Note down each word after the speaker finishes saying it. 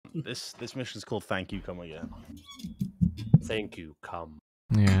This mission is called Thank You, Come Again. Thank you, come.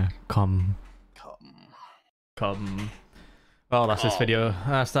 Yeah, come. Well, that's this video.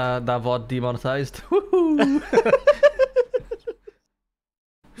 That's that VOD demonetized. Woohoo!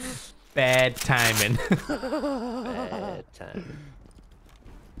 Bad timing. Bad time.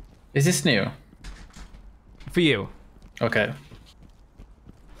 Is this new? For you. Okay.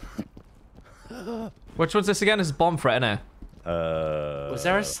 Which one's this again? This is bomb threat, innit? Was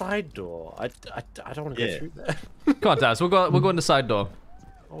there a side door? I don't want to go through there. Come on, Daz. We'll go in the side door.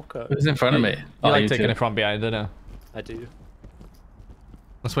 Okay. Who's in front of me? You like taking it from behind, don't you? I do.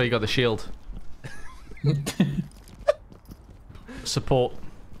 That's where you got the shield. Support.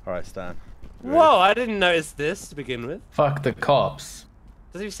 Alright, Stan. Whoa, I didn't notice this to begin with. Fuck the cops.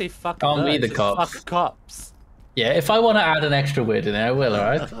 Doesn't even say fuck Can't be birds, the it's cops. Fuck cops. Yeah, if I want to add an extra word in there, I will,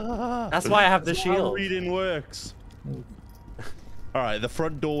 alright? That's why I have the How shield. reading works. Alright, the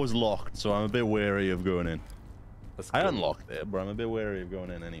front door is locked, so I'm a bit wary of going in. I unlocked it, but I'm a bit wary of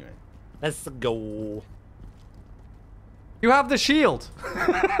going in anyway. Let's go. You have the shield.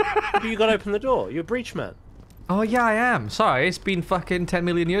 You gotta open the door. You're a breach man. Oh yeah, I am. Sorry, it's been fucking 10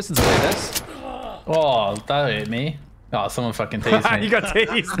 million years since I played this. Oh, that hit me. Oh, someone fucking tased me. You got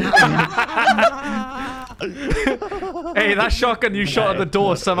tased. Hey, that shotgun you shot at the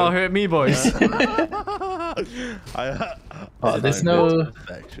door somehow hurt me, boys. Oh, there's no...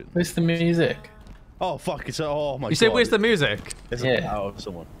 Where's the music? Oh fuck! It's oh my god. You say where's the music? It's a power of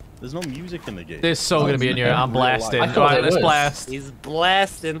someone. There's no music in the game. There's so gonna be in here. I'm blasting. Alright, let's blast. He's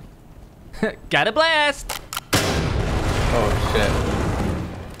blasting. Gotta blast. Oh shit.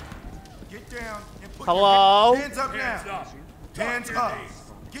 Get down and put Hello? your hands up now. Hands up.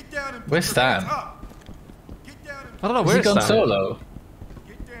 Get down and put Where's your Stan? hands up. Get down and I don't know Has he where's gone Stan. solo?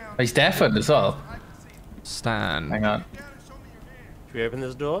 get down. Oh, he's deafened as well. Stan. Hang on. Should we open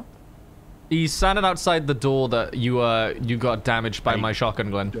this door? He's standing outside the door that you got damaged by my shotgun,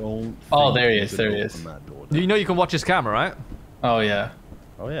 Glenn. Oh, there he is. There he is. You know you can watch his camera, right? Oh yeah.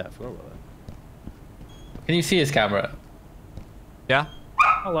 Oh yeah, I forgot about that. Can you see his camera? Yeah.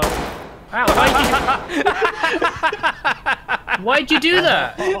 Hello. Ow, why'd you do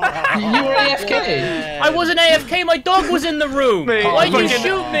that? You were AFK. I wasn't AFK, my dog was in the room. Mate, Why'd you fucking-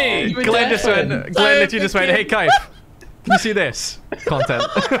 shoot me? Glenn literally just went, hey, Kaif, can you see this content?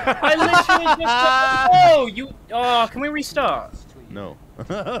 I literally just... Oh, you... Oh, can we restart? No.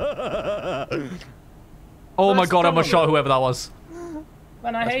 Oh my god, I almost shot whoever that was.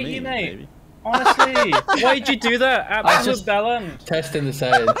 Man, I hate you, mate. Baby. Honestly. Why'd you do that? Absolute bellend. Testing the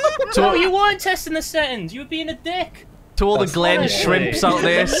settings. No, you weren't testing the settings. You were being a dick. To all the Glenn shrimps out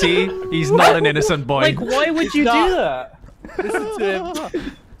there, see? He's not an innocent boy. Like, why would you do that? Listen to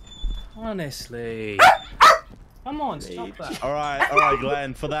him. Honestly. Come on, stop that. Alright,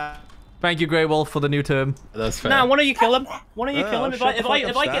 Glenn, for that. Thank you, Grey Wolf, for the new term. That's fair. Nah, why don't you kill him? Why don't you kill him? If I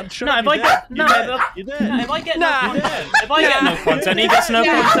get no content, he gets no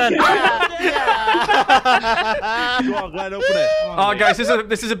content. Go on, Glenn, open it. Oh, guys,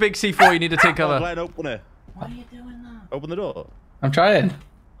 this is a big C4. You need to take Go on, cover. Glenn, open it. Why are you doing that? Open the door. I'm trying.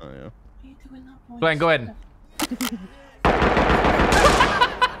 Oh yeah. Why are you doing that, boy? Glenn, go in.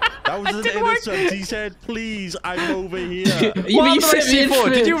 That was an innocent. He said, "Please, I'm over here." What happened to my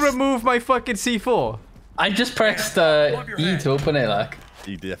C4? Did you remove my fucking C4? I just pressed E to open it, like.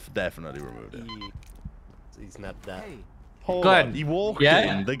 He definitely removed it. He's not that. Hold Glenn. on. He walked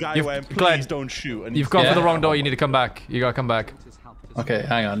Yeah? in. The guy You've- went, "Please Glenn, don't shoot." And You've gone Yeah. for the wrong door. You need to come back. You gotta come back. Okay,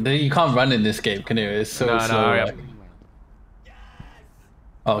 hang on. You can't run in this game, can you? It's so No, slow. hurry up. like.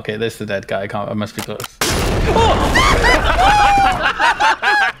 Oh, okay, there's the dead guy. I must be close.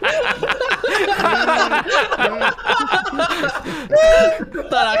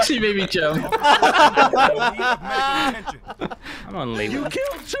 That actually made me jump. I'm on leave. You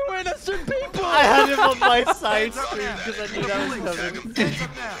killed 2 innocent people. I had him on my side screen because I knew that was coming. Hands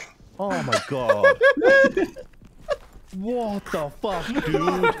up now. Oh my god. What the fuck,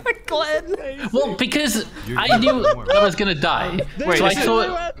 dude? Glenn. Well, because I knew I was gonna die. Wait, so I this is-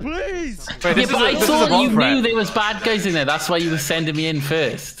 thought. Please. Wait, Yeah, this but I is a thought bomb you threat. knew there was bad guys in there. That's why you were sending me in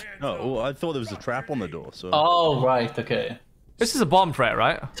first. No, well, I thought there was a trap on the door. So. Oh, right. Okay. This is a bomb threat,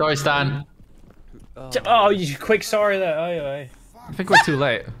 right? Sorry, Stan. Oh, you quick sorry there. Aye, I think we're too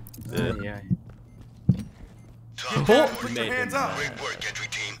late. aye. Yeah. Put your hands up.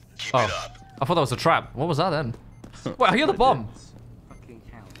 Oh, I thought that was a trap. What was that then? Wait, I hear the bomb.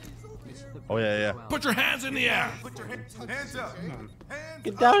 Oh yeah, yeah. Put your hands in the air. Put your hands up. Hands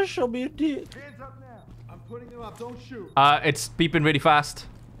Get down, show me your dick. up now. I'm putting them up. Don't shoot. It's beeping really fast.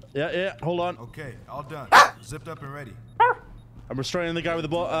 Yeah, yeah. Hold on. Okay, all done. Zipped up and ready. I'm restraining the guy with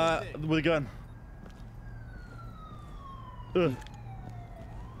the gun.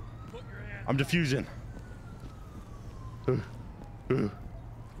 I'm defusing.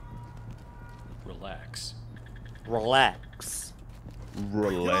 Relax. Relax.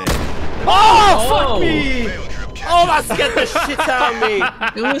 Oh, fuck me! Oh, that scared the shit out of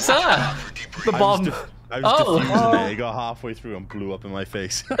me. Who was that? The bomb. I was defusing it. It got halfway through and blew up in my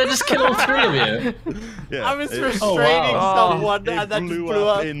face. They just killed all three of you. Yeah, I was restraining someone and that just blew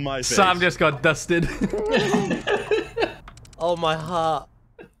up in my face. Sam just got dusted. Oh, my heart.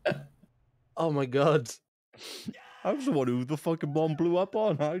 Oh, my God. I was the one who the fucking bomb blew up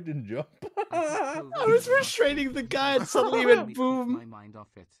on. I didn't jump. I was restraining the guy and suddenly went boom.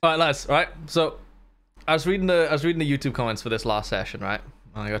 Alright, lads, right? So I was reading the YouTube comments for this last session, right?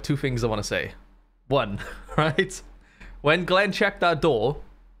 And I got two things I want to say. One, right? When Glenn checked that door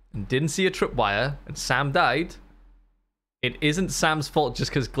and didn't see a tripwire and Sam died, it isn't Sam's fault just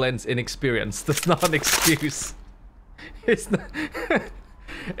because Glenn's inexperienced. That's not an excuse. It's not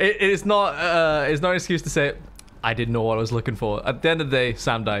it's not an excuse to say I didn't know what I was looking for. At the end of the day,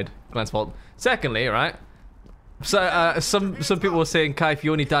 Sam died. Glenn's fault. Secondly, right? So some people were saying, Kai, if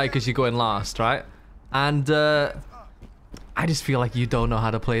you only die because you're going last, right? And I just feel like you don't know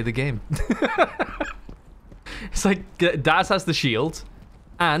how to play the game. It's like Daz has the shield,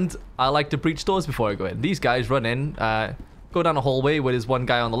 and I like to breach doors before I go in. These guys run in, go down a hallway where there's one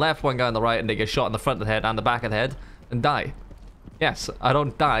guy on the left, one guy on the right, and they get shot in the front of the head and the back of the head and die. Yes, I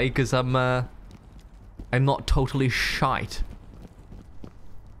don't die because I'm not totally shite.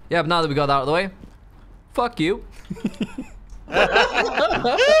 Yeah, but now that we got that out of the way, fuck you.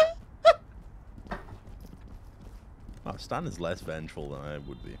 Oh, Stan is less vengeful than I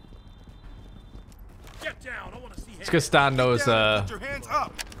would be. Get down. I want to see It's because Stan knows Get your hands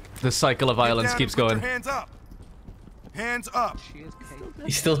up. the cycle of violence keeps going. Hands up. Hands up.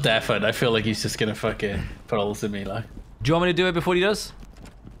 He's still deafened. I feel like he's just gonna fucking put holes in me, like. Do you want me to do it before he does?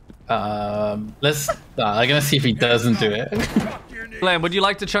 Let's. I'm gonna see if he doesn't do it. Glenn, would you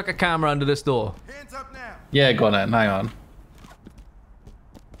like to chuck a camera under this door? Hands up now. Yeah, go on then. Hang on.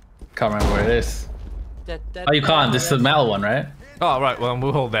 Can't remember where it is. Oh, you can't. This is the metal one, right? Oh, right. Well,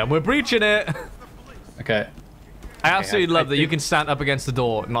 we'll hold them. We're breaching it. Okay. I absolutely love that you can stand up against the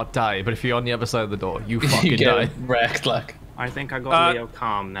door, not die. But if you're on the other side of the door, you fucking You get die. wrecked, like. I think I got Leo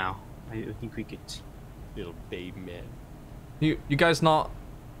calm now. I think we could. Little baby man. You guys not?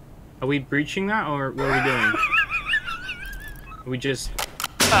 Are we breaching that, or what are we doing? Are we just?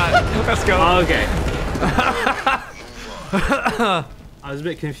 Let's go. Oh, okay. I was a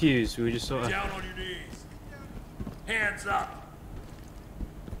bit confused. We were just sort of. Down on your knees. Hands up.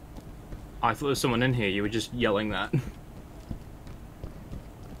 I thought there was someone in here. You were just yelling that.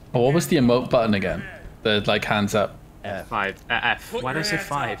 Oh, what was the emote button again? The like hands up. F. F. Why did I say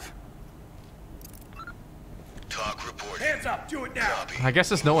 5? Talk report. Hands up. Do it now. I guess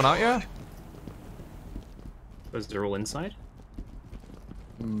there's no one out yet. Was they all inside?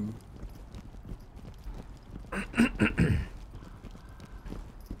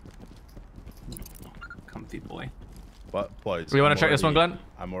 Comfy boy. What, boys? Do you want to check this one, Glenn?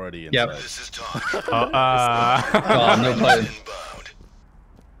 I'm already inside. Yep. This is talk. Oh, no play.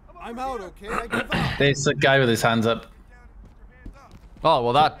 I'm out, okay? I give up. There's a guy with his hands up. Oh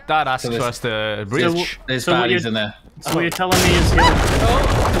well, that asks So for us to breach. There's So what baddies you're- in there. So what you're telling me is he...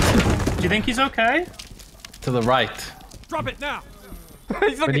 Do you think he's okay? To the right. Drop it now.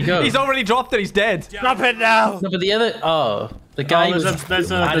 Where'd he go? He's already dropped it. He's dead. Drop it now. No, but the other. Oh, the guy there's was. a- there's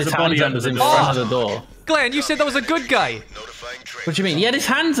a- had there's his a body hands up under was the in door. front of the door. Glenn, you said that was a good guy. What do you mean? He had his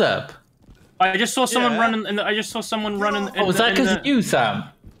hands up. I just saw someone running. I just saw someone running. Oh, was that because of you, Sam?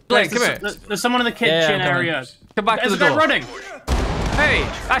 Glenn, come here. There's someone in the kitchen Yeah, I'm coming. area. Come back to There's the a guy door. running. Hey,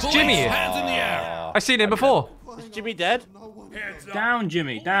 that's Jimmy. Hands in the air. I've seen him before. Is Jimmy dead? Hands up. Down,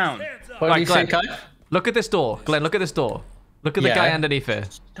 Jimmy. Down. What Right, did you say, Glenn. Kai? Look at this door. Glenn, look at this door. Look at the Yeah. guy underneath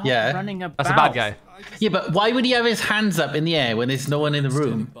it. Stop Yeah. running about. That's a bad guy. Yeah, but why would he have his hands up in the air when there's no one in the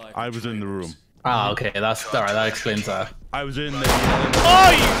room? I was in the room. Ah, okay, that's alright. That explains that. I was in there.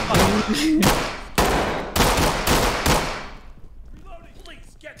 Oh, you.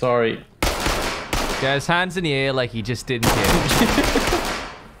 Sorry. Got his hands in the air like he just didn't care.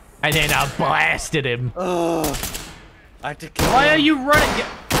 And then I blasted him. I had to kill Why him. are you running?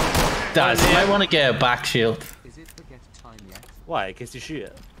 Daz, you might want to get a back shield. Why? In case you shoot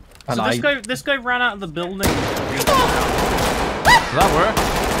it. And So I, this guy ran out of the building. Does that work?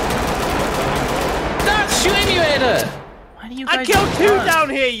 Daz, shooting you, Ada! Why do you I guys killed 2 run? down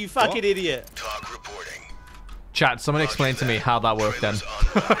here, you fucking idiot. Talk reporting. Chat, someone explain to me how that worked then.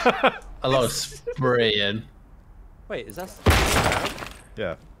 A lot of spraying. Wait, is that?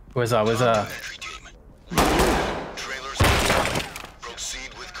 Yeah. Where's that? Where's that?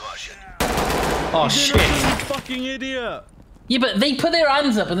 Proceed with caution. Oh shit! You fucking idiot! Yeah, but they put their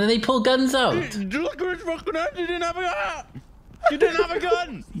hands up and then they pull guns out. Look at his fucking hand. You didn't have a gun. You didn't have a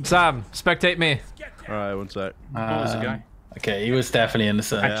gun. Sam, spectate me. All right, one sec. What was the guy? Okay, he was definitely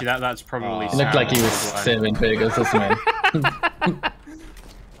innocent. Actually, that's probably. It looked like he was serving burgers or something.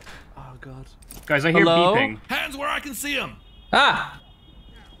 Oh god. Guys, I hear Hello? beeping. Hands where I can see them. Ah!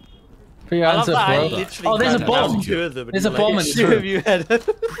 Put your hands up, bro. Oh, there's a bomb. There's a bomb in his room.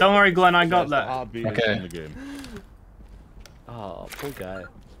 Don't worry, Glenn. I got that. Okay. In the game. Oh, poor guy.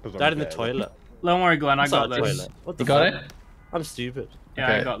 'Cause I'm Died in the dead. toilet. Don't worry, Glenn. I It's not got a this. toilet. What the You got fuck? it? I'm stupid. Yeah,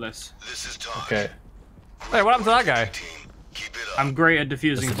 Okay. I got this. This is Todd. Okay. Wait, what happened to that guy? Team, keep it up. I'm great at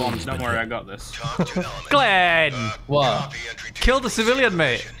defusing bombs. Don't worry, I got this. Talk to element. Glenn! What? Copy entry team. Killed a civilian,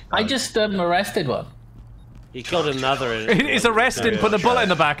 mate. I just arrested one. He killed another. He's arrested, put a bullet in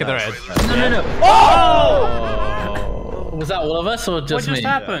the back of their head. No. Oh! Was that all of us or What just just me?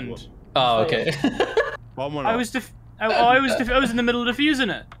 happened? Oh, okay. Bomb went I off. was I was in the middle of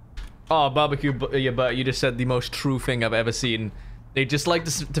defusing it. Oh, barbecue, yeah, but you just said the most true thing I've ever seen. They just like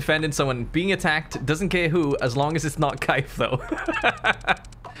defending someone being attacked, doesn't care who, as long as it's not Kaif, though.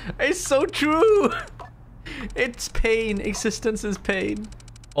 It's so true. It's pain. Existence is pain.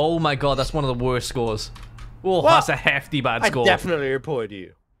 Oh my god, that's one of the worst scores. Oh, that's a hefty bad I score. definitely reported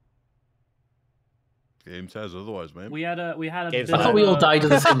you. Game says otherwise, mate. We had a Games bit I thought we all died at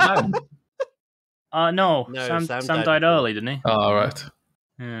the same time. No, No, Sam Sam died died early, didn't he? Oh, all right.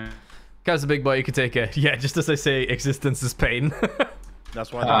 Yeah. Guy's a big boy, you can take it. Yeah, just as I say, existence is pain.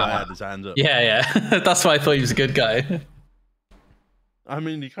 That's why the guy had his hands up. Yeah. That's why I thought he was a good guy. I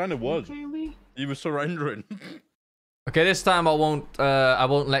mean, he kind of was. He was surrendering. Okay, this time I won't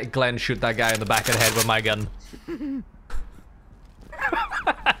let Glenn shoot that guy in the back of the head with my gun.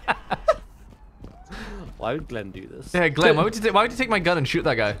 Why would Glenn do this? Yeah, Glenn, why would you take my gun and shoot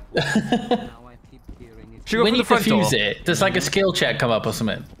that guy? Should we go When for you the front door? defuse it, does like a skill check come up or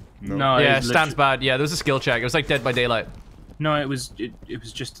something? No, Yeah, it was stands bad. Yeah, there was a skill check. It was like Dead by Daylight. No, it was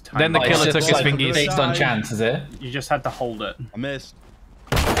just a time. Then the Oh, killer it's took just his like fingies. based on chance, is it? You just had to hold it. I missed.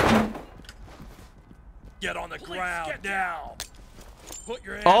 Get on the ground now. Put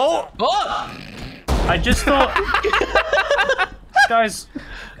your hands Oh! up. Oh! I just thought, guys,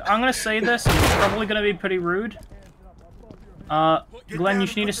 I'm gonna say this. And it's probably gonna be pretty rude. Glenn, you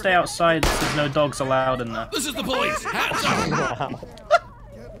should need to stay outside. There's no dogs allowed in there. This is the police. Hands up.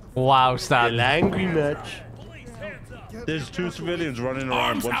 Wow, Stan. Angry match. There's two civilians running around.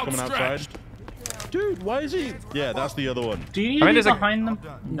 Arms One's coming outside. outstretched. Dude, why is he? Yeah, that's the other one. Do you need I mean, to there's be a- behind them?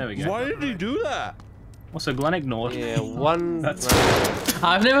 There we go. Why did he do that? Also, Glenn ignored. Yeah, one. That's-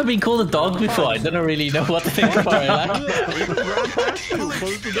 I've never been called a dog before. I don't really know what to think about it. Like. He ran past you.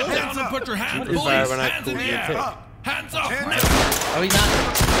 Close the door. Get down and put your hands. is Police. when I Hands in called the you air. too. Hands up. I mean, that,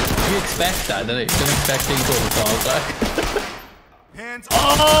 you expect that, don't you? You don't expect being called a dog. Like. Hands up.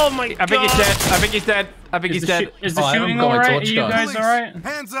 Oh my god! I think he's dead. I think he's dead. I think he's dead. Is the Oh, I haven't shooting got my alright? Are torch you gun. guys alright?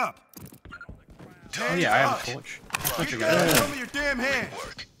 Hands up. Oh yeah, I have a torch. Show me your damn hands.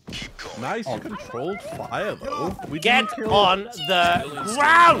 Nice controlled fire, though. We Get didn't kill- on the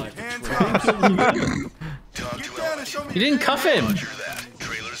ground! Hands up. Get down and show me You didn't cuff him.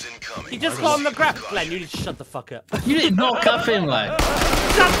 He just got on the ground. Glenn, you need to shut the fuck up. You did not cuff him, like.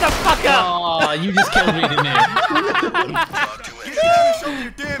 Shut the fuck up! Oh, you just killed me, didn't you? Get down and show me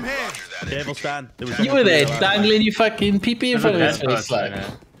your damn hands. Careful, Stan. There was You were there dangling your fucking pee-pee in front of his Dead face, person, like. yeah.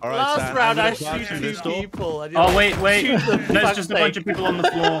 All right, Last Stan, round I'm I gonna blast shoot through two this door. people. I Oh wait. Shoot them, for There's fuck's just a bunch sake. of people on the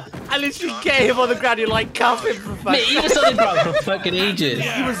floor. I literally get him on the ground. You like cuff him for fuck's Mate, he was on the ground for fucking ages.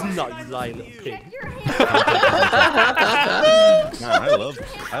 He was not, you lying little pig. Man,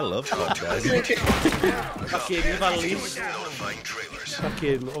 I love that guys. Fucking, you've unleashed.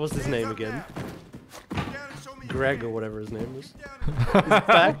 Fucking, what was his name again? Greg or whatever his name was. He's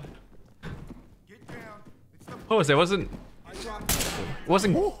back. What was it? Was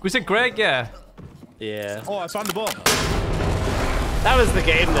it Greg? Yeah. Yeah. Oh, I found the bomb. That was the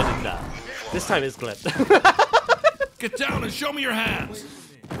game that did that. This time it's Glenn. Get down and show me your hands.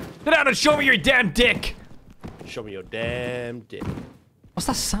 Get out and show me your damn dick. Show me your damn dick. What's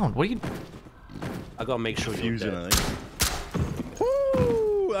that sound? What are you? I gotta make sure you're Fusion, dead. I think.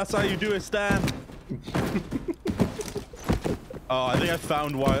 Woo! That's how you do it, Stan. Oh, I think I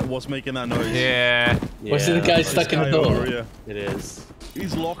found what's making that noise. Yeah. Was it the guy This stuck in the guy door? over here. It is.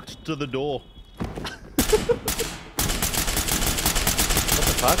 He's locked to the door. What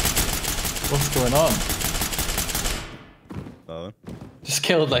the fuck? What's going on? Oh, Just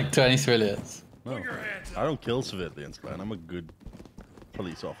killed like 20 civilians. no. I don't kill civilians, man. I'm a good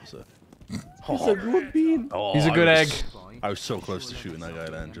police officer. He's a good bean. Oh, He's a good egg. I was so close to shooting that guy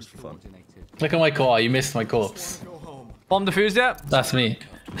then, just for fun. Look at my car. You missed my corpse. Bomb defused yet? That's me.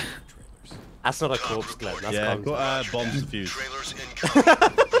 That's not a corpse, Glenn. That's Yeah, Tom's. got bombs defused.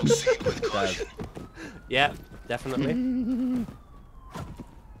 Dad. Yeah, definitely.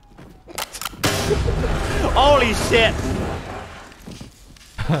 Holy shit!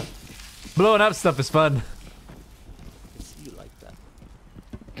 Blowing up stuff is fun. You like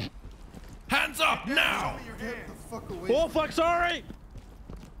that? Hands up now! Oh fuck! Sorry.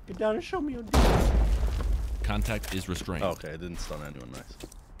 Get down and show me your. Contact is restrained. Okay, I didn't stun anyone. Nice.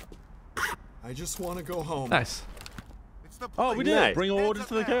 I just want to go home. Nice. Oh, we did. Nice. Bring order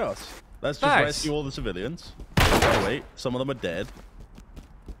to the chaos. Let's just Nice. rescue all the civilians. Oh, wait, some of them are dead.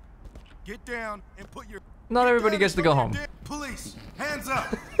 Get down and put your. Not everybody gets to go home. Police, hands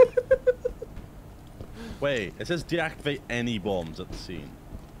up! Wait, it says deactivate any bombs at the scene.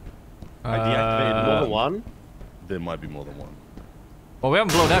 I deactivated More than one? There might be more than one. Well, we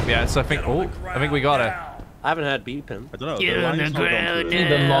haven't blown up yet, so I think. Oh, I think we got it. I haven't heard beeping. I don't know. The line's not gone through it.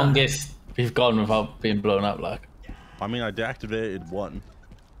 The longest we've gone without being blown up, like. I mean, I deactivated one.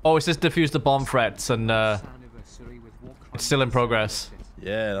 Oh, it says defuse the bomb threats, and it's still in progress.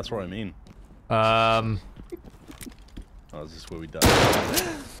 Yeah, that's what I mean. Um, Oh, is this where we die?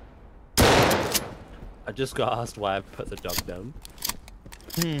 I just got asked why I put the dog down.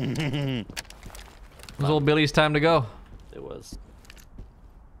 it was all Billy's time to go. It was.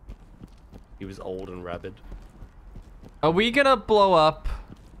 He was old and rabid. Are we gonna blow up?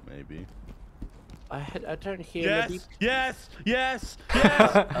 Maybe. I don't hear the beep. Yes! Yes!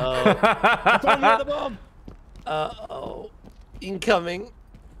 Yes! Oh. Don't hit the bomb! Oh. Incoming.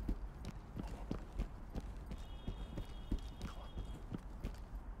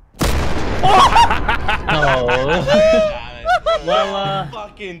 Oh. Well,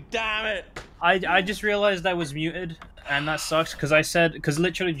 Fucking damn it! I just realized I was muted, and that sucks because because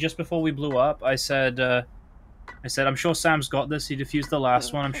literally just before we blew up, I said I'm sure Sam's got this. He defused the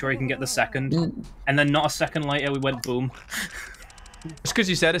last one. I'm sure he can get the second. And then not a second later, we went boom. It's because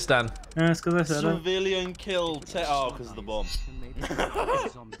you said it, Stan. Yeah, it's because I said it. Civilian killed. Oh, because of the bomb.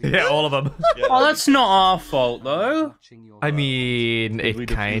 Yeah, all of them. Yeah, Oh, that's not our fault though. I mean, Did we it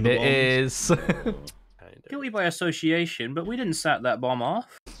defuse kind the of bombs? is. Guilty by association, but we didn't set that bomb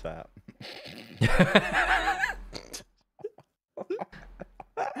off. Sap.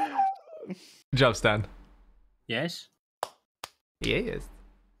 Good job, Stan. Yes. Yes.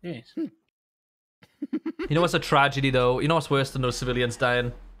 Yes. You know what's a tragedy, though? You know what's worse than those civilians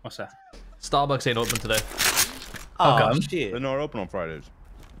dying? What's that? Starbucks ain't open today. Oh, come? shit. They're not open on Fridays.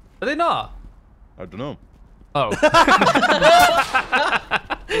 Are they not? I don't know. Oh.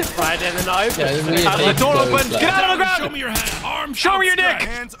 It's Friday the night. Yeah, The door open! Get out of the ground! Show me your hand. Arms Show me your dick!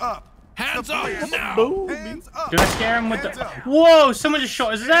 Hands up! Hands up now. Hands up! Did I scare him with the? Whoa! Someone just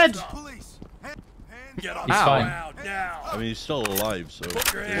shot his head. Police, Get up. He's Ow. fine. I mean, he's still alive, so.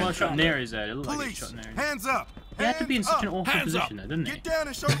 One shot near his head. It looked like he police, shot near his head. hands up! He had to be in such an awkward Hands up. position, there, didn't he? Get down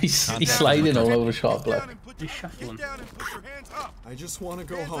and show He's sliding all over shop, like. He's shuffling. Get down and put your hands up. I just want to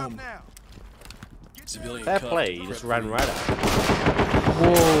go home. Now. Civilian Fair cut. play, you just ran right out.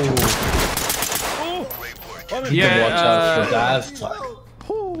 Whoa. Yeah, Watch out for Daz.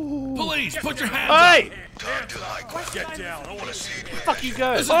 Police, put your hands Hey! Get down. I want to see you. Fuck you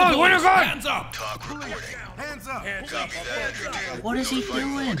go. This is the police. Hands up. Hands up! What is he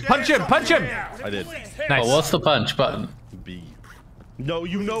doing? Punch him! Punch him! I did. Nice. Oh, what's the punch button? B. No,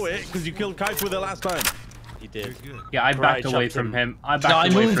 you know it, because you killed Kite with it last time. He did. Yeah, I backed Right, away chopped from him. him. I No, backed I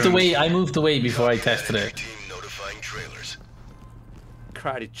away moved from away. I moved away before I tested it.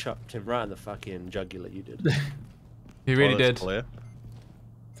 Karate chopped him right in the fucking jugular. You did. He really Oh, that's did. Clear.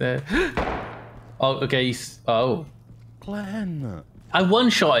 There. Oh, okay. Oh, Glenn. I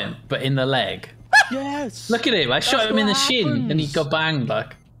one-shot him, but in the leg. Yes. Look at him. I shot him in the shin, and he happens. got banged.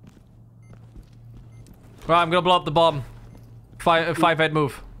 Like. Right, I'm gonna blow up the bomb. Five head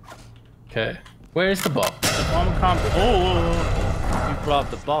move. Okay. Where is the bomb? the bomb can't. Oh! You blow up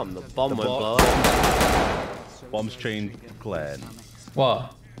the bomb. The bomb won't bomb- blow up. Bombs chained Glenn.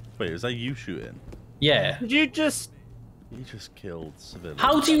 What? Wait, is that you shooting? Yeah. Did you just? You just killed civilians.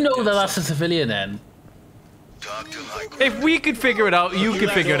 How do you know that that's a civilian then? If we could figure it out, you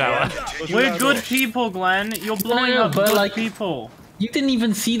could figure it out. We're good people, Glenn. You're blowing No, up but good like- people. You didn't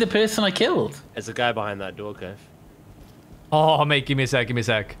even see the person I killed. There's a guy behind that door, Kev. Oh, mate, give me a sec, give me a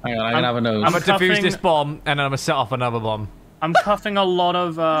sec. Hang on, I'm gonna have a nose. I'm gonna defuse cuffing- this bomb, and then I'm gonna set off another bomb. I'm cuffing a lot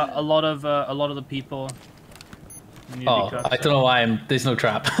of the people. You need to be Oh, cuffed, I don't know why there's no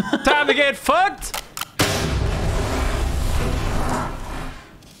trap. Time to get fucked!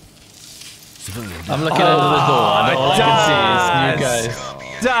 I'm looking over the door, and all I can see is you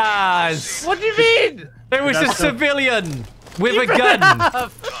guys. Daz! What do you mean? It was a civilian with a gun,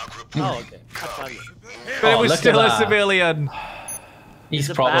 Oh, okay. but it was look still at a that. civilian. He's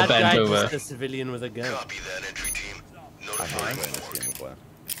A proper bad bent guy, over. just a civilian with a gun. Copy that, entry team. I Notifying hate playing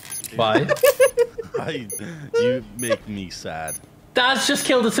this game of Why? you make me sad. Daz just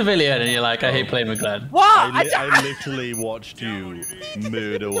killed a civilian, and you're like, I hate playing with Glenn. What? I literally watched you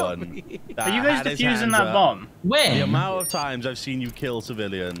murder one. Are you guys defusing that bomb? The When? amount of times I've seen you kill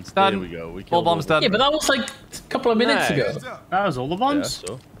civilians. Done. There we go. We All killed bombs done. Yeah, but that was like a couple of minutes No. ago. That was all the Yeah, bombs?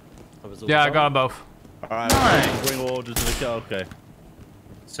 so. Yeah, I got them both. Alright, Nice. bring order to the kill. Okay.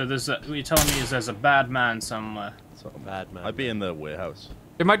 So there's a, what you're telling me is there's a bad man somewhere. So, Bad man. I'd be in the warehouse.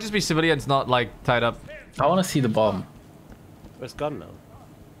 It might just be civilians not like tied up. I want to see the bomb. It's gone now.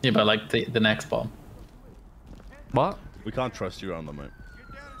 Yeah, but like the next bomb. What? We can't trust you around the moon.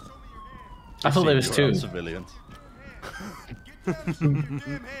 I thought there was two. Civilians.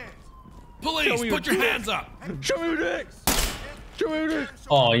 Police, put your hands up. Show me your dicks! Show me your dicks!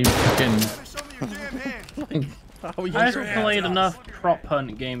 Oh, you fucking. I've played enough prop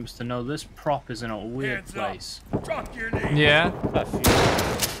hunt games to know this prop is in a weird Hands up. place. Drop your knee. Yeah.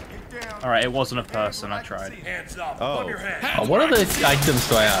 Alright, it wasn't a person, I tried. Hands up. Oh. Above your head. Oh, what other items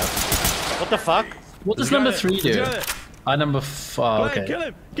do I have? What the fuck? What does Got number it. 3 do? Got it. Number 4. Glenn, Okay. kill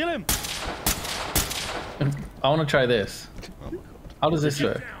him! Kill him! I want to try this. How does this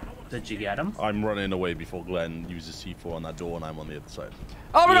work? Did you get him? I'm running away before Glenn uses C4 on that door and I'm on the other side.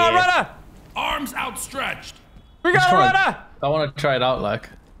 Oh, we got a runner! Arms outstretched. We got a runner! I want to try it out, like.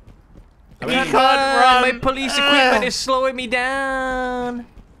 I can't run! My police equipment is slowing me down.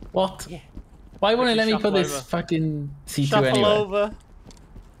 What? Why won't it let me put Shuffle this over. fucking C2 Shuffle anyway? over.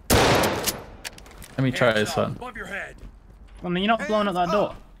 Let me try this one. Above your head. I mean, you're not blowing up that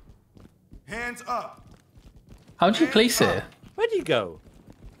door. Hands up. How'd you place it? Where'd you go?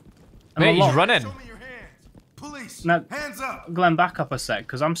 Mate, he's locked. running. Show me your hands. Police. No. Hands up. Glenn, back up a sec,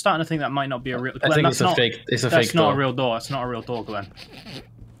 because I'm starting to think that might not be a real. I Glenn, think that's it's a not, fake. It's a That's fake not door. a real door. It's not a real door, Glenn.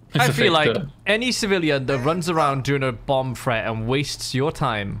 It's I a feel fake like door. any civilian that runs around during a bomb threat and wastes your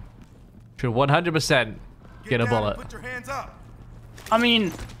time should 100% get a down and bullet. Put your hands up. I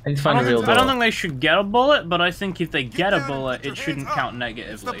mean, I need to find a real door. I don't think they should get a bullet, but I think if they get a down and bullet, put your it shouldn't hands count up.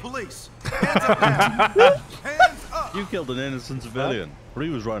 It's the negatively. police. Hands up now. Hands up. You killed an innocent civilian. But he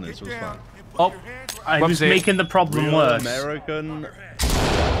was running, so it was Down fine. and put Oh. your hands up. I was Whoopsie. making the problem Real worse. American.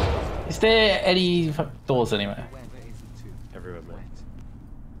 Is there any doors anywhere? Everywhere, man.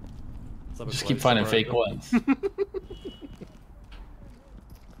 Just keep finding fake ones.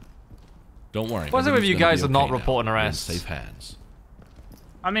 Don't worry. What's it with you everything's gonna guys be are not okay now. reporting We're in arrests? Safe hands.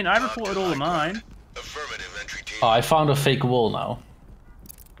 I mean, I reported all of mine. Affirmative, entry team. Oh, I found a fake wall now.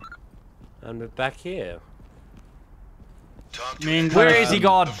 And we're back here. Talk to Me and Where Glenn, is he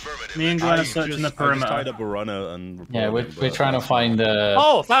gone? Affirmative. me and Glenn are I searching the just tied perimeter. up a runner and Yeah, we're reported him, but trying to that's find the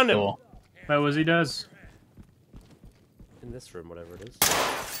Oh, found him! door. Where was he, Des? In this room, whatever it is.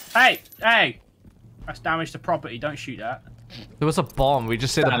 Hey, hey! That's damage to property. Don't shoot that. There was a bomb. We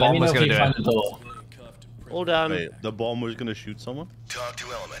just said the Let bomb me know was if going you to find do it. the door. All done. Wait, the bomb was gonna shoot someone? Talk to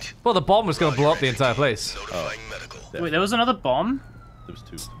element. Well, the bomb was going to blow up the entire place. Notifying medical. Wait, there was another bomb? There was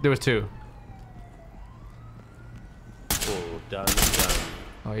two. There was two. All done, done.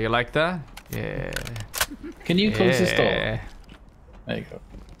 Oh, you like that? Yeah. Can you close this door? Yeah. There you go.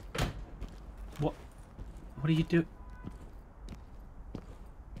 What? What do you do?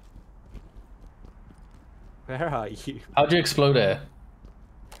 Where are you? How'd you explode it?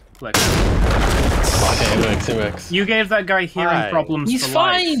 Click. Okay, it works, it works. You gave that guy hearing Hi. problems He's for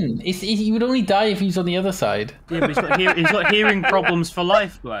life. fine! He would only die if he's on the other side. Yeah, but he's got hearing problems for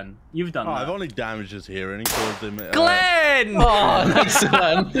life, Glenn. You've done Oh, that. I've only damaged his hearing. Caused him. Glenn! Oh, nice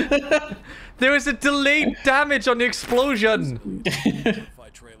one. There was a delayed damage on the explosion.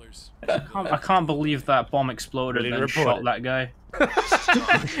 I can't believe that bomb exploded Really and then report shot it. that guy.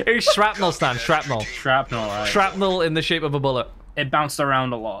 It was shrapnel, Stan. Shrapnel. Shrapnel, right? Shrapnel in the shape of a bullet. It bounced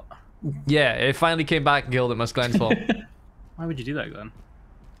around a lot. Yeah, it finally came back and killed him. That's Glenn's fault. Why would you do that, Glenn?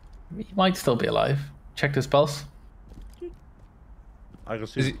 He might still be alive. Check his pulse. I can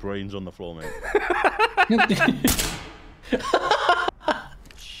see his brains on the floor, mate.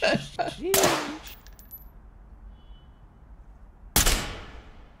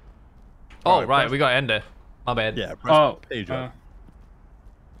 Oh, Alright, right, press- we got to end it. My bad. Yeah, press Oh, page up.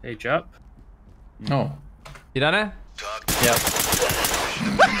 Page up. Oh. You done it? Talk to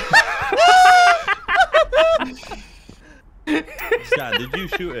Yep. Stan, did you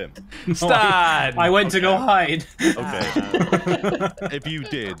shoot him? Stan! I went to go hide. Okay. If you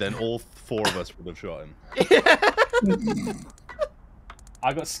did, then all 4 of us would have shot him.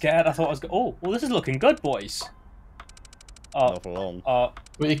 I got scared. I thought I was. Oh, well, this is looking good, boys. Not for long. Well,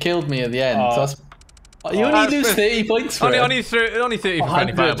 you killed me at the end. So that's... you only lose 30 points for it. Only 30 for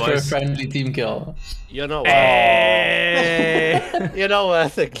friendly fire, for a boys. friendly team kill. You're not worth Hey! You're not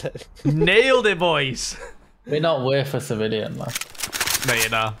worth it, Glenn. Nailed it, boys. We're not worth a civilian, man. No, you're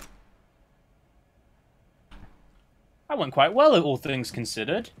not. That went quite well, all things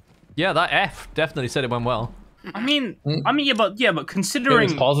considered. Yeah, that F definitely said it went well. I mean, yeah, but It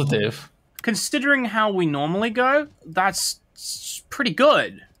was considering how we normally go, that's pretty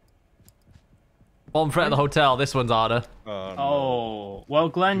good. Bomb threat at the hotel. This one's harder. Oh, well,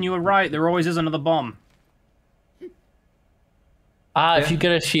 Glenn, you were right. There always is another bomb. If you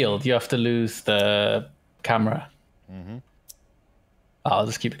get a shield, you have to lose the camera. I'll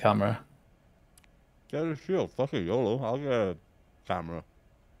just keep a camera. Get a shield. Fuck it, YOLO. I'll get a camera.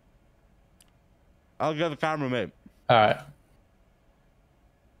 I'll get the camera, mate. Alright.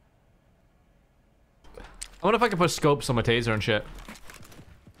 I wonder if I can put scopes on my taser and shit.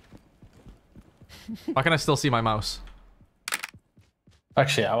 Why can I still see my mouse?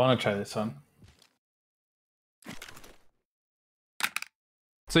 Actually, I want to try this one.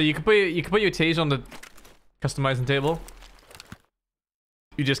 So you can put your taser on the customizing table.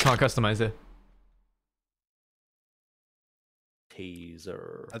 You just can't customize it.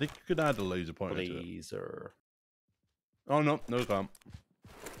 Teaser. I think you could add a laser pointer to it. Laser. Oh, no. No, you can't.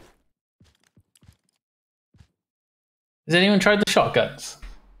 Has anyone tried the shotguns?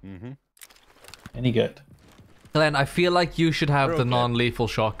 Mm-hmm. Any good? Glenn, I feel like you should have the non-lethal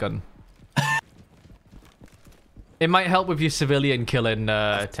shotgun. It might help with your civilian killing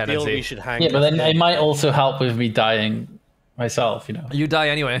tendency. We should hang. Yeah, but then it might also help with me dying myself, you know. You die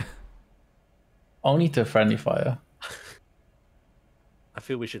anyway. Only to friendly fire. I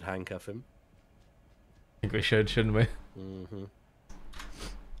feel we should handcuff him. I think we should, shouldn't we?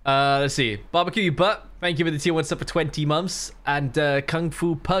 Let's see. Barbecue You Butt, thank you for the tier 1 sub for 20 months. And Kung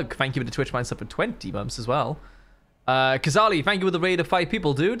Fu Pug, thank you for the Twitch Prime sub for 20 months as well. Kazali, thank you for the raid of 5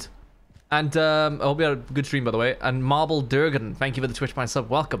 people, dude. And I hope you had a good stream, by the way. And Marble Durgan, thank you for the Twitch Prime sub.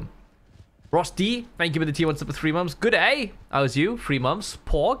 Welcome. Ross D, thank you for the tier 1 sub for 3 months. Good day. How was you? 3 months.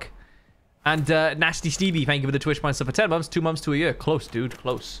 Porg. And Nasty Stevie, thank you for the Twitch Prime sub for 10 months. 2 months to a year. Close, dude.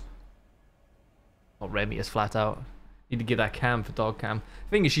 Close. Oh, Remy is flat out. Need to get that cam for dog cam.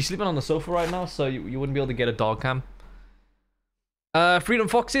 Thing is, she's sleeping on the sofa right now, so you wouldn't be able to get a dog cam. Freedom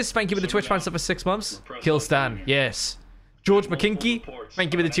Foxes, thank you for the Twitch Prime sub for 6 months. Kill Stan, yes. George McKinky,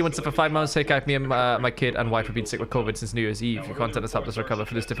 thank you for the tier 1 sub for 5 months. Take out me and my kid and wife have been sick with COVID since New Year's Eve. Your content has helped us recover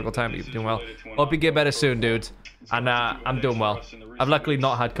for this difficult time, but you're doing well. Hope you get better soon, dude. And I'm doing well. I've luckily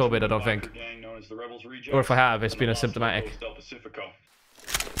not had COVID, I don't think. Or if I have, it's been asymptomatic.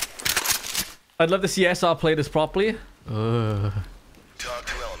 I'd love to see SR play this properly. Talk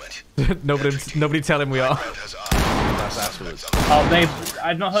to element. nobody tell him we are. That's afterwards. Oh,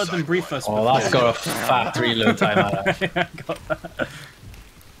 I've not heard them brief us. Oh, that's got a fat reload time out of it. I got that.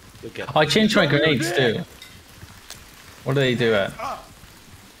 I changed my grenades too. What do they do at?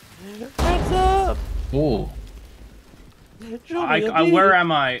 Hands up! Ooh. Where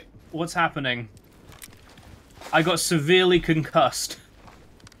am I? What's happening? I got severely concussed.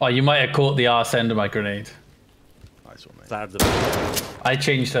 Oh, you might have caught the arse end of my grenade. Nice one, mate. I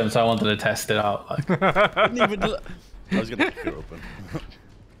changed them, so I wanted to test it out. I was gonna kick it open.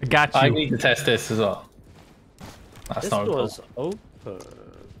 Got you. I need to test this as well. That's This not cool. was open.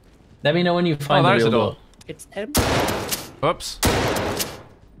 Let me know when you find the there's real a door. door. It's empty. Oops.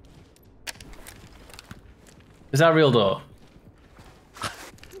 Is that a real door?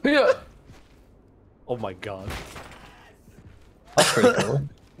 Yeah. Oh my god. That's pretty cool.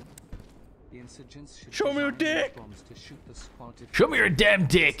 Show me your dick! Show me your damn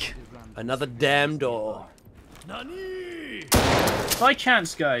dick! Another damn door. By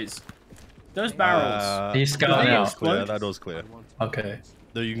chance, guys, those barrels. He's scouting they out. explode? Clear, that door's clear. Okay.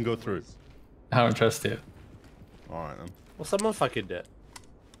 Though you can go through. I don't trust you. Alright then. Well, someone fucking did.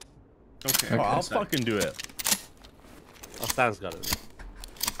 Okay. Oh, I'll so- fucking do it. Oh, Stan's got it.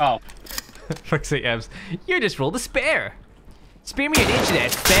 Oh, Fuck's sake, Ebs. You just rolled a spare. Spare me an inch of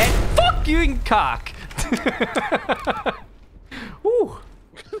that fat fucking cock. Ooh.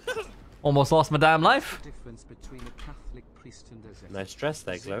 Almost lost my damn life. Nice dress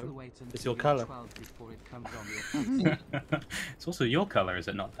there, Glenn. It's your colour. it's also your color, is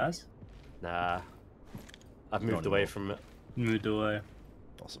it not, Taz? Nah. I've moved away from it. Moved away.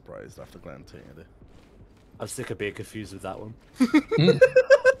 Not surprised after Glenn taking it. I'm sick of being confused with that one.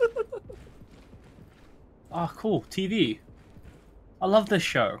 Oh, cool. TV. I love this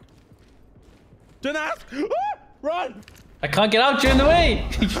show. Do not run. I can't get out. You're in the way.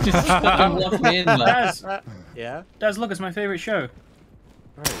 You just fucking locked me in, man. Daz, Yeah? Daz, look, it's my favorite show.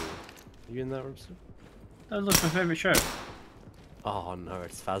 Right. You in that room, sir? Daz, look, it's my favorite show. Oh no,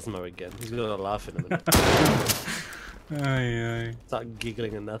 it's Phasmo again. He's gonna laugh in a minute. Aye. Start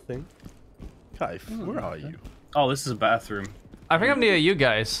giggling and nothing. Kaif, where are you? Oh, this is a bathroom. I think I'm near you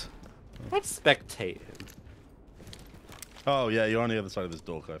guys. Let's spectate him. Oh yeah, you're on the other side of this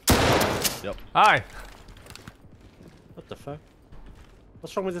door, Kaif. Yep. Hi. What the fuck?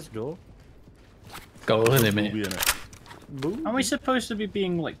 What's wrong with this door? Go in a We'll be minute. in it. Boo. Are we supposed to be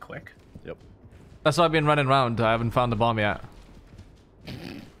being, like, quick? Yep. That's why I've been running around. I haven't found the bomb yet.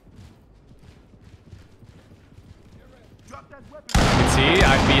 You can see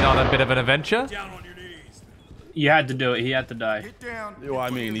I've been on a bit of an adventure. Down on your knees. You had to do it. He had to die. Get down. Well, I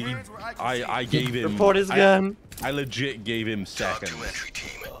mean, I gave him. Report his gun. I legit gave him Talk to seconds. entry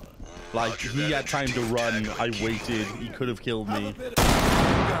team. Like, he had time to run. I waited. He could have killed me.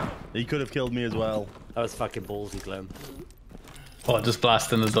 He could have killed me as well. That was fucking ballsy, Glenn. Oh, just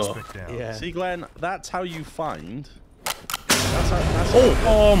blasting the door. Yeah. See, Glenn, that's how you find.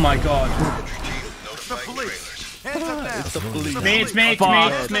 Oh my god. It's the police. Hands up now. It's the police. It's me.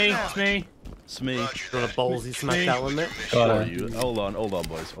 It's me. You want a ballsy smack that one there? Got Are it. you? Hold on,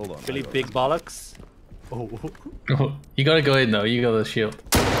 boys. Hold on. Really big bollocks. Oh. You gotta go in though. You got the shield.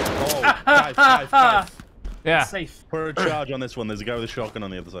 Oh, five. Yeah. Safe. Put a charge on this one. There's a guy with a shotgun on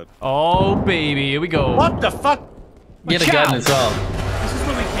the other side. Oh baby, here we go. What the fuck? Get a gun as well. This is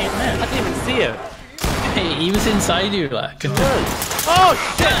where we came I in. didn't even see it. Hey, he was inside you, like. Oh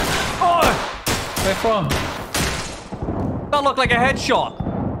shit! Where from? That looked like a headshot.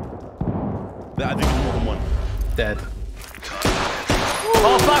 I think there's more than one. Dead.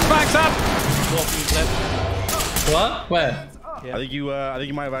 Oh, flashbacks up. What? Where? I think you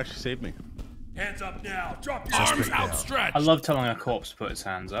might have actually saved me. Hands up now. Drop your arms outstretched. I love telling a corpse to put its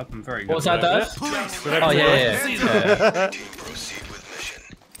hands up. I'm very good. What's that, at it. Dad? Oh, yeah. Team proceed with mission.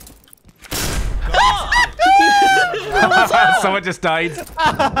 Someone just died. What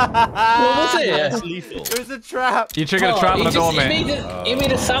was it? It's lethal. It was a trap. You triggered a trap on the door, mate. It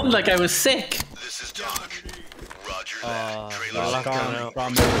made it sound like I was sick. This is Doc. Roger Oh, that. Trailers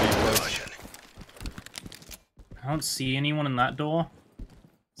Calm down. caution. I don't see anyone in that door.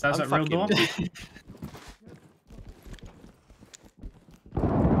 Is that real door?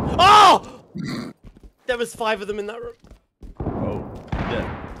 Oh! There was 5 of them in that room. Oh,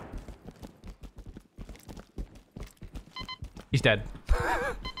 yeah. He's dead.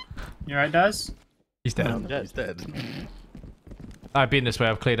 You alright, Daz? He's dead. dead. He's dead. I've been this way.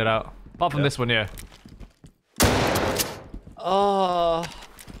 I've cleared it out. Apart from this one here. Oh.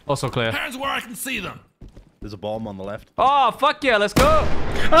 Also clear. Hands where I can see them. There's a bomb on the left. Oh, fuck yeah, let's go.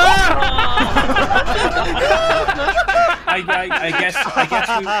 I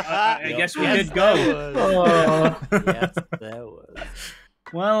guess we did go. Yes, there was.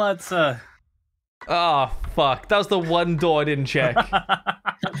 Well, that's Oh, fuck. That was the one door I didn't check.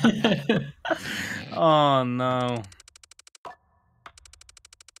 Oh no.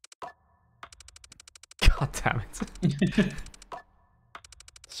 God damn it.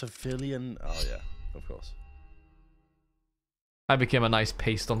 Civilian. Oh, yeah. Of course. I became a nice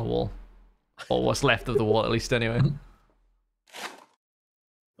paste on the wall. Or what's left of the wall, at least, anyway.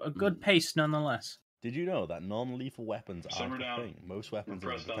 A good pace nonetheless. Did you know that non-lethal weapons aren't a thing? Most weapons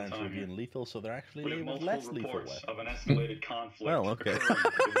are potentially being lethal, so they're actually labeled less lethal weapons. Of an escalated conflict Well, okay.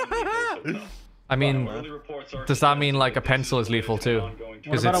 I mean, does that mean like a pencil is lethal too?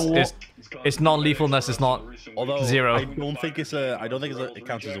 Because its non-lethalness is not Although zero. I don't think it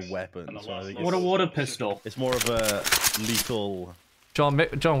counts as a weapon. So I think What a water pistol. it's more of a lethal. John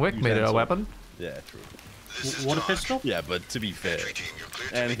Wick made it a weapon. Yeah, true. Water pistol? Yeah, but to be fair,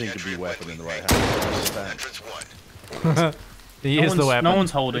 anything could be a weapon in the right hands. He is the weapon. No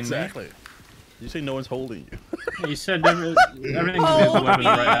one's holding Exactly. You say no one's holding you. me. You said everything could be a weapon in the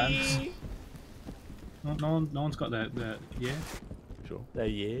right hands. No one's got the yeah. Sure. Yeah.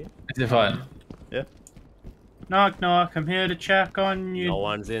 Is it fine? Yeah. Knock knock. I'm here to check on you. No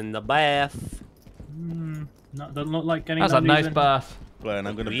one's in the bath. Doesn't look like any. That's a nice bath. Glenn,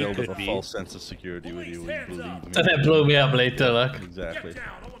 I'm going to build up a could be. false sense of security with you. Will you believe me? And then blow me up later, look. Exactly.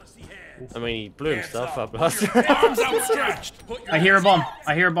 I mean, he blew himself up. Arms outstretched. I hear a bomb.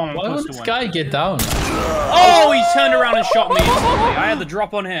 I'm Why close would to this one. guy get down? Oh, he turned around and shot me instantly. I had the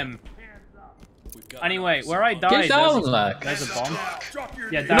drop on him. Anyway, where I died, Get down, like. there's a bomb. Drop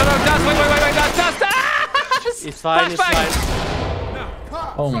your Yeah, No, Daz, wait, Daz. It's fine, it's fine.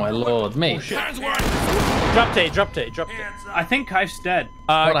 Oh my lord, mate. hands where I can see them. Dropped it. I think Kaif's dead.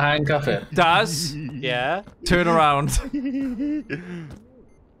 Gotta handcuff it. Daz, Yeah? turn around.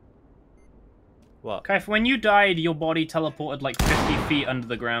 What? Kaif, when you died, your body teleported like 50 feet under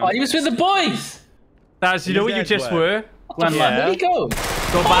the ground. Oh, he was with the boys. Daz, you know what you just were? Glenn Yeah. left. Where'd he go?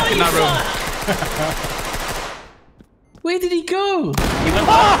 Go back in that room. Where did he go? He went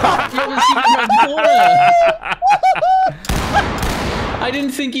I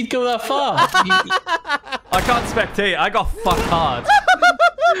didn't think he'd go that far. I can't spectate. I got fucked hard.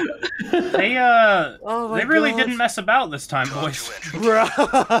 They Oh they really didn't mess about this time, boys.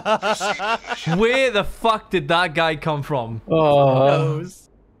 Where the fuck did that guy come from? Oh,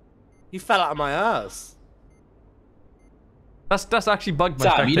 He fell out of my ass. That's actually bugged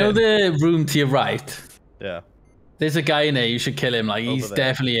my Sam, you know spectating. the room to your right? Yeah. There's a guy in there. You should kill him. Like he's there.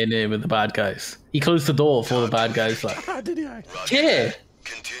 definitely in there with the bad guys. He closed the door for the bad guys. Like, Did he? yeah.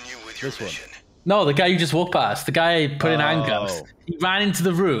 Continue with your mission. No, the guy you just walked past. The guy put in handcuffs. He ran into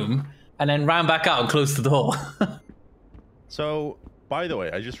the room and then ran back out and closed the door. So, by the way,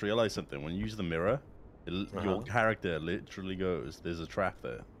 I just realized something. When you use the mirror, your character literally goes, "There's a trap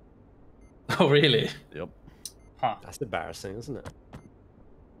there." Oh, really? Yep. Huh. That's embarrassing, isn't it?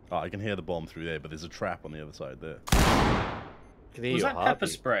 Oh, I can hear the bomb through there, but there's a trap on the other side there. Can hear Was your that pepper heartbeat.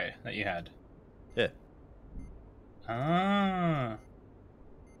 spray that you had? Yeah. Ah.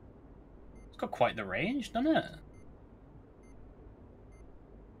 It's got quite the range, doesn't it?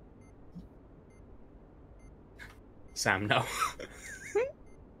 Sam, no.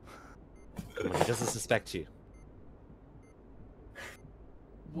 Come on, he doesn't suspect you.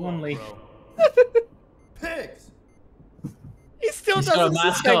 Only. Pigs! He still He's got a doesn't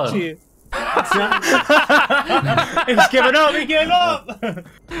mask suspect on. you. He's given up. He gave up.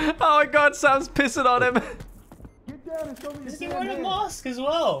 Oh my god, Sam's pissing on him. Get down and show me Is your he damn wearing a hand. mask as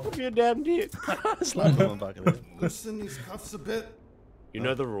well? You're damn dude. Slap him on the back of the head. Loosen these cuffs a bit. You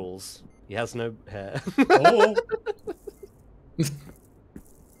know the rules. He has no hair. Oh.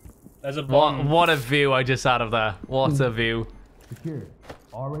 There's a bomb. What a view I just had of there. What a view. Secure.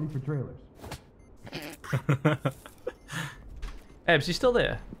 All ready for trailers. Ebs, you still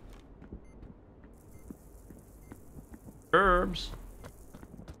there? Herbs.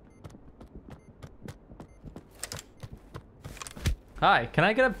 Hi, can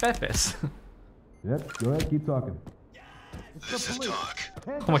I get a Beppis? Yep, go ahead, keep talking. This is talk.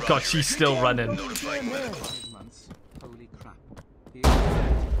 Oh my god, she's still running. Notifying medical. Holy crap.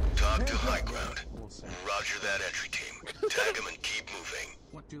 Talk to high ground. Roger that entry team. Tag them and keep moving.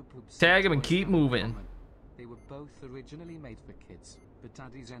 What do poops Tag say 'em and to keep us? moving. They were both originally made for kids, but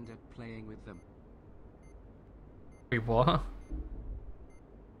daddies end up playing with them. Wait, what?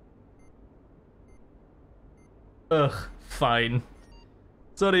 Ugh, fine.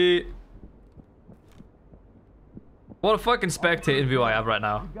 Sorry. What a fucking spectating view I have right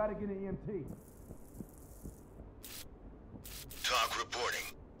now. Gotta get an EMT. Talk reporting.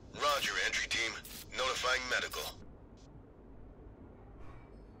 Roger, entry team. Notifying medical.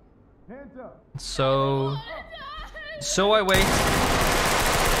 Hands up. So I wait, Copy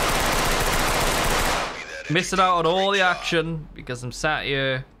that, entry missing team. out on all Great the job. action because I'm sat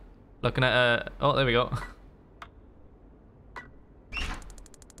here looking at oh, there we go.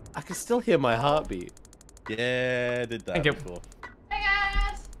 I can still hear my heartbeat. Yeah, I did that Thank you. before. Hey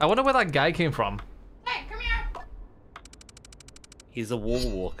guys! I wonder where that guy came from. Hey, come here! He's a wall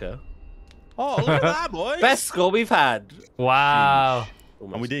walker. Oh, look at that, boy! Best score we've had. Wow.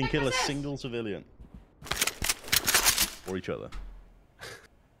 And we didn't kill a single civilian. Or each other.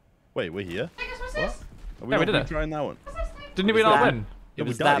 Wait, we're here? Hey guys, what's this? Are we Yeah, we not did it. trying that one? Didn't we not that- win? It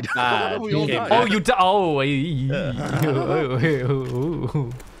was died. that bad. We all He came died. back. Oh, you di-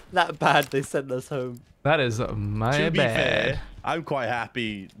 oh, That bad they sent us home. that is my To be bad. fair, I'm quite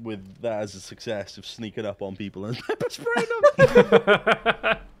happy with that as a success of sneaking up on people and pepper spraying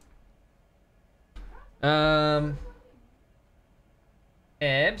them.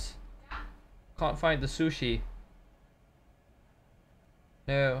 Ebs? Can't find the sushi.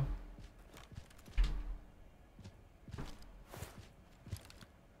 No.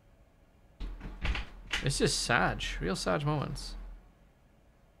 It's just sad. Real sad moments.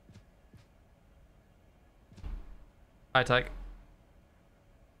 Hi, Tyke.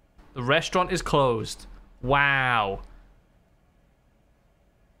 The restaurant is closed. Wow.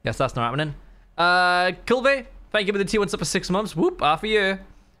 Yes, that's not happening. Kilve, thank you for the T1 sub for 6 months. Whoop, half a year.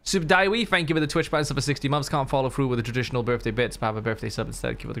 Subdaiwi, thank you for the Twitch Prime sub for 60 months. Can't follow through with the traditional birthday bits, but have a birthday sub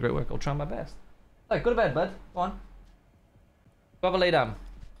instead. Keep up the great work. I'll try my best. Alright, go to bed, bud. Go on. Go have a lay down.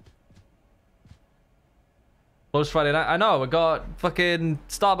 Closed Friday night. I know. We got fucking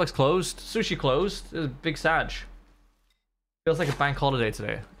Starbucks closed, sushi closed. There's a big Sag. Feels like a bank holiday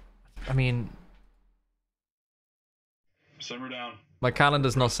today. I mean, simmer down. My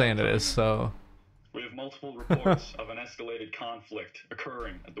calendar's not saying it is, so. We have multiple reports of an escalated conflict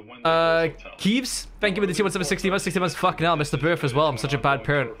occurring at the Windsor Hotel. Keeves, thank you for the 2 months over 60 months. 60 months. Fucking hell, Mr. Birth as well. I'm such a bad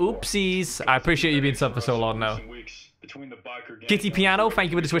parent. Oopsies. I appreciate you being sub for so long now. Kitty Piano,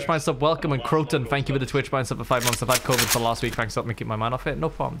 thank you for the Twitch Prime sub. Welcome. And Croton, thank you for the Twitch Prime sub for 5 months. I've had COVID for last week. Thanks for helping me keep my mind off it. No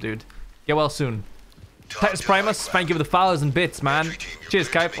problem, dude. Get well soon. Titus Primus, thank you for the 1,000 bits, man. Cheers,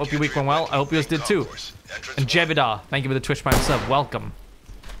 Kype. Hope your week went well. I hope yours did too. And Jevidar, thank you for the Twitch Prime sub. Welcome.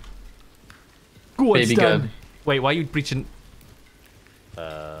 Go on, Stan. Wait, why are you breaching?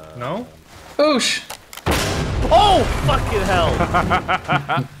 No? Oosh! Oh, fucking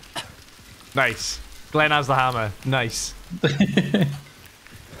hell! Nice. Glenn has the hammer. Nice.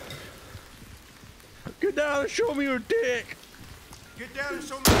 Get down and show me your dick. Get down and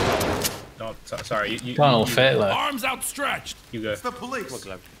show me. Oh, sorry. You Can't fit, like. Arms outstretched. You go. It's the police.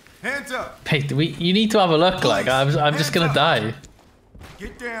 Hands up. Hey, you need to have a look. Like, I'm just gonna die.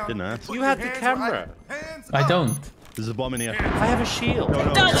 Get down. Didn't ask. You had the camera. I don't. There's a bomb in here. I have a shield.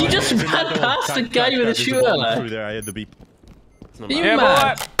 Dad, you just ran past the guy with a shooter. Through there, I had the beep. You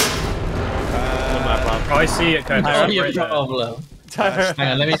mad? I see it, kind That's of. your problem. Hang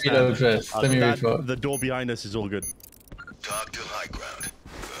on, let me reload first. Let me reload. The door behind us is all good. Talk to high ground.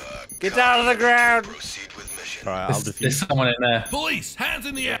 Get down on the ground. Proceed with mission. All right, I'll defuse. There's someone in there. Police, hands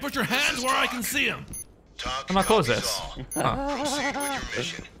in the air. Put your hands where I can see them. I'm not close this. Proceed with your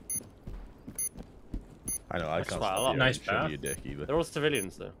mission. I know, I can't quite a stop lot. you. Nice Show path. me your dick either. They're all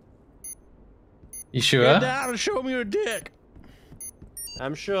civilians, though. You Get sure? down and show me your dick.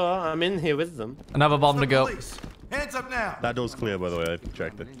 I'm sure. I'm in here with them. Another bomb to go. Police. Hands up now. That door's clear, by the way. I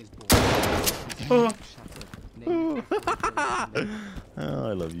checked it. Oh,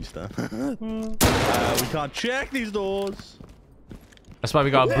 I love you, Stan. We can't check these doors. That's why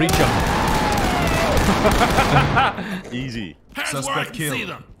we gotta breach them. Easy. Suspect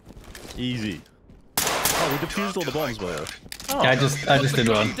killed. Easy. Oh, we defused all the bombs, by the way. Yeah, I just did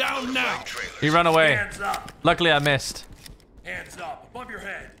one. Down now. He ran away. Hands up. Luckily, I missed. Hands up. Above your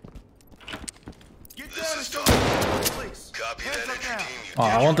head. Get down This and is show Tom. me. Police. Copy Hands that up entry now. team. You Oh,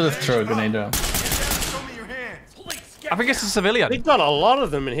 I wanted to throw a grenade down. Get down and show me your hands. Police. I think it's a civilian. We've got a lot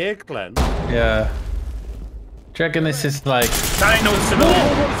of them in here, Glenn. Yeah. Do you reckon this is like... That ain't no civilian.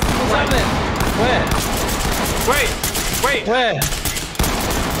 What's happening? Wait. Where?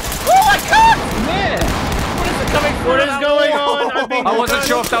 Oh my god! Where? What is going on? I'm being I wasn't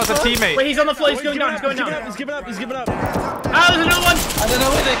sure if that was a teammate. Wait, he's on the floor. He's going down. He's going down. He's giving up. He's giving up. Ah, there's another one. I don't know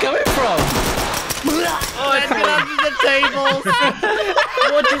where they're coming from. Oh, it's been under the tables!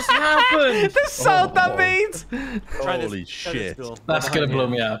 What just happened? The sound that made. Holy shit. That's gonna blow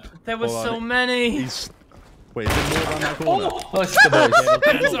me up. There were Hold so on. many. Wait, is there more around that corner? Oh, it's the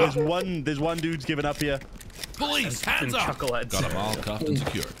boys. There's one dude's giving up here. Police. Hands up. Chuckleheads. Got them all cuffed and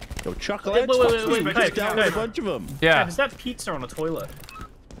secured. Yo, chocolate. Wait, Just down with a bunch of them. Yeah. Is that pizza on a toilet?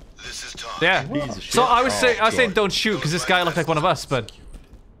 This is Tom. Yeah. Piece of shit. So I was Oh, saying God. don't shoot because this guy looked like one of us, but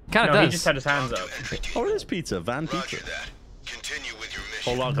kind of No, he does. just had his hands up. Oh, it is pizza. Van Roger pizza. that. Continue with your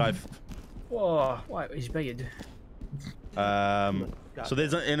mission. Hold on, guys. Whoa, why? He's big. So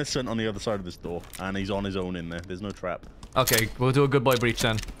there's an innocent on the other side of this door, and he's on his own in there. There's no trap. Okay, we'll do a good boy breach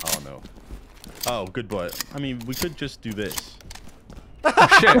then. Oh no. Oh, good boy. I mean, we could just do this. Oh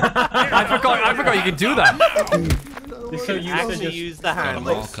shit! I forgot you could do that. So you Actually use the hand.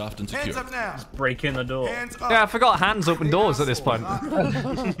 All cuffed and Hands secured. up now. break in the door. Hands up. Yeah, I forgot hands open doors at this point.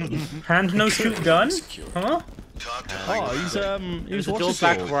 Hand no shoot gun? Huh? Talk to high Oh, ground. he's There's a what's door his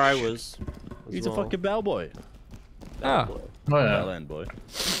back called? where I was. He's a fucking bellboy. Ah. Oh, Bell yeah. end boy.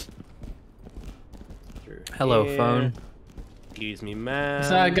 Hello, Here. phone. Excuse me, man. Is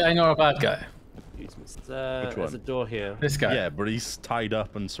that a guy or a bad guy? Excuse me, sir. Which There's a one? door here. This guy. Yeah, but he's tied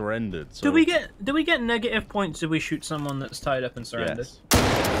up and surrendered. So Do we get negative points if we shoot someone that's tied up and surrendered? Yes.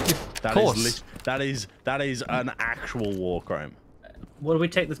 That course. is that is an actual war crime. What do we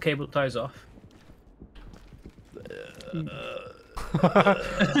take the cable ties off?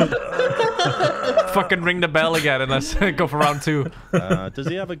 Fucking ring the bell again and let's go for round 2. Does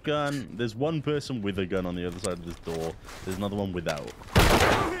he have a gun? There's one person with a gun on the other side of this door. There's another one without.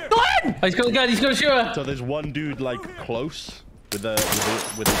 Oh, he's got a gun. He's got a shooter. So there's one dude like close with a gun.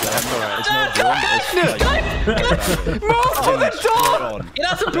 It's not a gun. It's Move the door! on. It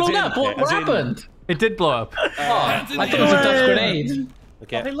hasn't blown up. What happened? It did blow up. Oh, I thought it was a dust grenade. Oh,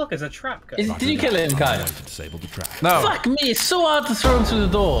 hey, look, it's a trap gun. Did you kill him, Kai? Disabled the trap. No. Fuck me, it's so hard to throw him through the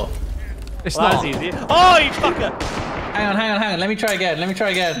door. It's Well, not. that was easy. Oh, you fucker! Hang on. Let me try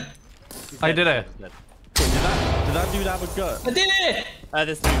again. I did it. Did that dude have a gut? I did it!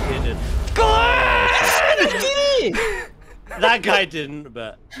 This dude here did. I did it! That guy didn't,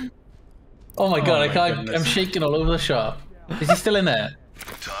 but... Oh my god, I my can't. goodness. I'm shaking all over the shop. Is he still in there?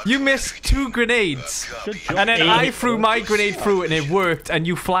 You missed 2 grenades. And then I threw my grenade through and it worked and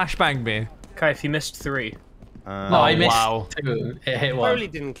you flashbanged me. Kai, if you missed 3. No, I missed wow. 2. It hit 1. Probably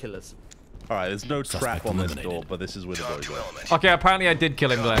didn't kill us. Alright, there's no trap on this door, but this is where the boys are. Okay, apparently I did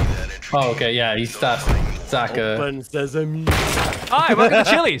kill him, Glenn. Oh, okay, yeah, he's that. Zaka. Open sesame. Hi, welcome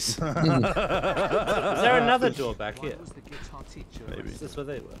to Chili's. Is there another door back here? Was the guitar teacher Maybe. Is this where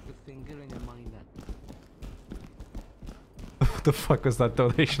they were? the finger in a minor? What the fuck was that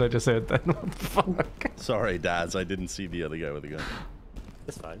donation I just heard then? What the fuck? Sorry, dads, I didn't see the other guy with the gun.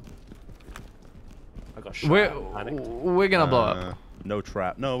 That's fine. I got shot. We're gonna blow up. No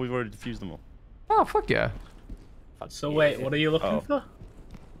trap. No, we've already defused them all. Oh, fuck yeah. So wait, what are you looking for?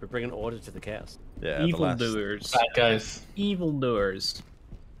 We're bringing order to the chaos. Yeah, Evildoers. Bad guys. Evildoers.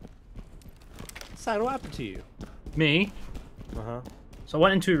 Sad, what happened to you? Me? Uh-huh. So I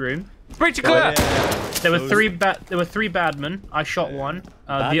went into a room. Breach it clear! There were three badmen. I shot one. The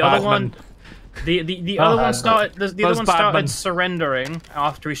Badman. other one, the other one started. The other Those one badmen. started surrendering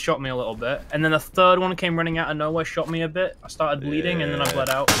after he shot me a little bit, and then the third one came running out of nowhere, shot me a bit. I started bleeding, and then I bled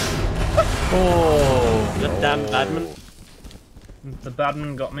out. Oh, the damn badman. The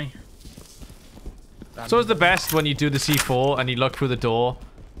badman got me. So it's the best when you do the C4 and you look through the door,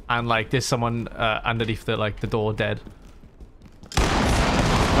 and like there's someone underneath the door dead.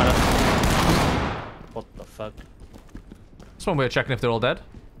 What the fuck? That's one way of checking if they're all dead.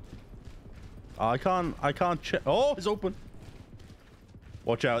 I can't check. Oh, it's open.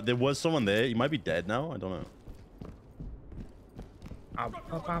 Watch out, there was someone there. He might be dead now. I don't know. Nope,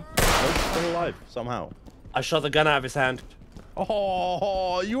 still alive somehow. I shot the gun out of his hand.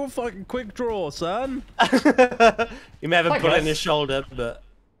 Oh, you were fucking quick draw, son. You may have a bullet in his shoulder, but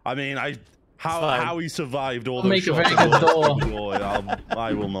I mean, how he survived all those Make a shots. very good door. Boy,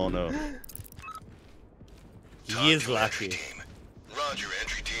 I will not know. he is lucky. Roger,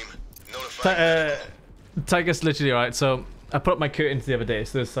 entry team. Notify. Tiger's literally alright. So I put up my curtains the other day.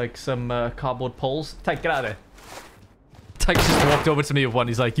 So there's like some cardboard poles. Tiger, get out of there. Tiger just walked over to me with one.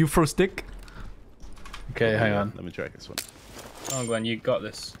 He's like, "You throw stick." Okay, hang on. Let me check this one. Oh, Glenn, you got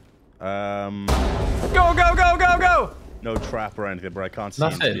this. Go, go, go, go, go! No trap or anything, but I can't see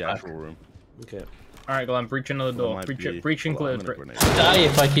Nothing. into the actual room. Okay. All right, Glenn, breach another door. Might Breach be- it. Breach and hold on, clear. I'm gonna grenade. Die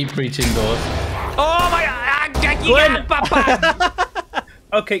if I keep breaching doors. Oh my god!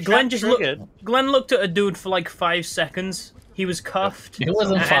 Okay, Glenn just looked. triggered. Glenn looked at a dude for like 5 seconds. He was cuffed. It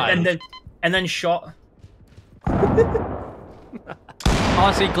wasn't fine. And then shot.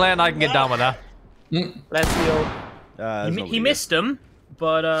 Honestly, Glenn, I can get down with that. Let's go. He missed him,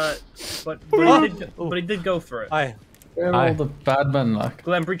 but he did go for it. Hi. Where are all the bad men, like?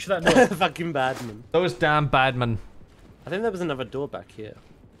 Glenn, breach that door. Fucking badman. Those damn badmen. I think there was another door back here.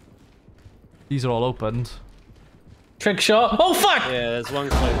 These are all opened. Trick shot. Oh fuck! Yeah, there's one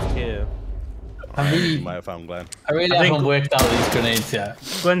closed here. You might have found Glenn. I really haven't worked out these grenades yet.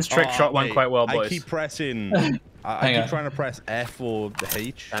 Glenn's trick shot went mate, quite well, I boys. keep pressing. I Hang keep on. trying to press F or the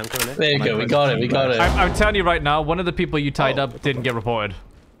H. I'm coming in. There you go. We got it. We got it. I'm telling you right now, one of the people you tied up didn't get reported.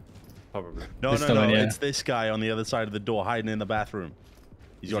 Probably. No, This no, time, no. yeah. It's this guy on the other side of the door, hiding in the bathroom.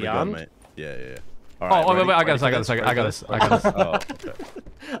 He's got a he gun, armed? mate. Yeah, yeah. Oh, All wait, ready? wait, I got Ready this, for I got this. Oh, okay.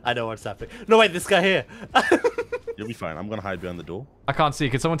 I know what's happening. No, wait, this guy here. You'll be fine. I'm gonna hide behind the door. I can't see.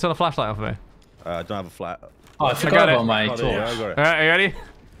 Can someone turn a flashlight on for me? I don't have a flat. Oh, I got forgot it. about my Got it, torch. yeah, I got it. Alright, are you ready?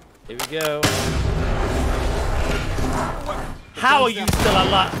 Here we go. How are you still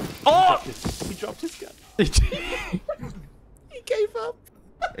alive? Oh! He dropped his gun. Oh! He gave up.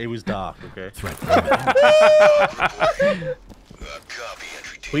 It was dark, okay? Copy,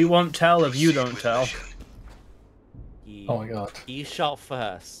 entry team. We won't tell if you don't tell. Oh my god. He shot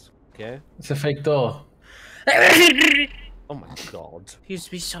first. Okay. It's a fake door. Oh my god. Please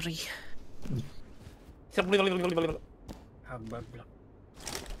be sorry. There's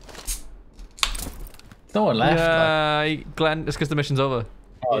no one left. Yeah, Glenn, it's because the mission's over.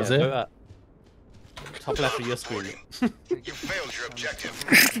 Oh, is it? Go up. Top left of your screen. You failed your objective.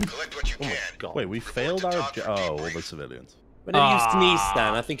 Collect what you can. God. Wait, we failed our objective. Oh, all the civilians. Whenever you sneeze,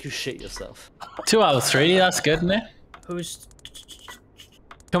 Stan, I think you shit yourself. 2 out of 3. That's good, isn't it? Who's?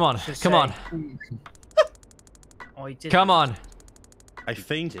 Come on, Just come say. on, Oh, he did. come on. I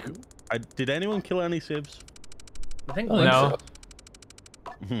think. Did anyone kill any civs? I think Oh, Glenn No.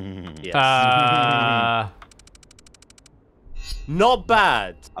 Yes. Not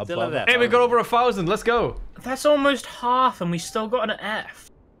bad. Above Hey, we got over 1,000. Let's go. That's almost half, and we still got an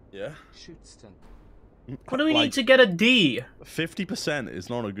F. Yeah. What do we need to get a D? 50% is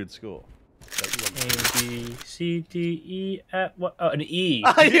not a good score. A, B, C, D, E, F. What? Oh, an E.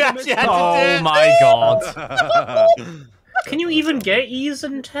 Oh my god. Can you even get E's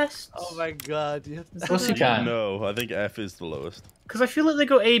in tests? Oh my god. You have to Of course you can. No, I think F is the lowest. Because I feel like they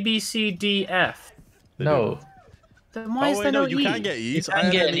go A, B, C, D, F. No. Then why is there no, no you E? can get E's. You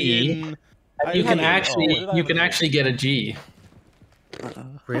can get an E. You can actually get a G.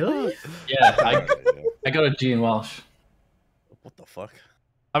 Really? Yeah, I got a G in Welsh. What the fuck?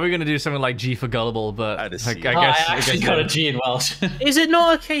 Are we gonna do something like G for gullible? But I guess I actually got a G in Welsh. Is it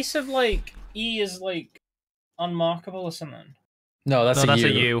not a case of like E is like unmarkable or something? No, that's a U.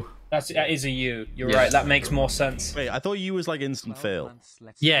 U. That is a U. You're Yeah. right. That makes more sense. Wait, I thought U was like instant fail.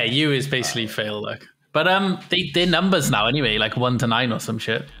 Yeah, U is basically fail, like. But they're numbers now anyway, like 1 to 9 or some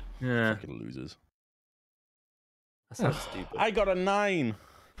shit. Yeah. Fucking losers. That sounds stupid. I got a 9.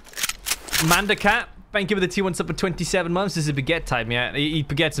 Manda Cat, thank you for the T1 sub for 27 months. This is a baguette time, yeah. He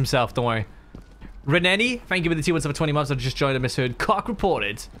baguettes himself, don't worry. Reneni, thank you for the T1 sub for 20 months. I've just joined a misheard. Cock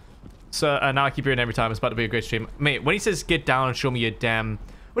reported. So now I keep hearing every time. It's about to be a great stream. Mate, when he says get down and show me your damn...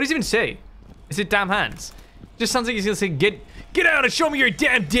 What does he even say? Is it damn hands? Just sounds like he's gonna say get out and show me your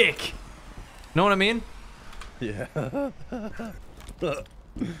damn dick. Know what I mean? Yeah.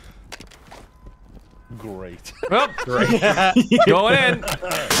 Great. Well, Great. going in.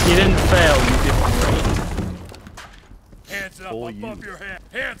 You didn't fail. You did great. Hands up above your head.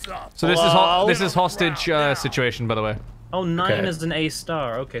 Hands up. So this is hostage situation, by the way. Oh, 9 Okay. is an A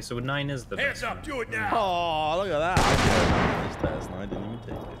star. Okay, so 9 is the Hands best. up. Do it now. Oh, look at that. I got this test and I didn't even take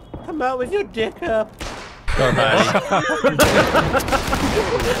it. Come out with your dick up.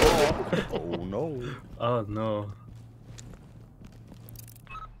 Oh no. Oh no.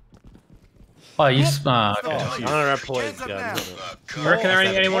 Oh, you... okay. I'm gonna replace Hands up guns. now. I reckon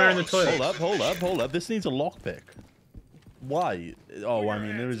anyone in the toilet. Hold up. This needs a lockpick. Why? Oh, I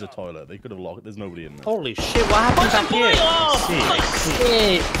mean, there is a toilet. They could have locked. There's nobody in there. Holy shit, what happened back here?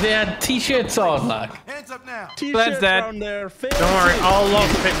 Hey, they had t-shirts on, like. Hands up now. T-shirts dead. around there. Don't worry, I'll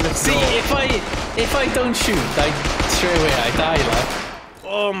lockpick this See, door. if I don't shoot, straight away I die, like.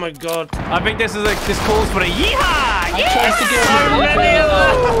 Oh my god. I think this calls for a yeehaw! I tried to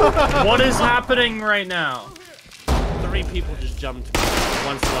get What is happening right now? 3 people just jumped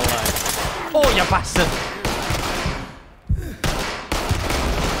once in a life. Oh, you bastard!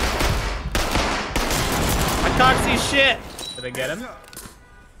 I can't see shit. Did I get him?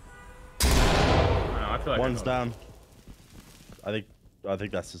 I feel like One's down. I think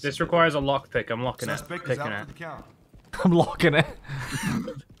that's just... This requires a lockpick. I'm locking it. Suspect is Picking out it. for the count. I'm locking it.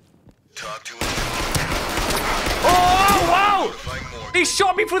 Talk to him. Oh, wow! Find more. He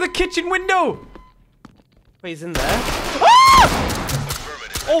shot me through the kitchen window! Wait, he's in there?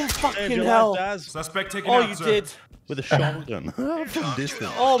 Affirmative. Oh fucking hell. Suspect taken Oh, out, you sir. did. With a shotgun. From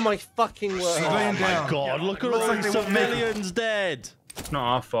distance. Oh my fucking word. Civilian Oh my down. god, look at Looks all like these they won't make it. civilians dead. It's not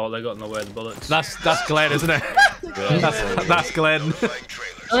our fault. They got in the way of the bullets. That's Glenn, isn't it? that's Glenn. Notifying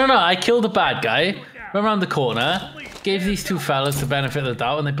trailers. No, I killed a bad guy, went around the corner, gave these 2 fellas the benefit of the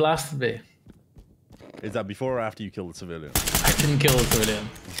doubt, and they blasted me. Is that before or after you killed the civilian? I didn't kill the civilian.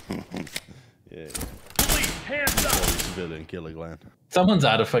 Yeah. Hands up. Civilian killer Glenn. Someone's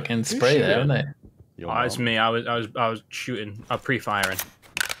had a fucking spray there, haven't they? Your Oh, it's mom. me. I was shooting. Pre-firing.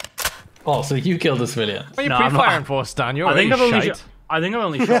 Oh, so you killed a civilian. What are you No, I'm pre-firing not- for, Stan? You're I think already I've only. shite. I think I've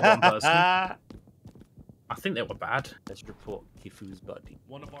only shot one person. I think they were bad. Let's report Kifu's body.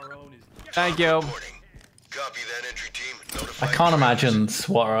 One of our own is. Thank you. Reporting. Copy that entry team. I Notifying can't trailers. imagine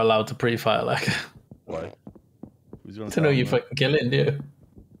SWAT are allowed to pre-fire, like. Why? Who's gonna To know tell you them? fucking killing, do you?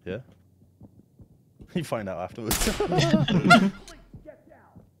 Yeah. You find out afterwards.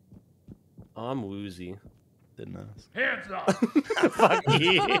 Oh, I'm woozy. Didn't ask. Hands up. Fuck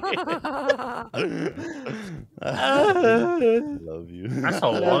you. Love you. That's a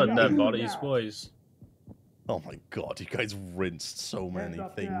lot of dead bodies, boys. Oh my god, you guys rinsed so many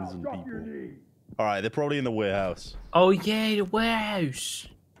things and people. Alright, they're probably in the warehouse. Oh yeah, the warehouse.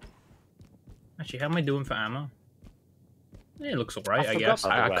 Actually, how am I doing for ammo? Yeah, it looks alright, I forgot guess.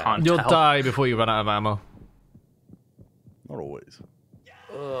 about the I warehouse. can't You'll tell. die before you run out of ammo. Not always.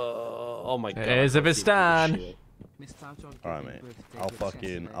 Oh my god. Here's a Vistan. Alright, mate. I'll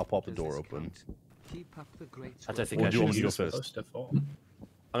pop the door open. I don't think Or I do you want me should to go use. first?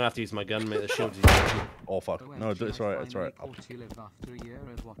 I'm gonna have to use my gun, mate. The shield's Oh fuck. No, it's alright, it's alright. I'll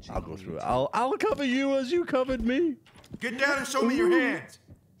go through it. I'll cover you as you covered me. Get down and show me your hands.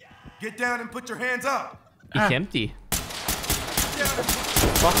 Get down and put your hands up. It's empty.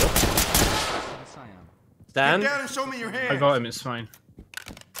 Dan? Get down and show me your hands. I got him. It's fine.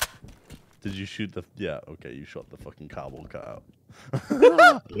 Did you shoot the? Yeah. Okay, you shot the fucking cardboard cutout.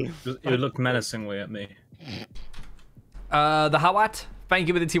 You look menacingly at me. The Hawat. Thank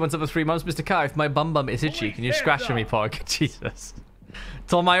you for the T1 for 3 months, Mr. Car. If my bum is itchy, can you scratch for me, Pog? Jesus.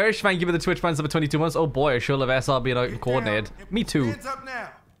 Tom Irish, thank you for the Twitch Prime for 22 months. Oh boy, I sure love SR being coordinated. Me too. Hands up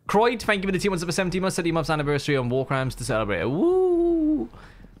now. Croyd, thank you for the T1 for 17 months. 30 months anniversary on War Crimes to celebrate. Woo!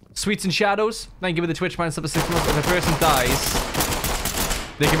 Sweets and Shadows, thank you for the Twitch Prime for 6 months. If a person dies,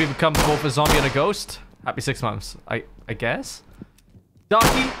 they can become both a zombie and a ghost. Happy 6 months, I guess.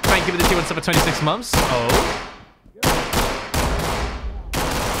 Darky, thank you for the T1 for 26 months. Oh.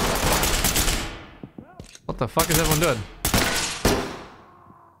 What the fuck is everyone doing?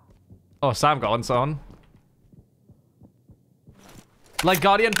 Oh, Sam got one on. Like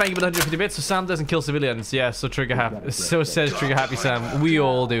Guardian, thank you for the 150 bits. So Sam doesn't kill civilians. Yeah, so Trigger Happy. So says Trigger Happy Sam. We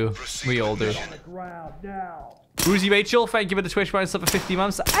all do. We all do. Bruzy Rachel, thank you for the Twitch Prime sub for 50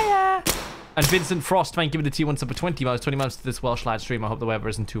 months. Aya! And Vincent Frost, thank you for the T1 sub for 20 months. 20 months to this Welsh lad stream. I hope the weather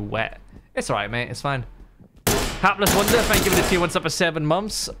isn't too wet. It's alright, mate. It's fine. Hapless Wonder, thank you for the T1 sub for 7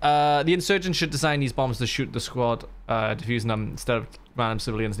 months. The insurgents should design these bombs to shoot the squad, defusing them instead of random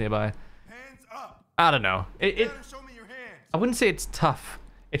civilians nearby. Hands up. I don't know. Get down and show me your hands. I wouldn't say it's tough.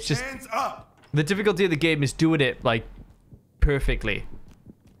 It's just Hands up. the difficulty of the game is doing it like perfectly,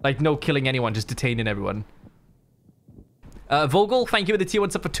 like no killing anyone, just detaining everyone. Vogel, thank you for the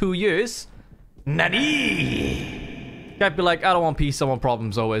T1 sub for 2 years. Nani? Can't be like, I don't want peace, I want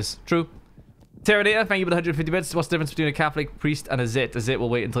problems always. True. Terminator, thank you for the 150 bits. What's the difference between a Catholic priest and a Zit? A Zit will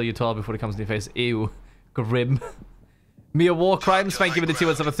wait until you're 12 before it comes in your face. Ew. Grim. Mia War Crimes, thank you for the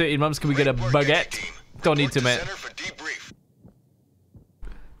T1 sub for 13 months. Can we get a baguette? Don't need to, mate.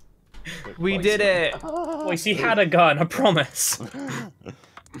 We did it. Boys, he had a gun, I promise.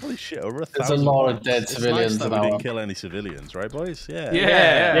 Holy shit, over 1,000. There's a lot of dead civilians. It's nice that we didn't kill any civilians, right, boys? Yeah.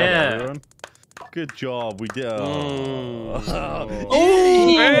 Yeah. Good job. We did. Oh.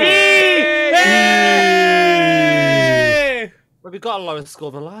 Well, we got a lower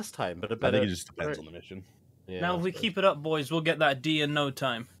score than last time, but I think it just depends on the mission. Yeah, Now, if we keep it up, boys, we'll get that D in no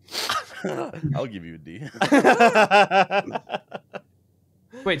time. I'll give you a D.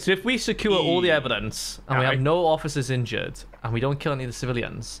 Wait, so if we secure all the evidence and we have no officers injured and we don't kill any of the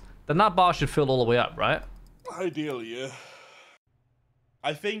civilians, then that bar should fill all the way up, right? Ideally, yeah.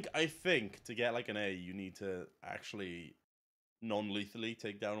 I think to get like an A, you need to actually non-lethally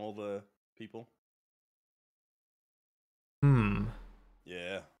take down all the people.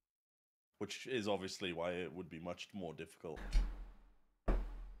 Yeah. Which is obviously why it would be much more difficult.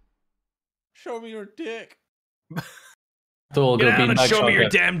 Show me your dick. Get down and show me your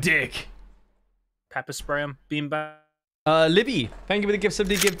damn dick. Pepper spray him. Beanbag. Libby, thank you for the gift.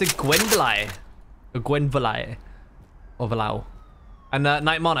 Somebody give to Gwenvali. Or Gwenvali. Or Valau. And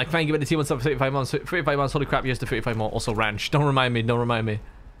Night Monarch, thank you for the T1 sub for 35 months. 35 months, holy crap, years to 35 more. Also Ranch. Don't remind me, don't remind me.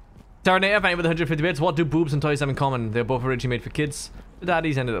 Terminator, thank you for the 150 bits. What do boobs and toys have in common? They're both originally made for kids. The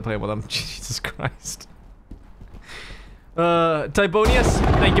daddies ended up playing with them. Jesus Christ. Tibonius,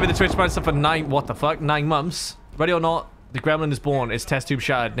 thank you for the Twitch Prime sub for 9 months. Ready or not, the gremlin is born. Its test tube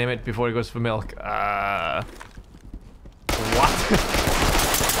shattered. Name it before it goes for milk. What?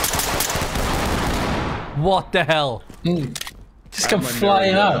 What the hell? Just come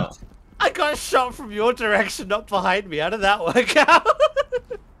flying out. I got shot from your direction, not behind me. How did that work out?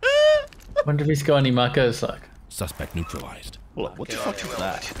 Wonder if he's got any markers, like. Suspect neutralized. What the fuck is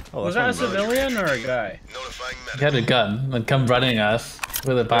that? Oh, Was that a civilian or a guy? He had a gun and come running at us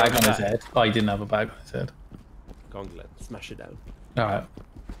with a bag on his head. Oh, he didn't have a bag on his head. Gonglet, smash it down. Alright.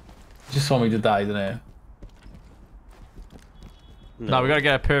 Just want me to die, didn't he? No, we gotta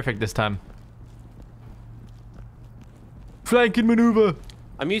get it perfect this time. Flanking maneuver.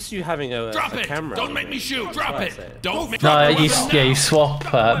 I'm used to you having a camera. Don't make me shoot. Drop it. Don't make No, you swap.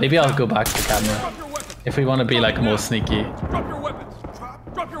 Maybe I'll go back to camera. If we want to be like more sneaky. Drop your weapons.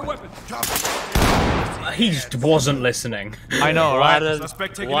 Drop your weapons. He just wasn't listening. I know, right?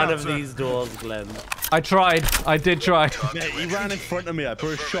 One of these doors, Glenn. I tried. I did try. Mate, he ran in front of me. I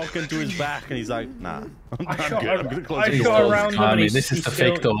put a shotgun to his back, and he's like, "Nah, I'm good. I'm gonna close the door." Around him and this is the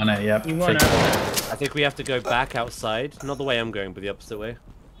fake door, isn't it? Yep. Fake door. I think we have to go back outside. Not the way I'm going, but the opposite way.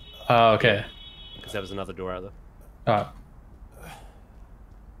 Oh, okay. Because there was another door out there. Alright.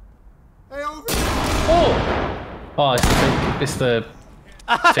 Hey, over Oh, it's the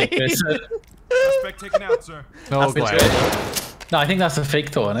fake door. Suspect taken out, sir. No, go ahead. No, I think that's a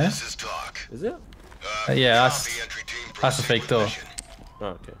fake door, isn't it? Is it? Yeah, that's a fake door. Oh,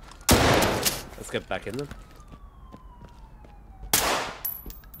 okay. Let's get back in then.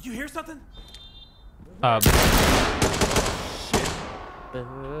 Did you hear something? I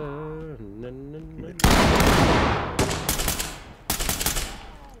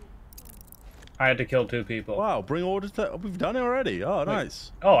had to kill 2 people. Wow, bring orders to... We've done it already. Oh,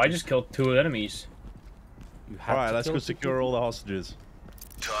 nice. Oh, I just killed 2 enemies. Alright, let's go secure all the hostages.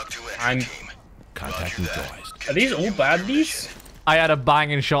 Talk to I'm... Contact neutralized. Are these all baddies? I had a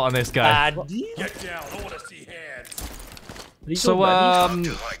banging shot on this guy. Get down. I want to see hands. So, Talk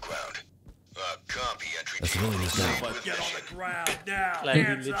to high ground. Copy entry That's team. really Proceed nice. with Get on mission. the ground now. Like, he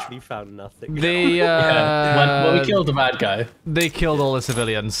Hands literally up. found nothing. they, Well, we killed the bad guy. they killed all the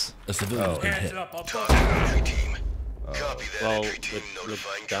civilians. A civilian's been Hands hit. up. I'll Talk bust to it. entry team. Copy that Well, entry team.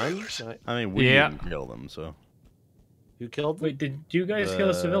 Notifying done? trailers. Right. I mean, we Yeah. didn't kill them, so... Who killed them? Wait, did you guys kill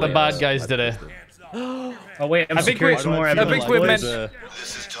the The civilians? bad guys did it. Oh wait, I'm I think securing we- some more I think evidence. we're boys. meant-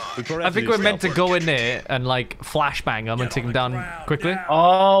 This is talk. I think we're meant to go in there and like flashbang them and take them down quickly.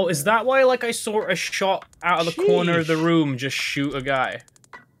 Oh, is that why like I saw a shot out of the corner of the room just shoot a guy?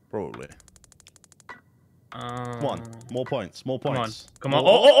 Probably. Come on, more points, more Come on, points. come on.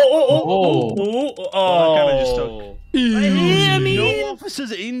 Oh. Well, I kinda just took... I mean, No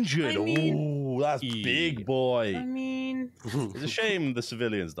officers injured. Ooh, that's big, boy. I mean, It's a shame the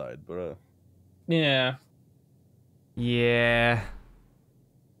civilians died, but yeah. Yeah.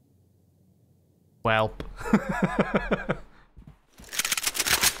 Welp.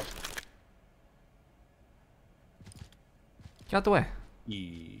 Get out the way.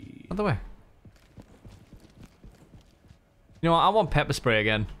 Out the way. You know what? I want pepper spray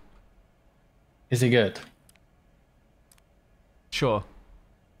again. Is he good? Sure.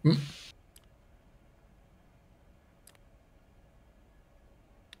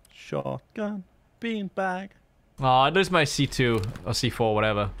 shotgun, beanbag. Oh, there's my C2 or C4,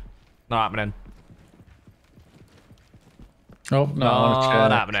 whatever. Not happening. Oh, no, I want to check.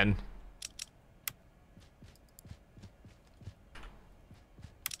 Not happening.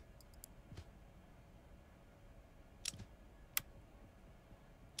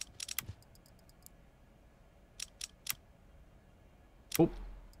 Oh.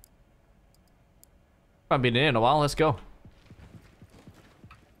 I've been in here in a while. Let's go.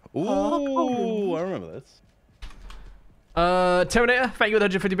 Ooh, I remember this. Terminator, thank you with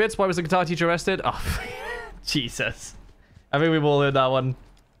 150 bits. Why was the guitar teacher arrested? Oh, Jesus. I think we've all heard that one.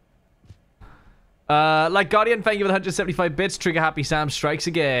 Like Guardian, thank you with 175 bits. Trigger Happy Sam strikes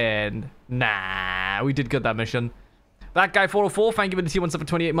again. Nah, we did get that mission. That guy 404, thank you with the T1 for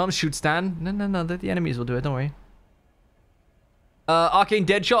 28 months. Shoot Stan. No, the enemies will do it, don't worry. Arcane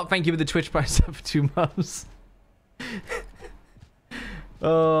Deadshot, thank you with the Twitch price for 2 months.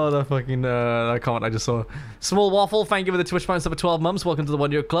 Oh, the fucking that comment I just saw. Small Waffle, thank you for the Twitch Prime for 12 months. Welcome to the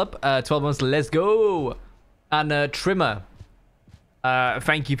 1 Year Club. 12 months, let's go. And Trimmer,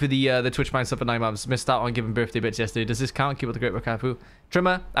 thank you for the Twitch Prime for 9 months. Missed out on giving birthday bits yesterday. Does this count? Keep up the great work, Hafu.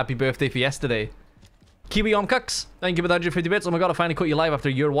 Trimmer, happy birthday for yesterday. Kiwi Omcucks, thank you for the 150 bits. Oh my god, I finally caught you live after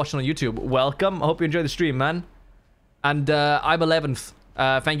a year watching on YouTube. Welcome. I hope you enjoy the stream, man. And I'm 11th.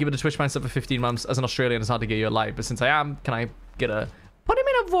 Thank you for the Twitch Prime for 15 months. As an Australian, it's hard to get you alive, but since I am, can I get a... Put him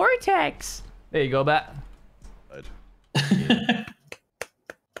in a vortex. There you go, Bat.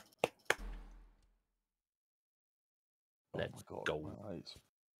 Let's go. Nice.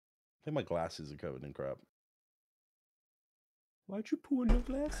 I think my glasses are covered in crap. Why'd you pour in your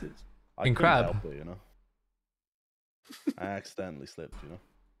glasses? I In couldn't crab? help it, you know. I accidentally slipped, you know.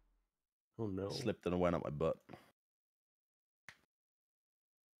 Oh no. Slipped and it went up my butt.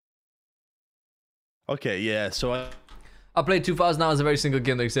 Okay, yeah, so I played 2,000 hours of every single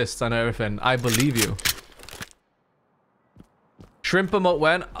game that exists. I know everything. I believe you. Shrimp emote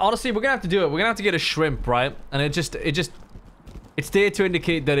when? Honestly, we're gonna have to do it. We're gonna have to get a shrimp, right? And it's there to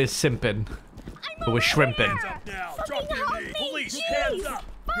indicate that it's simping. But we're shrimping. Police, hands up!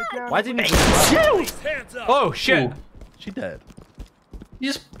 Why didn't you Hands up! Oh, shit. Ooh. she dead. You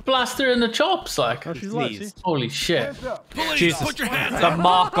just blast her in the chops, like. Oh, she's alive, see? Holy shit. Police, Jesus. put your hands The up!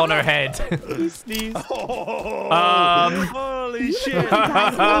 mark on her head. Holy shit!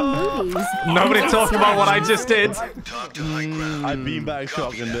 Nobody talked about what I just did. Talk to high ground. I beanbag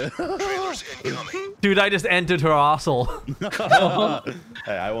shotgunned it. Trailers incoming. Dude, I just entered her arsehole.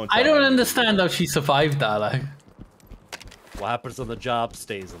 Hey, I won't. I don't understand how she survived that, like. What happens on the job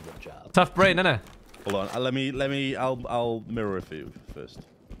stays on the job. Tough brain, innit? Hold on. Let me. I'll mirror it for you first.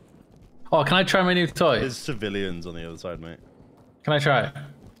 Oh, can I try my new toy? There's civilians on the other side, mate. Can I try it?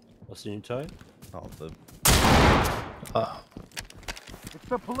 What's the new toy? Oh, the... Oh, It's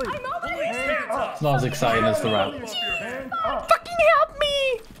the police. Police, hands up! it's not as exciting as the rap. Fucking help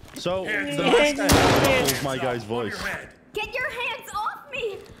me! So the last guy was my guy's voice. Get your hands off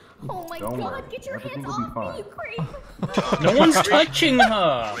me! Oh my god, get your hands off me, you creep! No one's touching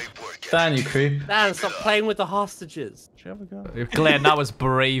her! Dan, you creep. Dan, stop playing with the hostages. Should have a gun? Glenn, that was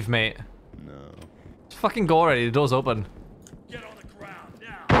brave, mate. No. Just fucking go already. The door's open. Get on the ground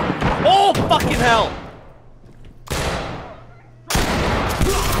now. Oh, fucking hell!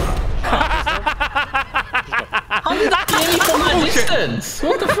 How did that get me from that distance?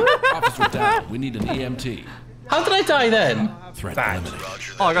 What the fuck? Officer down. We need an EMT. How did I die then? Threat eliminated.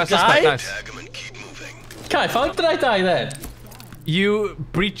 Oh, I got suspect. Nice. Kai, how did I die then? You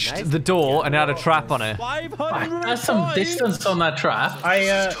breached the door and had a trap on it. There's some distance on that trap.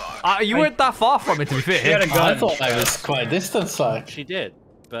 You weren't that far from it, to be fair. She had a gun. I thought I was quite a distance, like. She did.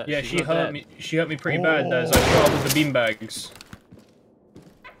 But Yeah, she hurt me. She hurt me pretty bad. There's I shot her with the beanbags.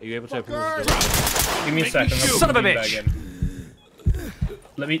 Are you able to open this door? Give me a second. Son of a bitch!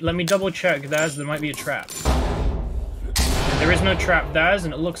 Let me double check, Daz. There might be a trap. There is no trap, Daz,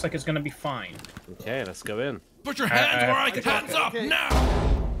 and it looks like it's gonna be fine. Okay, let's go in. Put your hands where I can. Hands up now.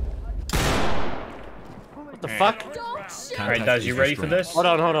 What the fuck? Alright, Daz, you ready for this? Hold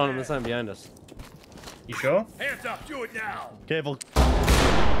on. There's something behind us. You sure? Hands up, do it now. Careful.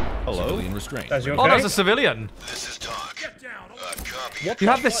 Hello? Civilian restraint. Daz, you okay? Oh, that's a civilian. This is talk. Get down. You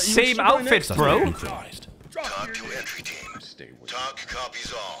have the same outfits, bro. Talk to entry team. Talk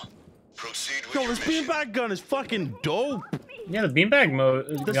copies all. Proceed with Yo, your this mission. beanbag gun is fucking dope. Yeah, the beanbag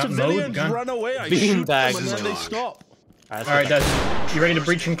mode. The civilians run away. I shoot them and then they stop. Alright, Daz. You ready to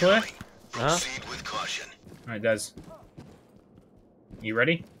breach and clear? Proceed with caution. Alright, Daz. You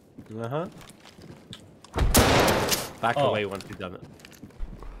ready? Back away once you've done it.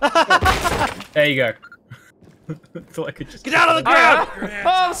 There you go. Thought I could just get out of the ground!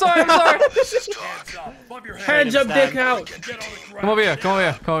 Oh, I'm sorry. Hands up, dick out! Come over here.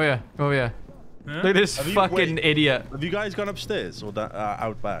 Huh? Look at this fucking idiot. Have you guys gone upstairs or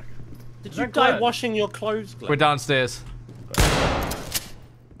out back? Did you die washing your clothes, Glenn? We're downstairs.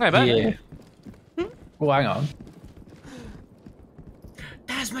 Hey, Ben. Yeah. Oh, hang on.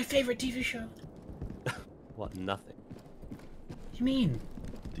 That's my favorite TV show. What? Nothing. What do you mean?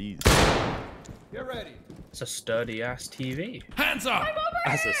 These. Get ready. It's a sturdy ass TV. Hands up.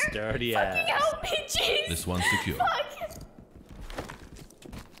 That's a sturdy ass. Help me, jeez! This one's secure.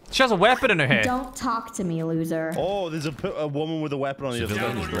 She has a weapon in her hair. Don't talk to me, loser. Oh, there's a woman with a weapon on the other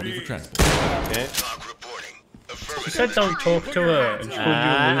Civilian is side. ready for transport. Okay. Talk reporting. She said don't talk to her and she called you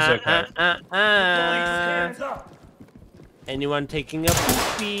a loser, Kat. Hands up. Anyone taking a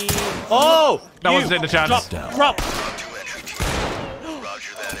poopy? Oh! That wasn't in the chance. Drop! Talk to entry team.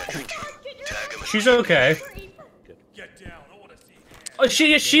 Roger that entry team. Tag him. She's okay. Get down. I want to see. Oh,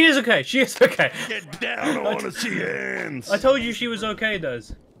 she is okay. She is okay. Get down, I want to see hands. I told you she was okay,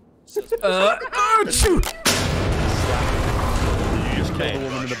 Daz. You just killed a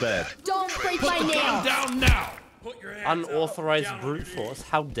woman in the bed. Don't break my nails! Down now. Put your hands Unauthorized brute force?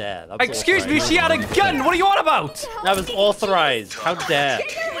 How dare? That was Excuse me, authorized. she had a gun. What are you on about? That was authorized. How dare?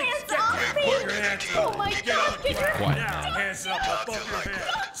 Get your hands off me! Oh my god, get your Hands up above your head.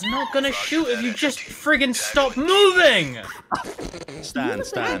 I'm not gonna shoot if you just friggin' stop moving! Stan.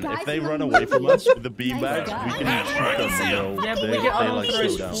 If they run away from us with the beanbags, we can shoot them. Yeah, but we get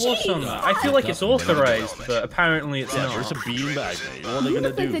unauthorized force on that. I feel like it's authorized, but apparently it's Yeah, it's a not. beanbag, mate. What are they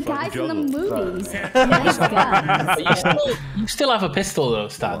gonna do? like the Fucking guys in the juggle? movies. Nice guns. You still have a pistol though,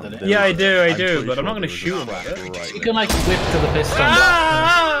 Stan, don't you? Yeah, I do, pretty but I'm not sure gonna there shoot was him a with it. trap right You can like whip to the pistol.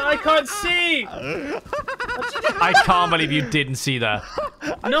 Ah! I can't see! I can't believe you didn't see that.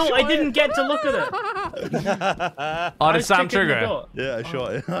 No, I didn't get to look at it. Oh, the was Sam kicking the trigger. door. Yeah, I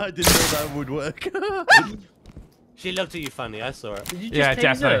shot it. I didn't know that would work. She looked at you funny. I saw it. Did you just Yeah, tase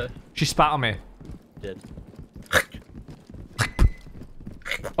definitely. her? She spat on me. Did.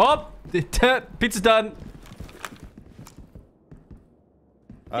 Oh, pizza's done.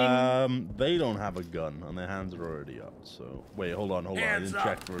 They don't have a gun and their hands are already up. So wait, hold on. I Hands didn't up.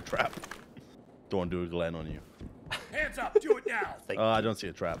 check for a trap. Don't want to do a Glenn on you. Hands up. Do it now. I don't see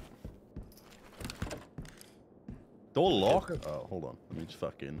a trap. Door lock? Oh, hold on. Let me just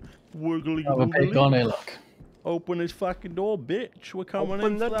fucking wiggly Have a big on it, look. Open this fucking door, bitch. We're coming in.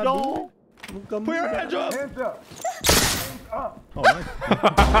 Open the for that door. Put your hands up. Hands up. Hands up. Oh, nice.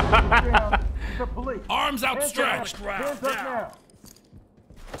 Down. It's the police. Arms outstretched. Hands up now.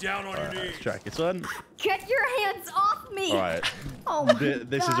 Down on your Alright, knees. let's check it, son. Get your hands off me! Alright. Oh my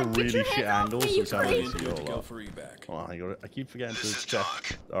This is a God, get really your shit hands off angle, me, so you we can't really creep. see all Go that. for evac. Hold on, I keep forgetting to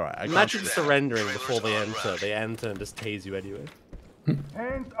check. Alright, I Imagine can't. surrendering before they enter. They enter and just tase you anyway.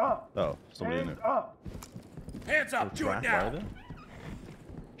 Hands up. Oh, somebody in Hands there. up. Hands up. Do it Trap now. either?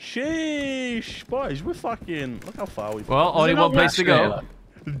 Sheesh, boys, we're fucking. Look how far we've. Well, only it one not place to go. last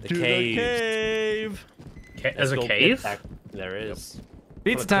The To cave. the cave. There's Let's a go cave? get that- There is.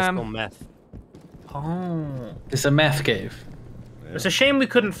 Pizza Full of crystal time. Meth. Oh. It's a meth cave. It's a shame we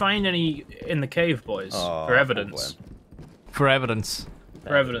couldn't find any in the cave, boys. Oh, for evidence. For evidence.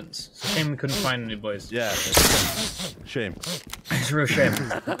 For evidence. It's a shame we couldn't find any, boys. Yeah. Shame. It's a real shame.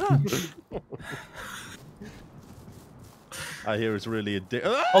 I hear it's really a dick.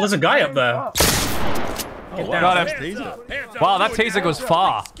 Oh, there's a guy up there. Oh, Get wow. down. Got him. Taser. Wow, that taser goes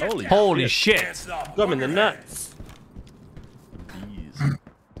far. Holy shit. Got him in the nuts. Jeez.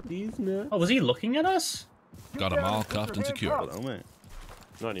 These nuts. Oh, was he looking at us? Got them all cuffed and secured. Oh, mate.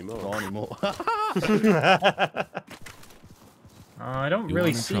 Not anymore. Not anymore. I don't You really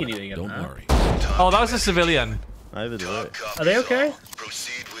aren't in see trouble. anything in Don't there. worry. Oh, that was a civilian. Neither do I. Are they okay?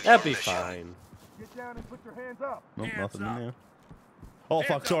 That'll be fine. Get down and put your hands up. Nope, nothing in there. Oh,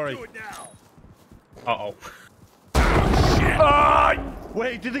 fuck, sorry. Uh-oh.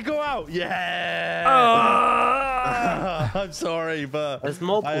 Wait, did it go out? Yeah. I'm sorry, but There's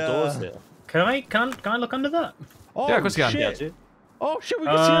multiple doors here. Can I look under that? Oh, Yeah, of course you can. shit. Oh shit, we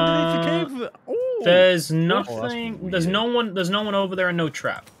can see underneath the cave. Ooh. There's really nothing. There's no one. There's no one over there and no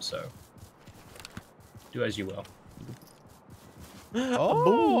trap. So do as you will.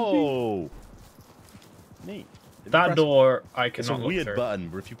 Oh. Neat. If you That press- door I It's a cannot look weird through. button,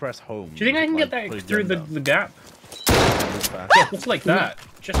 but if you press home. Do you think I can get that put a through gun the gap? down. Yeah, just like that.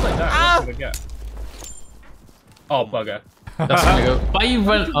 Just like that. That's the gap. Oh, bugger. That's gonna go. Why you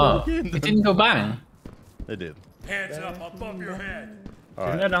went? Oh, it didn't go bang. They did. Hands up above your head. All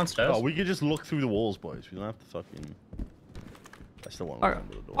Isn't right. that downstairs? Oh, we could just look through the walls, boys. We don't have to fucking. I still want to look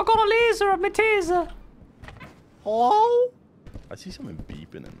under the door. I got a laser at my taser. Hello? I see something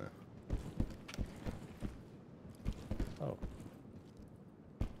beeping in there. Oh.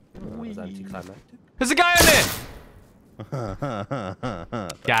 That was anticlimactic. There's a guy in there.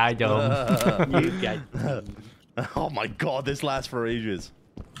 Guy dumb. You guys. Oh my god, this lasts for ages.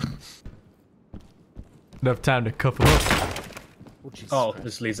 Enough time to cuff him up. Oh,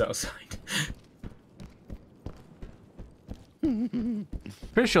 this leads outside.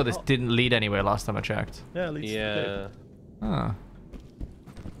 Pretty sure this didn't lead anywhere last time I checked. Yeah, at least. Yeah. Ah.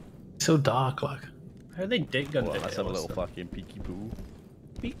 So dark, like. How do they dig under Well, let's have a little fucking peeky poo.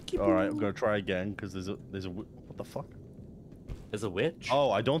 Alright, I'm gonna try again because there's a what the fuck? There's a witch?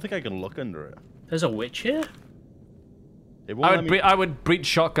 Oh, I don't think I can look under it. There's a witch here? It won't let me... I would breach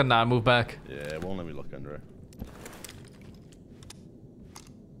shotgun now and move back. Yeah, it won't let me look under it.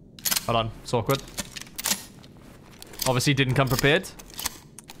 Hold on, it's awkward. Obviously didn't come prepared.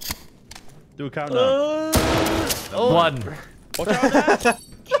 Do a countdown. One. Watch out there!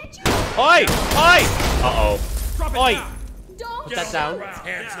 Oi! Oi! Uh-oh. Oi! Don't Put that down.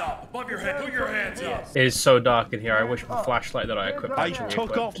 Hands up above your head. Put your hands up. It is so dark in here. I wish my flashlight that I equipped I actually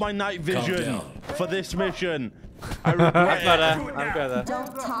took equipped. off my night vision down. for this mission. I regret it. I've got a...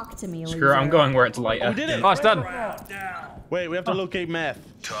 Don't talk to me, Screw it, I'm going where it's lighter. We did it! Oh, it's done. Wait, we have to locate meth.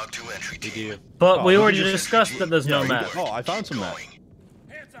 Talk to entry team. But Oh, we we already just- discussed that there's no we map. did. Oh, I found some meth.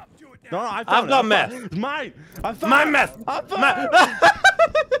 Hands up. Do it No, now. no, I found I've it. got I meth. found it. It's mine. I found My it. meth. I found it.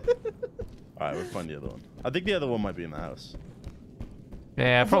 Alright, we'll find the other one. I think the other one might be in the house.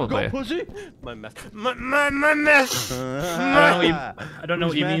 Yeah, probably. Go, pussy. My meth. My meth! I don't know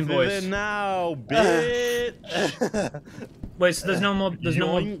what you mean, Whose meth is boys. in now, bitch. Wait, so there's no more. There's no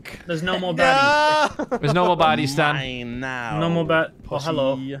more. Yoink. There's no more baddies. There's no more bodies, Stan. Mine now. No more bad. Oh, pussy.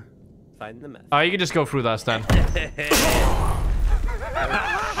 hello. Find the meth. Oh, you can just go through that, Stan.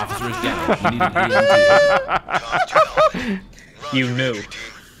 Officers down. We need an EMT. You knew.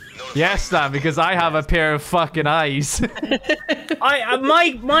 Yes, Stan, because I have a pair of fucking eyes.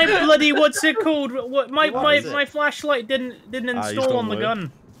 My bloody what's it called? What my is it? my flashlight didn't Eyes install don't on the work.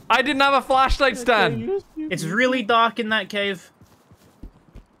 gun. I didn't have a flashlight, Stan. It's really dark in that cave.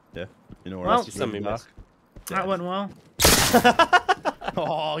 Yeah. You know where Well, else is send me really meth. That went well.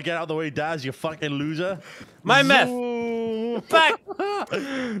 Oh, get out of the way, Daz, you fucking loser. My meth! Zoom. Back!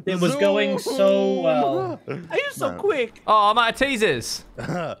 It was going so well. Are you so quick? Oh, I'm out of tasers.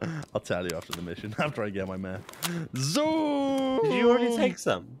 I'll tell you after the mission, after I get my meth. Zoom! Did you already take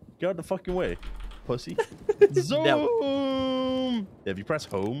some? Get out the fucking way, pussy. Zoom! Yeah, if you press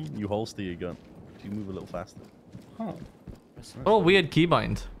home, you holster your gun. You move a little faster. Oh. Oh, weird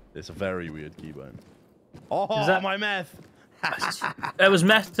keybind. It's a very weird keybind. Oh, Is that- my meth! There was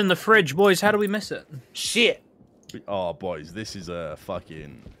meth in the fridge, boys. How do we miss it? Shit! Oh, boys, this is a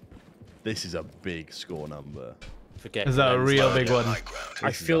fucking... This is a big score number. Forget Is that a real big one?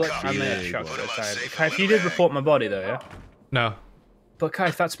 I feel like I may have big chucked one. it aside. Kaif, you did report my body though, yeah? No. But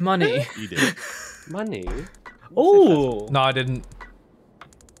Kaif, that's money. You did. Money? Oh. No, I didn't.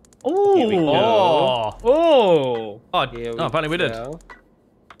 Oh! Oh! Apparently we did.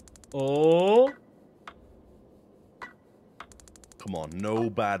 Oh! Come on, no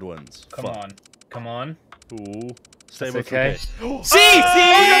bad ones. Come on. Come on. Ooh. Stay That's with okay. See!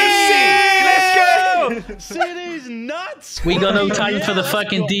 Let's go! City's nuts! We got no time for the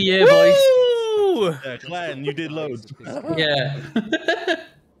fucking DA, boys. Yeah, Glenn, you did loads. Yeah.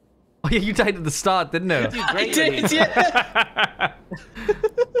 Oh yeah, you died at the start, didn't you? I did, yeah.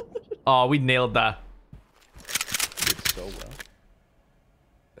 Oh, we nailed that. Did so well.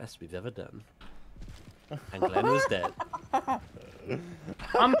 Best we've ever done. And Glenn was dead.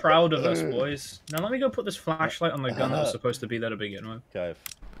 I'm proud of us, boys. Now let me go put this flashlight on the gun that was supposed to be there to begin with. Okay.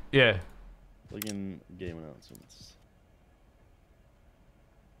 Yeah. Look in game announcements.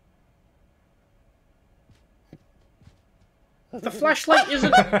 The flashlight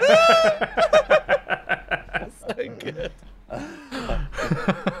isn't. So good.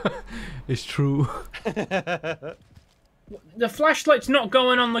 It's true. The flashlight's not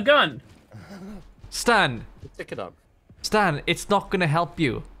going on the gun. Stan. Stick it on. Stan, it's not gonna help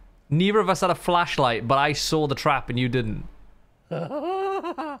you. Neither of us had a flashlight, but I saw the trap and you didn't.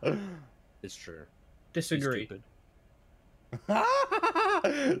 It's true. Disagree.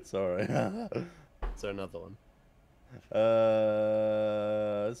 Sorry. Is there another one?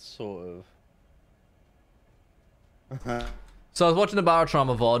 Sort of. So I was watching the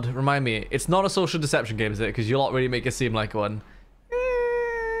Barotrauma VOD. Remind me, it's not a social deception game, is it? Because you lot really make it seem like one.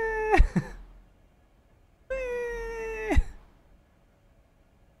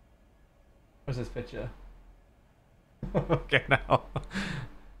 Where's this picture? Okay, now.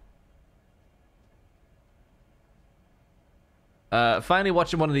 Finally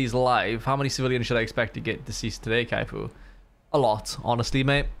watching one of these live. How many civilians should I expect to get deceased today, Kaifu? A lot, honestly,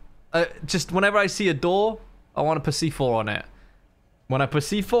 mate. Just whenever I see a door, I want to put C4 on it. When I put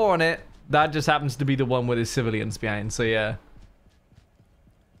C4 on it, that just happens to be the one with the civilians behind, so yeah.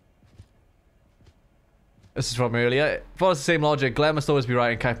 This is from earlier. Follows the same logic. Glenn must always be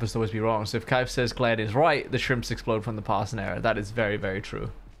right and Kaif must always be wrong. So if Kaif says Glenn is right, the shrimps explode from the past and era. That is very, very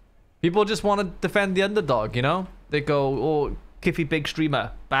true. People just want to defend the underdog, you know? They go, oh, Kiffy big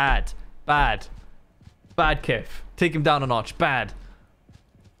streamer. Bad. Bad. Bad Kiff. Take him down a notch. Bad.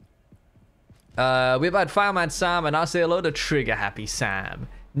 We've had Fireman Sam and I say hello to Trigger Happy Sam.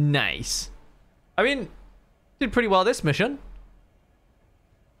 Nice. I mean, did pretty well this mission.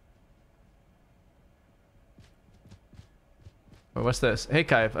 Oh, what's this? Hey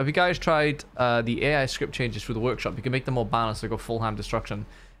Kaiv, have you guys tried the AI script changes through the workshop? You can make them more balanced, so go full ham destruction.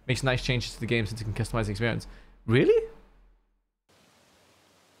 Makes nice changes to the game since you can customize the experience. Really?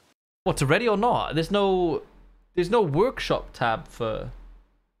 What, to ready or not? There's no workshop tab for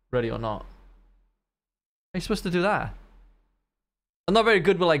ready or not. How are you supposed to do that? I'm not very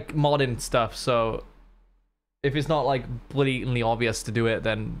good with like modding stuff, so if it's not like blatantly obvious to do it,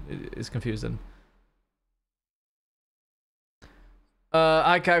 then it's confusing.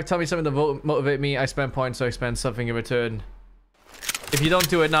 Kaiv, tell me something to motivate me. I spend points, so I spend something in return. If you don't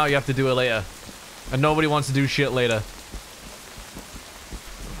do it now, you have to do it later. And nobody wants to do shit later.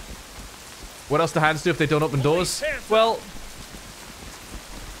 What else do hands do if they don't open doors? Well,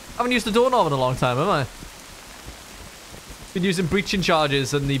 I haven't used the doorknob in a long time, have I? Been using breaching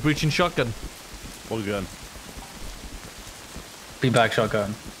charges and the breaching shotgun. What gun? Feedback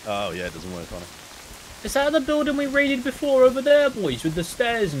shotgun. Oh yeah, it doesn't work on it. Is that the building we raided before over there, boys, with the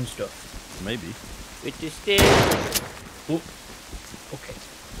stairs and stuff? Maybe. With the stairs. Oh. Okay.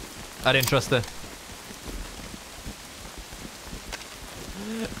 I didn't trust her.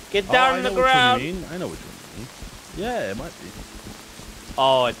 Get down on the ground. I know what you mean. Yeah, it might be.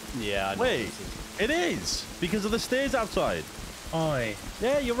 Oh, yeah. I know. Wait, it is because of the stairs outside. Aye.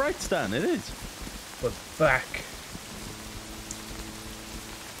 Yeah, you're right, Stan. It is. We're back.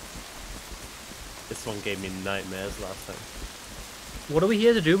 This one gave me nightmares last time. What are we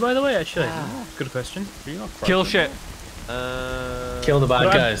here to do, by the way? Actually, good question. Kill shit. Kill the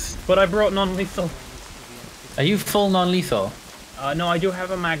bad guys. But I brought non-lethal. Are you full non-lethal? No, I do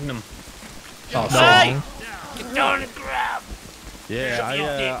have a magnum. Oh, Hey! Get down and grab!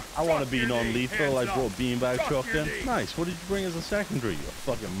 Yeah, I want to be non-lethal. I brought beanbag shotgun. Nice. What did you bring as a secondary? A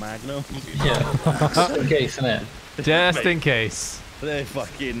fucking magnum. Yeah. Just in case, innit? Just in case.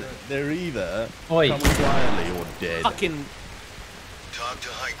 They're either Oi. coming quietly or dead. Fucking. Talk to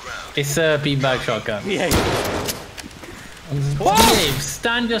high ground. It's a beanbag shotgun. Yeah. Dave,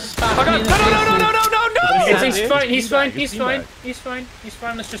 stand your spot. No! He's fine. He's fine. He's fine. He's fine. He's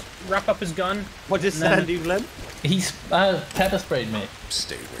fine. Let's just wrap up his gun. What does Stan do, Glenn? He's pepper sprayed me.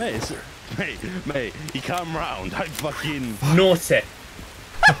 Stay with Mate, he come round. I fucking naughty.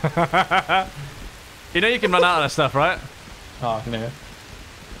 You know you can run out of that stuff, right? Oh, no.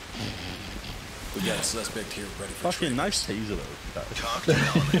 We got a suspect here ready for Fucking nice taser though. Talk to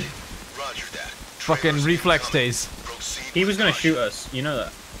element. Roger that. Fucking reflex tase. He was gonna shoot us. You know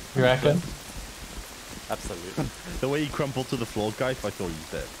that. You reckon? Absolutely. The way he crumpled to the floor, guy, I thought he was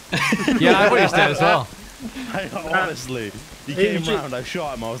dead. Yeah, I thought he was dead as well. Honestly, he came round, I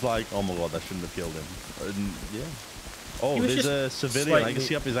shot him, I was like, oh my god, that shouldn't have killed him. And, yeah. Oh, there's a civilian. I can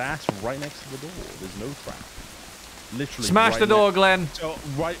see up his ass right next to the door. There's no trap. Literally. Smash the door, Glenn. So,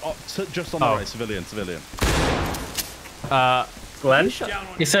 right up, just on the right, civilian. Glenn?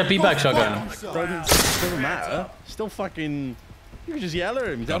 It's a beatback shotgun. Doesn't matter. Still fucking. You can just yell at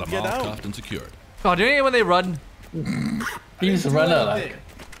him. Got Don't them get all out. cuffed and secured. Oh, do you know when they run? He used to run out like.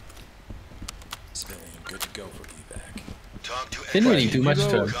 Civilian, good to go for evac. Talk to Didn't really do much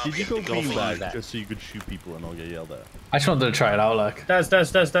to him. Did you go beanbag just so you could shoot people and not get yelled at? I just wanted to try it out, like. Des,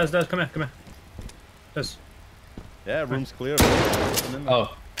 come here. Des. Yeah, room's clear.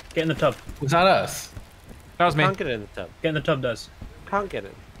 Oh. Get in the tub. Was that us? That was me. Can't get in the tub. Get in the tub, Des. Can't get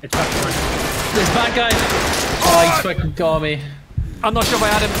in. It's back to mine. This bad guy! Oh, he's fucking got me. I'm not sure if I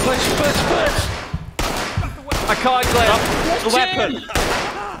had him. Push! I can't, Glenn. The weapon!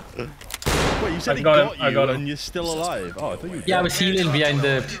 Wait, you said he got got him, I you got him. and you're still alive? Oh, I thought you were Yeah, I dead. was healing behind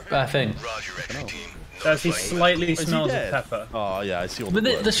the thing. Des, he slightly Is he smells of dead? pepper. Oh, yeah, I see all But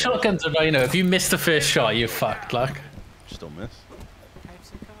blood. the shotguns are, you know, if you miss the first shot, you're fucked, like. Still miss.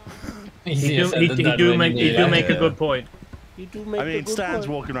 He do make a good point. You do make I mean, a good Stan's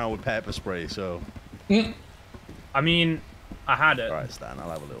point. walking around with pepper spray, so. I mean, I had it. Alright, Stan, I'll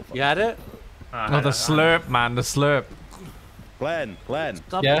have a little fun. You had it? Oh, the slurp, man, the slurp. Glenn.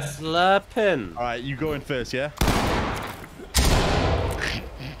 Stop Yeah? slurping. Alright, you go in first, yeah?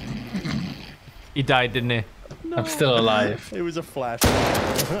 He died, didn't he? I'm still alive. It was a flash.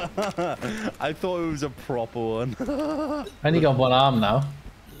 I thought it was a proper one. I only got one arm now.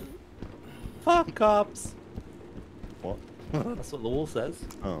 Fuck cops. What? That's what the wall says.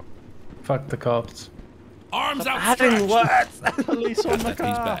 Oh. Fuck the cops. Arms Adding outstretched. words. Police on the He's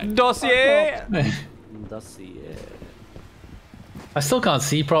car. back. Dossier. Dossier. I still can't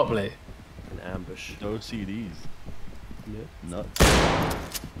see properly. An ambush. No CDs. Yeah.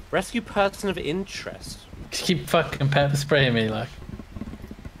 Nuts. Rescue person of interest. Just keep fucking pepper spraying me, like.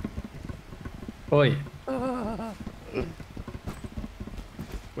 Oi.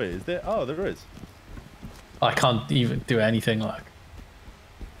 Wait, is there? Oh, there is. I can't even do anything, like.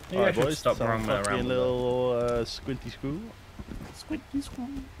 Maybe I should stop some running fucking around with that. little squinty screw. Squinty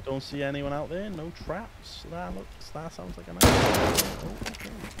squoo. Don't see anyone out there. No traps. That sounds like a nice.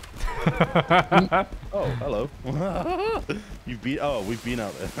 Oh, hello. We've been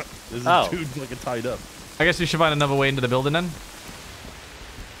out there. There's a dude fucking tied up. I guess we should find another way into the building then.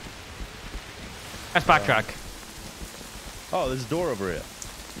 Let's backtrack. Oh, there's a door over here.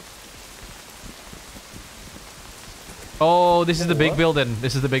 Oh, this is the big building.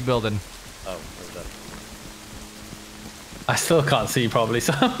 This is the big building. Oh, where's that? I still can't see properly,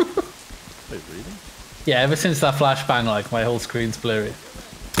 so. Wait, really? Yeah, ever since that flashbang, like, my whole screen's blurry.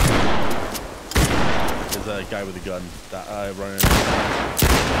 There's a guy with a gun that running.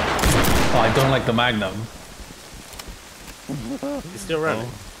 Oh, I don't like the Magnum. He's still running.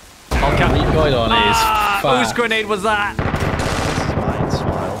 I'll count. Recoil on it is Whose fat. grenade was that? Mine,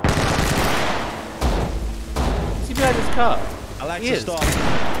 smile. Is he behind his car? Alexa, stop.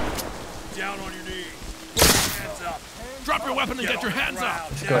 Down on your knees. Put your hands up. Drop your weapon and get your hands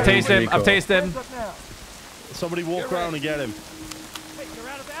up. Got Taste him. recoil. I've tasted him. Somebody walk around and get him.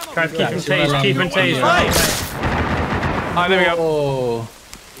 Guys, keep him Yeah, tased, keep him tased. Alright, there we go. Oh.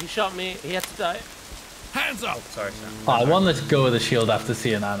 He shot me. He had to die. Hands up. Sorry, Sam. Oh, I wanted to go with the shield after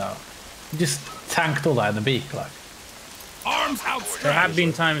seeing that now. He just tanked all that in the beak, like. Arms There outstretched. have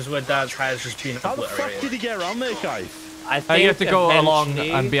been times where Dad's has just been How the fuck did obliterated. he get around there, guy? I think You have to go along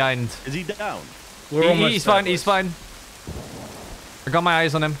eventually- and behind. Is he down? We're almost He's there, fine. He's boys. fine. I got my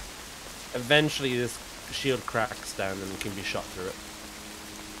eyes on him. Eventually, this shield cracks down and can be shot through it.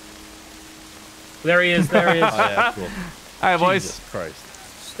 There he is, there he is. Oh, yeah, cool. Alright, boys. Jesus Christ.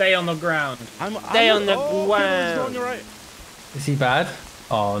 Stay on the ground. Stay on the okay, ground. he's on your right. Is he bad?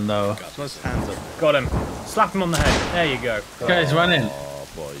 Oh no. Hands up. Got him. Slap him on the head. There you go. This guy's running. Oh,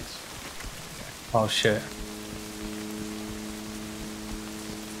 boys. Oh shit.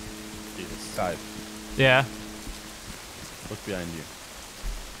 Jesus. Guy, Yeah. look behind you.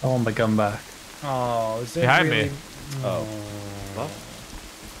 I want my gun back. Oh, is it Behind really? me. Oh. What?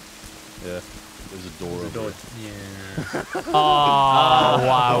 Yeah. There's a door over there. Yeah. Oh,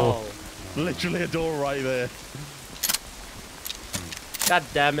 wow. Literally a door right there. God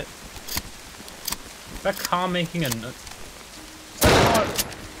damn it. That car making a...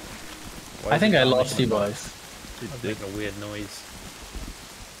 I think I lost you boys. It's making a weird noise.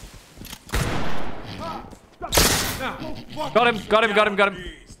 Got him.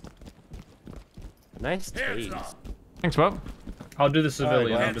 Nice tease. Thanks, bro. I'll do the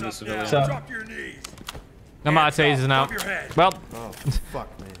civilian. I'll do the civilian. Drop your knees. No more tasers now. Your head. Well, Oh,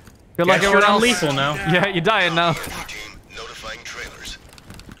 fuck, man. good luck everyone else. lethal now. Yeah, you're dying now. Notifying trailers.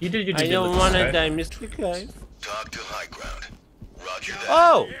 You did your I due don't diligence, want to okay? die, Mr. Guys. Talk to high ground. Roger that.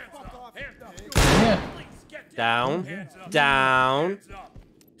 Oh! Yeah. Down. Down.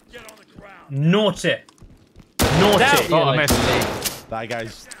 Naughty. Down. Naughty. Oh, I missed. That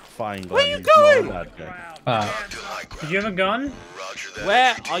guy's fine. Where you He's going? not a bad guy. Did you have a gun?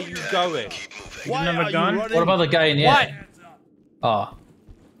 Where are you going? You didn't have a gun? What about the guy in here? What? Oh.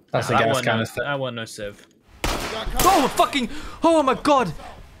 That's the I gas want no, canister. I want no civ. Oh, fucking. Oh my god.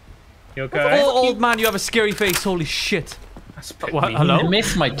 You okay? Oh, old man, you have a scary face. Holy shit. That's What? me. I Hello?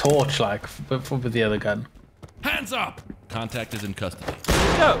 missed my torch, like, with the other gun. Hands up! Contact is in custody.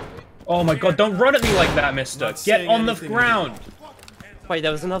 Go. Oh my god, don't run at me like that, mister. Not Get saying on the anything ground. Wait,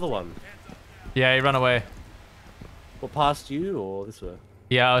 there was another one. Yeah, he ran away. Well, past you or this way?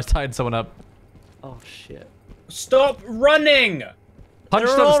 Yeah, I was tying someone up. Oh, shit. Stop running! Punch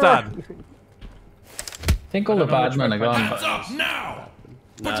They're them, all Stan. I think all the bad men are gone. Hands up now!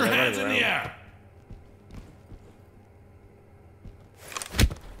 Put Nah, your they're hands in running the around. air!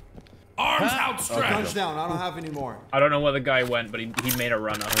 Arms outstretched! Guns down. I don't have any more. I don't know where the guy went, but he made a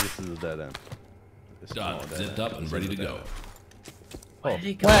runner. This is a dead end. This is Done, not a dead zipped end. up and This ready is to a go. dead Where did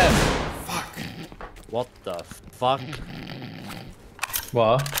he go? Where? What the fuck?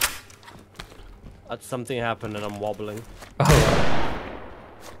 What? Something happened and I'm wobbling. Oh,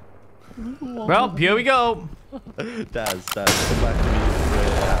 Well, here we go. end. Daz, come back to me.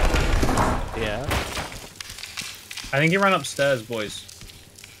 Yeah. I think he ran upstairs, boys.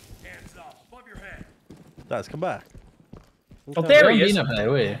 Hands up. Above your head. Daz, come back. Oh, there we he haven't is. been up there,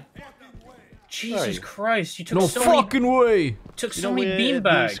 were you? Jesus Christ, you took No so many, fucking way. took You so know many where the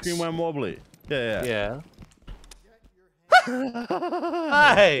beanbags. screen went wobbly? Yeah. Yeah.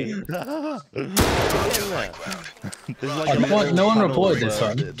 Hey! This is like No one tunnel reported where this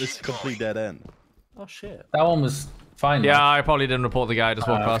one. This is a complete dead end. Oh shit. That one was fine. Yeah, like. I probably didn't report the guy. I just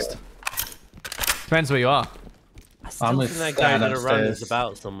walked past. Depends where you are. I still I'm think with that guy Stan that run is upstairs.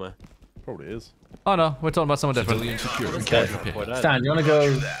 about somewhere. Probably is. Oh no, we're talking about someone different. Civilian security. Okay. Stan, you want to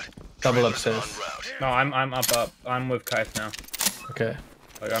go double upstairs? No, I'm up. I'm with Kaif now. Okay.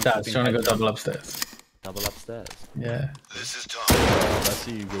 Like, I'm Dad, do you want to go flipping double upstairs? Double upstairs. Yeah. This is Tom. I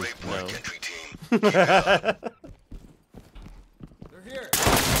see you go. Great work, entry team.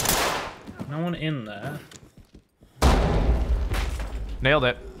 heads. No one in there. Nailed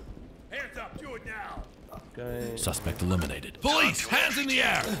it. Hands up. Do it now. Okay. Suspect eliminated. Police, hands in the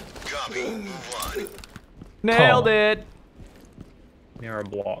air! Copy. Move on. Nailed it. Mirror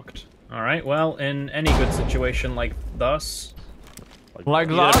blocked. Alright, well, in any good situation like thus, Like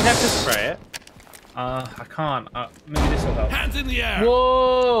You don't that. have to spray it. I can't. Maybe this will help. Hands in the air!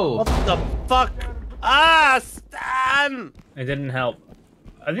 Whoa! What the fuck? Ah, Stan! It didn't help.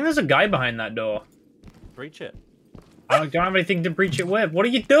 I think there's a guy behind that door. Breach it. I don't have anything to breach it with. What are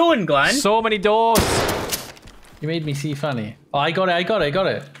you doing, Glenn? So many doors. You made me see funny. Oh, I got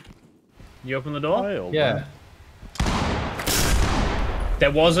it. You open the door? Yeah.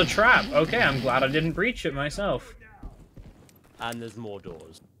 There was a trap. Okay, I'm glad I didn't breach it myself. And there's more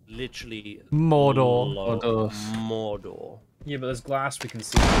doors. Literally. Mordor. More doors. More door. Yeah, but there's glass we can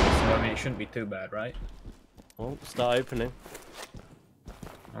see, so I mean, it shouldn't be too bad, right? Well, start opening.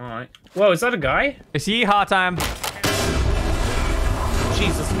 Alright. Whoa, is that a guy? It's yeehaw time.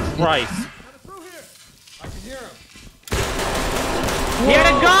 Jesus Christ. I can hear him. He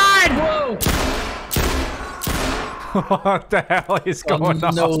had a gun! What the hell is going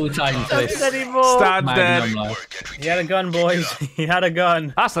on? No time for this. Anymore. Stand Magnum dead. life. He had a gun, boys. He had a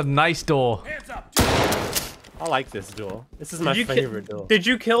gun. That's a nice door. Hands up. I like this door. This is my you favorite door. Did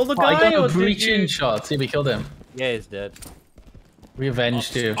you kill the Oh, I guy? got or a did breaching you... shot. See, we killed him. Yeah, he's dead. We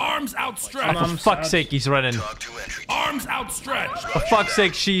avenged you. Arms outstretched! For fuck's sake, he's running. Talk to entry team. Arms outstretched! For fuck's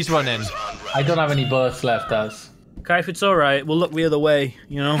sake, she's running. I don't have any bullets left, as. Kaif, it's alright. We'll look the other way,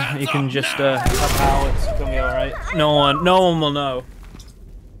 you know? You can just, somehow it's gonna be alright. No one will know.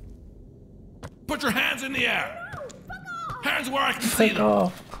 Put your hands in the air! Hands where I can see them!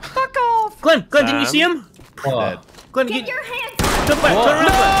 off. Fuck off. Glenn, didn't you see him? What? Glenn, Get your hands Turn back, turn around,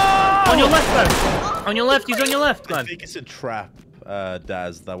 Glenn. On your left, Glenn. On your left, he's on your left, I Glenn. think it's a trap,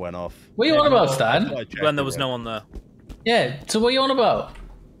 Daz, that went off. What are you on about, Stan? I checked Glenn, there it, was right? no one there. Yeah, so what are you on about?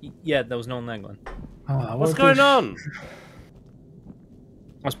 Yeah, there was no one there, Glenn. Oh, What's going on?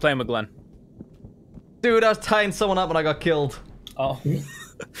 I was playing with Glenn. Dude, I was tying someone up and I got killed. Oh.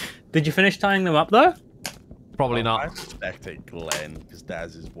 Did you finish tying them up, though? Probably not. I suspected Glenn, because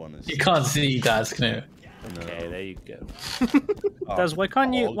Daz is one of You can't see Daz, can you? Okay, there you go. Daz, why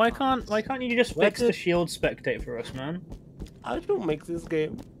can't you just fix the shield spectate for us, man? I don't make this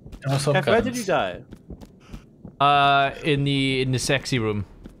game. Also, Kev, where did you die? In the sexy room.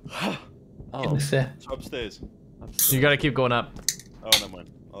 Oh, It's upstairs. You gotta keep going up. Oh, never mind.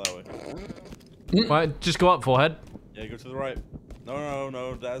 Oh, that way. Right, just go up, forehead. Yeah, go to the right.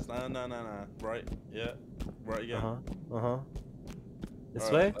 No, Daz. Nah. Right. Yeah. Right again. This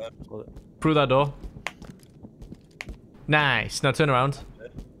Alright, way? Through that door. Nice. Now turn around.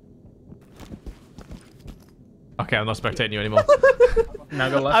 Okay, I'm not spectating you anymore. Now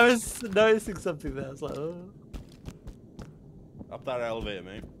go left. I was noticing something there. I was like, oh. Up that elevator,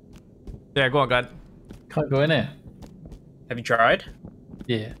 mate. Yeah, go on, Glenn. Can't go in here. Have you tried?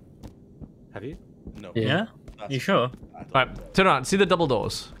 Yeah. Have you? No. Yeah? You sure? Right, turn around. See the double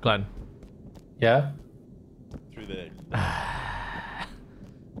doors, Glenn. Yeah? Through there.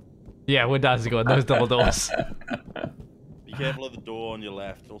 Yeah, where Daz is going. Those double doors. Be careful of the door on your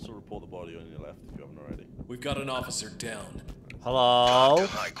left. Also report the body on your left if you haven't already. We've got an officer down. Hello?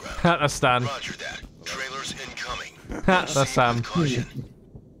 That's Stan. Roger that. Trailers incoming. That's Sam.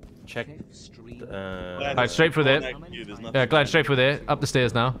 Check. Alright, straight through there. Yeah, Glenn, straight through there. Up the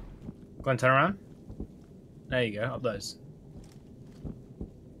stairs now. Go and turn around. There you go, up those.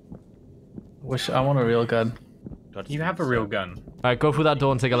 Wish I want a real gun. You have a real gun. Alright, go through that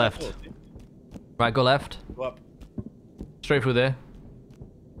door and take a left. Right, go left. Go up. Straight through there.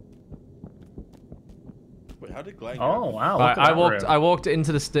 Wait, how did Glenn go? Oh wow! Right, I walked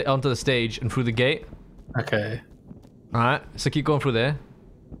into the onto the stage and through the gate. Okay. Alright, so keep going through there.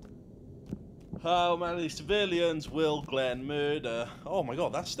 How many civilians will Glenn murder? Oh my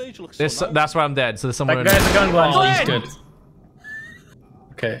god, that stage looks so nice. That's where I'm dead, so there's someone in That guy's a gun, Glenn. Oh, he's good.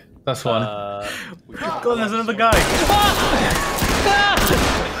 Okay, that's one. Glenn, there's another guy.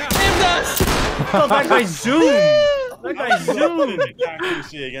 Oh, that guy zoomed. That guy zoomed.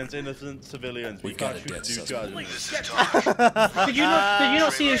 Accuracy against innocent civilians. We can't shoot two guys. Did you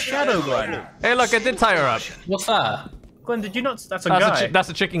not see his shadow, Glenn? Hey, look, I did tie her up. What's that? Glenn, did you not? That's a guy. That's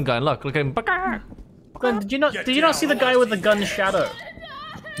a chicken gun. Look at him. Glenn, did you not see the guy with the gun shadow?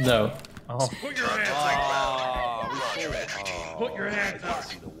 No. Oh. Put your hands up. Put your hands up.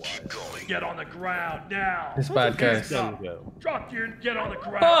 Get on the ground now. This bad guy. Drop your get on the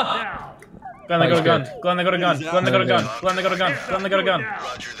ground now. Glenn, they got a gun. Glenn, they got a gun. Glenn, they got a gun. Glenn, they got a gun. Glenn, they got a gun.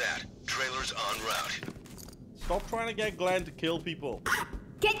 Roger that. Trailers en route. Stop trying to get Glenn to kill people.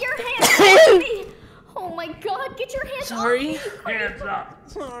 Get your hands off me! Oh my god, get your hands off me! Hands up.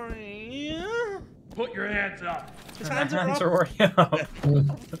 Sorry. Put your hands up. His hands are already up.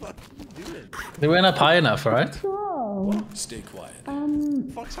 They weren't up high enough, right? Stay quiet.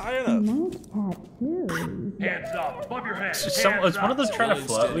 Fuck's high enough. Hands up. Above your head. Is one of those trying to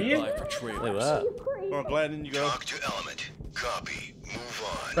flirt with you? Wait, what? Come on, Glenn, in you go. Talk to element. Copy. Move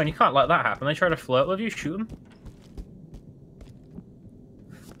on. Glenn, you can't let that happen. They try to flirt with you, shoot them.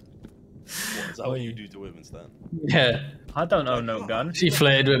 Is that what you do to women, Stan? Yeah. I don't own no gun. She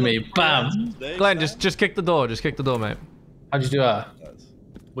flirted with me. Bam. Glenn, just kick the door. Just kick the door, mate. How'd you do that?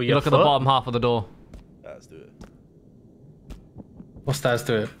 Will You look at the bottom half of the door. Let's do it. What's Daz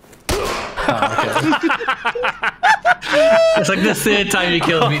doing? Oh, okay. It's like the third time you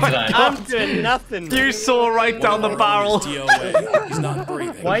killed me tonight. I'm doing nothing. You saw right down the barrel. He's not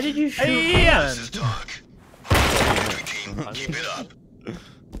breathing. Why did you shoot Glenn? Keep it up.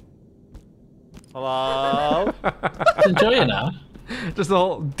 Hello? Enjoy it now. Just the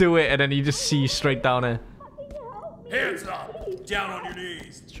whole do it and then you just see straight down it. Hands up. Down on your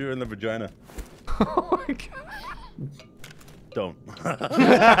knees. Shoot her in the vagina. Oh my god. Don't.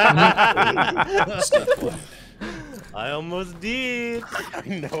 I almost did. I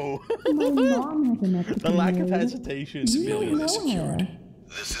know. My mom has a message. The lack of hesitation. Civilian is secured.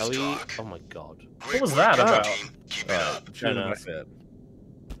 This Are is we? talk. Oh my god. What was that about? Keep it up. Shoot her in the fit.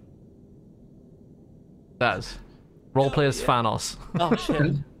 Daz. Roleplayers Thanos. Oh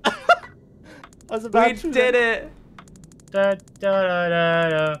shit. I was about We to. did it! Da, da, da, da,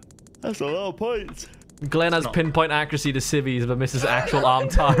 da. That's a lot of points. Glenn has pinpoint accuracy to civvies but misses actual arm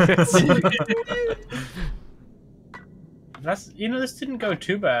targets. This didn't go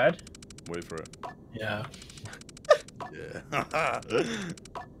too bad. Wait for it. Yeah. Yeah.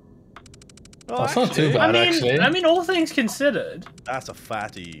 That's not too bad, actually. I mean, all things considered. That's a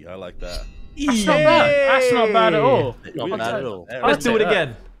fatty. I like that. That's not bad. That's not bad at all. Not bad at all. Let's do it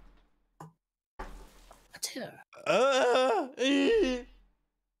again.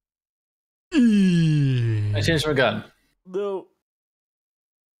 I changed my gun. No.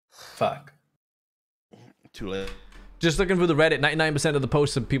 Fuck. Too late. Just looking through the Reddit, 99% of the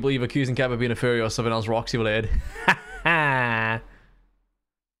posts of people either accusing Kev of being a furry or something else Roxy related.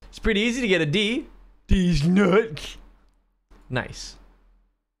 It's pretty easy to get a D. D's nuts. Nice.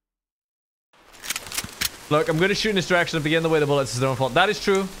 Look, I'm going to shoot in this direction and begin the way the bullets is their own fault. That is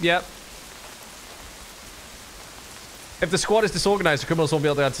true. Yep. If the squad is disorganized, the criminals won't be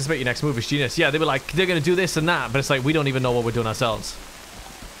able to anticipate your next move. It's genius. Yeah, they were like, they're going to do this and that, but it's like, we don't even know what we're doing ourselves.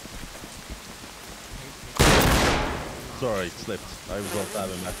 Sorry, slipped. I was off that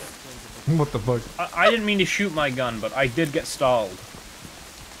in that. What the fuck? I didn't mean to shoot my gun, but I did get stalled.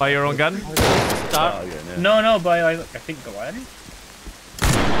 By your own gun? No, by I think Glenn.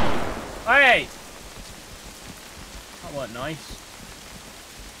 Hey! That wasn't nice.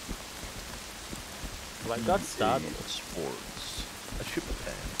 Like got stabbed. Sports. I shoot my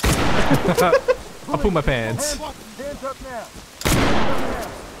pants. I put my pants. Hands up now.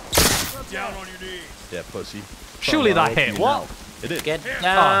 Down on your knees. Yeah, pussy. Surely that hit. What? It did. Get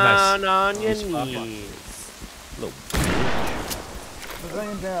down on your knees. Little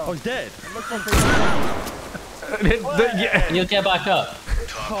Laying down. Oh, he's dead. Yeah. You'll get back up.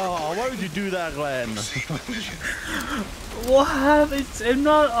 Oh, why would you do that, Glenn? What happened? I'm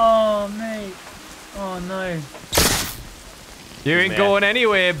not. Oh, mate. Oh, no. You ain't going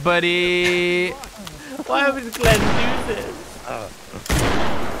anywhere, buddy. Why would Glenn do this?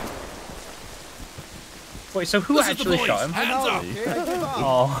 Wait, so who actually shot him? Hands up.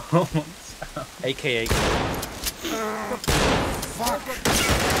 Oh. AKA.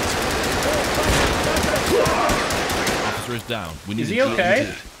 Officer is down. We need Is he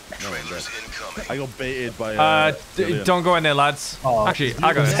okay? I got baited by. Don't go in there, lads. Oh, actually,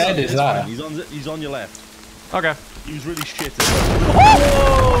 I got whose it. head is that? He's on your left. Okay. He was really shit. He's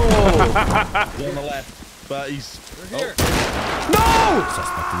on the left, but he's. No!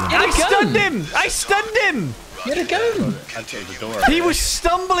 I stunned him! I stunned him! Get a gun! He was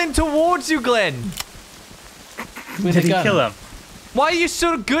stumbling towards you, Glenn. Did he kill him? Why are you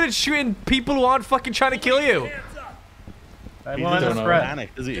so good at shooting people who aren't fucking trying to kill you? He Well, didn't that's right.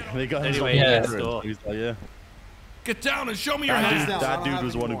 panic, does he? They got Anyway, him. yeah. He's like, yeah. Get down and show me your hands. That dude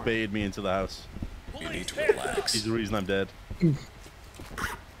was the one who baited me into the house. You need to relax. He's the reason I'm dead.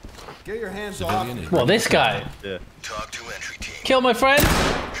 Get your hands off. Well, this guy. Yeah. Talk to entry team. Kill my friend.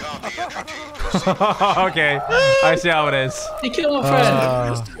 Copy entry team. Proceed. Okay, I see how it is. He killed my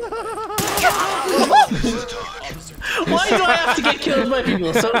friend. Why do I have to get killed by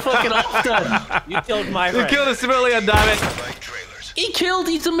people so fucking often? You killed my You friend. killed a civilian, damn it.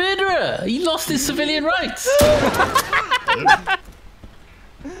 He's a murderer. He lost his civilian rights.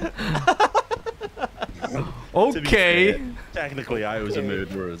 Okay. Fair, technically, I was a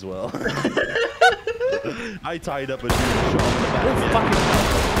murderer as well. I tied up a dude and shot him in the back.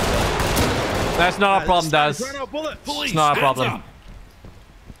 That's not a problem, Daz. It's not a problem.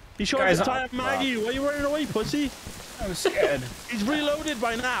 He shot his time, Maggie. Why are you running away, pussy? I was scared. He's reloaded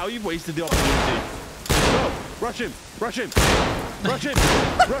by now. You've wasted the opportunity. Go. Rush him. Rush him. Rush him.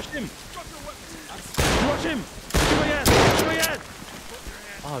 Rush him. Rush him. Shoot again. Shoot again.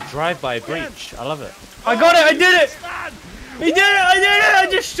 Oh, drive-by breach. I love it. I got it! I did it! He did it! I did it! I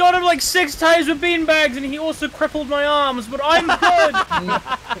just shot him like 6 times with beanbags and he also crippled my arms, but I'm good!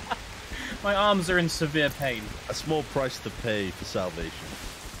 My arms are in severe pain. A small price to pay for salvation.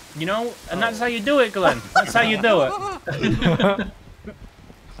 You know? And that's how you do it, Glenn. That's how you do it.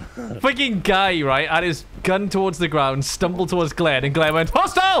 Freaking guy, right, had his gun towards the ground, stumbled towards Glenn, and Glenn went,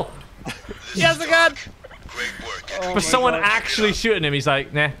 hostile! Yes, I got. For someone actually shooting him, he's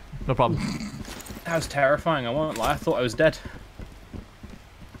like, nah, no problem. That was terrifying, I won't lie. I thought I was dead.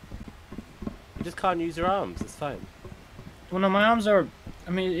 You just can't use your arms. It's fine. Well, no, my arms are...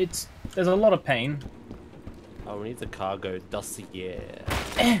 I mean, there's a lot of pain. Oh, we need the cargo dossier.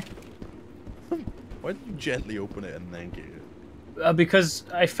 Why did you gently open it and then kick it? Because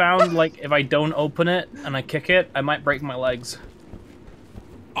I found, like, if I don't open it and I kick it, I might break my legs.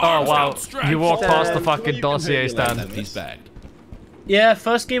 Oh, wow. You walked past the fucking dossier stand. He's bagged. Yeah,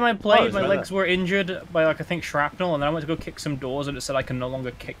 first game I played, my legs were injured by, like, I think shrapnel, and then I went to go kick some doors, and it said I can no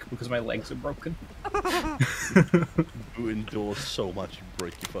longer kick because my legs are broken. Booting doors so much you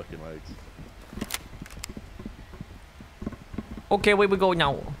break your fucking legs. Okay, where we go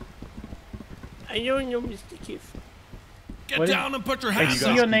now? I know, Mr. Keith. Get down and put your hands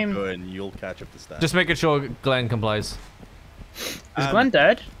see your name. Going, you'll catch up to stats. Just making sure Glenn complies. Is Glenn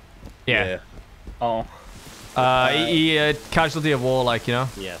dead? Yeah. Oh. He casualty of war, like, you know?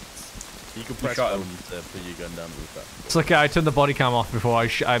 Yeah. You can press button to put your gun down to the back. It's like I turned the body cam off before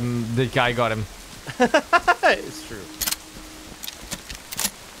the guy got him. It's true.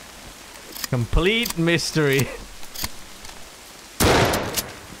 Complete mystery.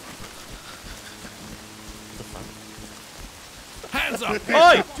 Hands up!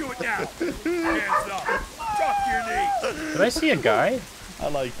 Oi! Do it now! Hands up! Drop your knees! Did I see a guy? I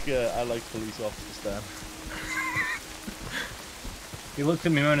like police officers, Dan. He looked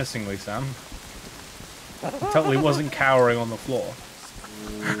at me menacingly, Sam. He totally wasn't cowering on the floor.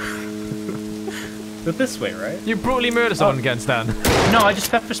 But this way, right? You brutally murdered someone against Dan. No, I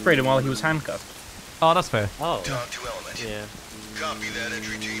just pepper sprayed him while he was handcuffed. Oh, that's fair. Oh. Talk to element. Yeah. Copy that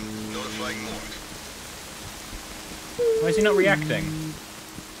entry team. Notifying morgue. Why is he not reacting?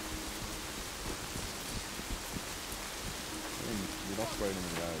 You're not spraying him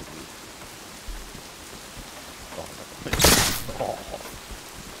in the eyes,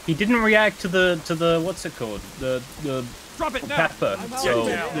 He didn't react to the what's it called? The Drop it now. pepper. So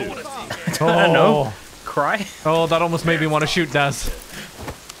I don't know. Cry? Oh, that almost made me want to shoot Daz.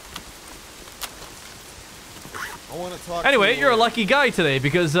 Anyway, you're a lucky guy today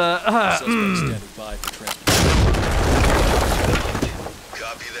because Copy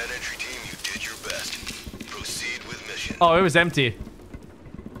that entry team. You did your best. Proceed with mission. Oh, it was empty.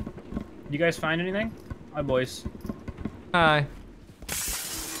 You guys find anything? Hi, boys. Hi.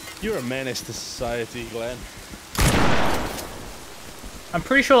 You're a menace to society, Glenn. I'm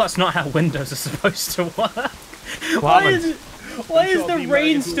pretty sure that's not how windows are supposed to work. Why is the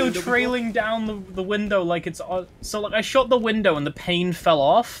rain still trailing down the window like it's on? So like I shot the window and the pane fell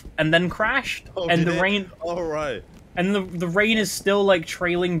off and then crashed, and the rain. All right. And the rain is still like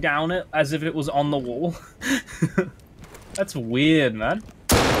trailing down it as if it was on the wall. That's weird, man.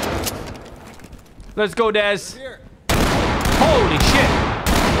 Let's go, Daz. Holy shit!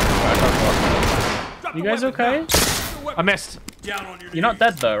 You guys okay? I missed. You're not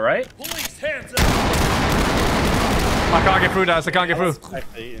dead though, right? Police, hands up! I can't get through, Daz. I can't get through.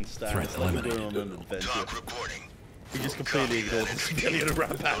 Threat eliminated. Talk recording. He just completely ignored the civilian and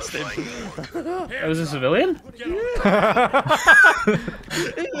ran past him. That was a civilian? He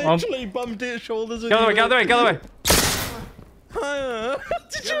literally bumped his shoulders. Get out of the way, get out of the way, get out of the way.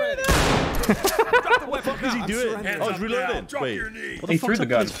 Did you hear that? What the fuck is he doing? Oh, he's reloading. Wait, what the He fuck's threw the up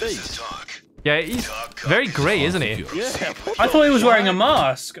gun. with his face? Yeah, he's very grey, isn't he? Yeah. I thought he was wearing a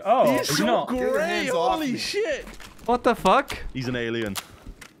mask. Oh, He's he's so not. grey. Holy shit. What the fuck? He's an alien.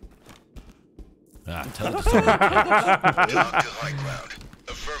 Talk to high ground.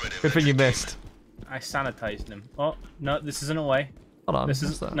 Affirmative. Good thing you missed. I sanitized him. Oh no, this isn't a way. Hold on. This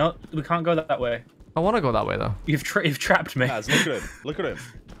what's is that? no. We can't go that way. I want to go that way though. You've trapped me. Guys, look at him. Look at him.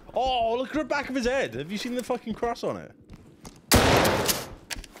 Oh, look at the back of his head. Have you seen the fucking cross on it?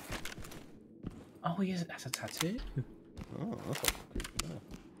 Oh, he has a tattoo. Oh, that's fucking creepy.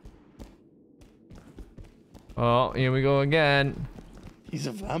 Oh, here we go again. He's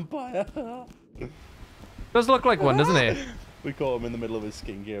a vampire. Does look like one, doesn't he? We caught him in the middle of his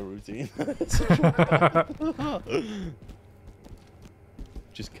skincare routine.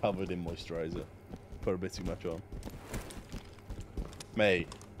 Just covered in moisturizer. Put a bit too much on. Mate,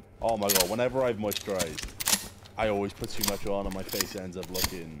 oh my god, whenever I've moisturized, I always put too much on and my face ends up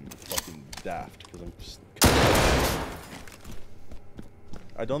looking fucking daft because I'm just...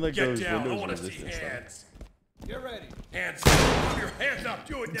 I don't think those windows resistance hands. Get ready. Hands up. Put your hands up.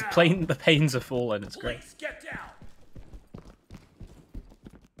 Do it now. The panes are falling. It's great. Police, get down.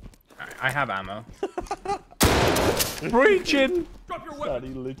 Right, I have ammo. Breaching. Drop your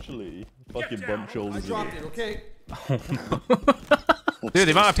weapon. He literally fucking bumped shoulders. I dropped it, okay? Dude,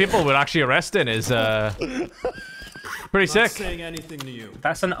 the amount of people we're actually arresting is pretty sick. Not saying anything to you.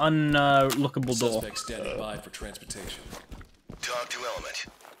 That's an unlookable door. Suspect standing by for transportation. Talk to element.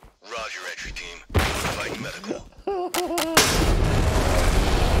 Roger, entry team. Fight medical.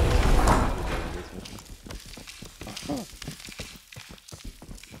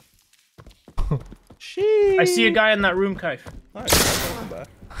 I see a guy in that room, Kaif. Alright, welcome back.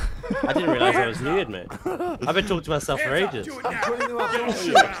 I didn't realize I was muted, mate. I've been talking to myself for ages. Yeah,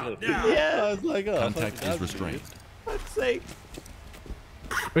 I was like, oh, Contact is restrained. Fuck's sake.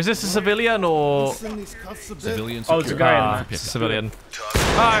 Is this a civilian or... Civilian Oh, it's a guy in there. Civilian.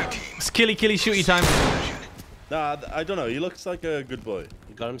 Alright, it's killy shooty time. Nah, I don't know. He looks like a good boy.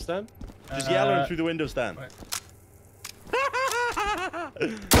 You got him, Stan? Just yell at him through the window, Stan.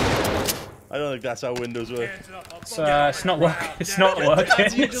 I don't think that's how windows work. It's not working. It's not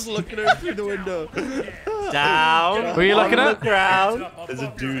working. You're just looking at him through the window. Down. What are you looking at? Ground. There's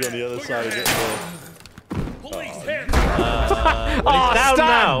a dude on the other side of it. Oh, down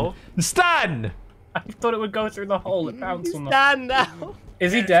now. Stan! I thought it would go through the hole. It bounced on the. Down now.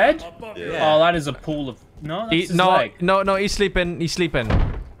 Is he dead? Yeah. Oh, that is a pool of. No, that's his No, leg. no, he's sleeping. He's sleeping.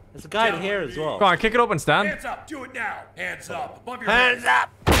 There's a guy in here as well. Come on, kick it open, Stan. Hands up, do it now. Hands up, above your Hands head. up.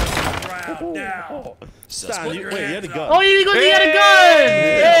 Ground now. Stan, wait, he had a gun. Oh, he got a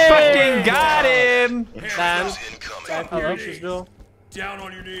gun! Fucking got him! Stand. Hello. Down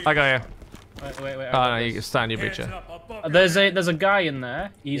on your knees. I got you. Wait. Oh no, you Stan, you beat you. There's a guy in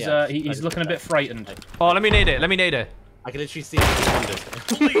there. He's he's looking a bit frightened. Oh, let me nade it. Let me nade it. I can literally see it.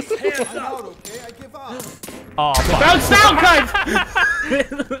 Police, hands up. Okay, I give up. Oh, fuck. Bounce down, guys!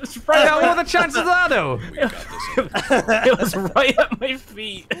 Yeah, what are the chances of that, though? It was right at my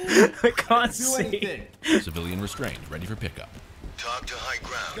feet. I can't see. Civilian restrained, ready for pickup. Talk to high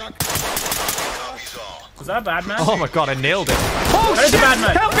ground. Copies all. Was that a bad man? Oh my god, I nailed it. Oh That is a shit! bad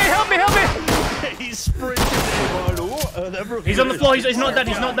man. Help me, help me, help me! He's sprinting. He's on the floor. He's not dead.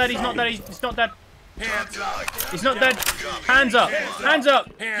 He's not dead. He's not dead. He's not dead. Hands up. He's not dead. Hands up. Hands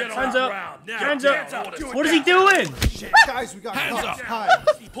up. Hands up. Hands up. What is he doing? Guys, we got Hands cops. up. Hi.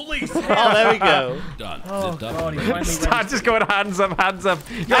 Police. Oh, there we go. Done. Oh Zipped up. god, he finally Start just going hands up, hands up.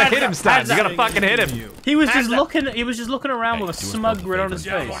 You gotta hit him, Stan. You gotta fucking hit him. He was just looking. He was just looking around with a smug grin on his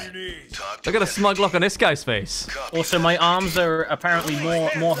face. Look at the smug look on this guy's face. Also, my arms are apparently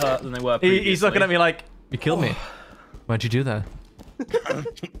more hurt than they were previously. He's looking at me like, you killed me. Why'd you do that?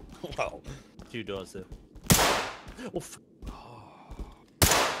 Well, 2 doors there. Oh,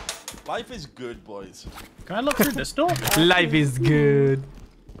 Life is good, boys. Can I look through this door? Life is good.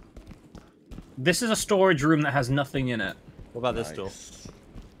 This is a storage room that has nothing in it. what about this door?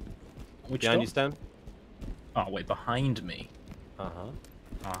 Which Behind door? you, Stan? Oh wait, behind me. Uh-huh.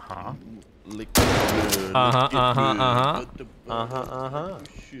 Uh-huh.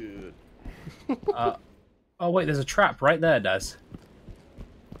 Oh wait, there's a trap right there, Daz.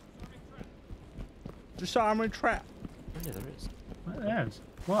 Just armory trap. Yeah, there is. Right there.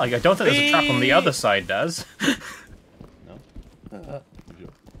 Well, I don't think there's a trap on the other side, Daz. No.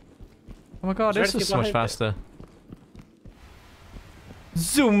 Oh my god, this Try to is get so much behind it. faster.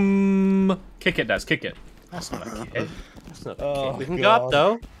 Zoom! Kick it, Daz, kick it. That's not a kick. That's not Oh, we can go up,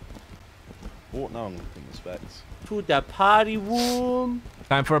 though. Oh, no, I'm looking at the specs. To the party room.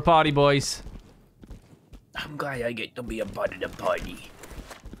 Time for a party, boys. I'm glad I get to be a part of the party.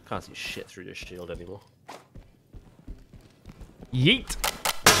 Can't see shit through this shield anymore. Yeet!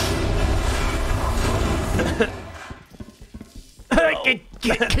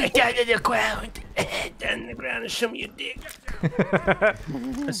 Get down to the ground. Down to the ground and show me your dick.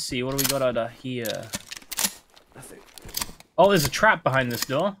 Let's see, what do we got out of here? Nothing. Oh, there's a trap behind this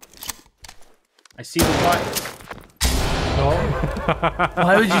door. I see the light. Oh.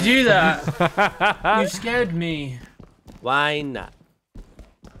 Why would you do that? You scared me. Why not?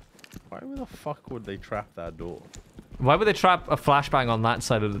 Why the fuck would they trap that door? Why would they trap a flashbang on that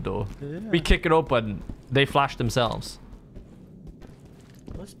side of the door? Yeah. We kick it open, they flash themselves.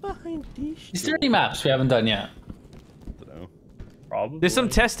 What's behind these? Is there any maps we haven't done yet? I don't know. Probably. There's some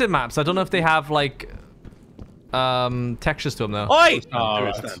tested maps. I don't know if they have like textures to them though. Oi! Do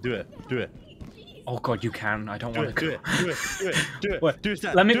it, Stan, do it. Do it. Oh god, you can. I don't Do want it. to. Do it. Do it. Do it. Do it. What? Do it,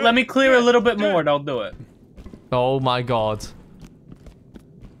 Stan. Let me clear a little bit more and I'll do it. Oh my god.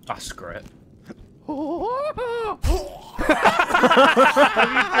 Ah, screw it. What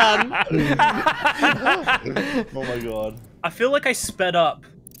have you done? Oh my god. I feel like I sped up.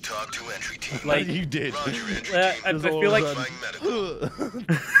 Talk to entry team. Like You did. Roger, entry I team. feel like Flying medical.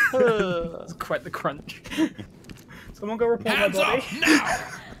 it's quite the crunch. Someone go report Hands my body. up now!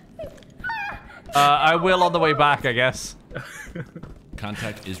 I will on the way back, I guess.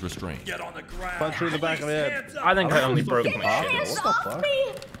 Contact is restrained. Get on the ground. Punch her in the back of the head. Hands up. I think I only broke my Hands shit. off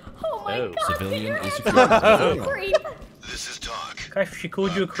me! Oh my god, Civilian get your is hands secured. off me, creep! This is talk. Okay, she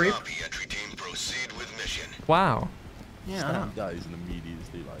called you a creep. Copy, entry team. Proceed with mission. Wow. Stan dies in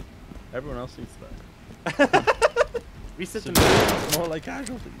immediately, like everyone else needs that. Reset the Civilians more like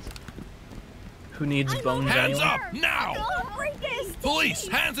casualties. Who needs bones Hands anyway? up now! Police,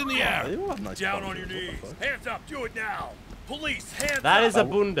 hands in the air! They all have nice Down bodies, on your what the knees. fuck? Hands up. Do it now. Police, hands up. That is a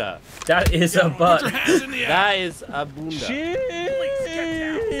bunda. That is a Put your butt. hands in the air! That is a bunda. Police,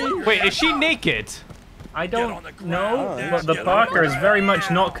 get down. Wait, is she naked? I Get on don't the ground. know, Now. but the Get on Parker the is very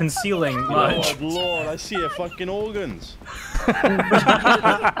much not concealing much. Lord, Lord, I see her fucking organs.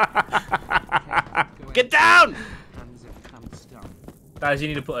 Get down! Hands have come stone. Guys, you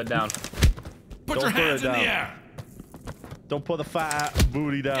need to put it down. Put Don't your put it hands in the down. air! Don't put the fat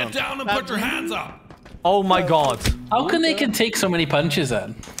booty down. Get down and put your hands up! Oh my god. How can they take so many punches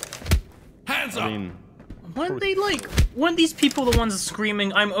then? Hands up! I mean, weren't these people the ones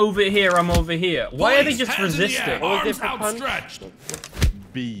screaming, I'm over here, I'm over here? Why are they just Hands in the resisting? air, arms outstretched.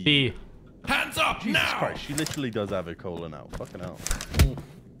 B. Hands up Jesus now! Christ, she literally does have a cola now. Fucking hell.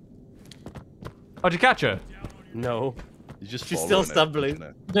 How'd you catch her? No. She's still stumbling.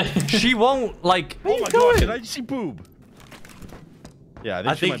 She won't, like... Oh my god, did I just see boob? Yeah,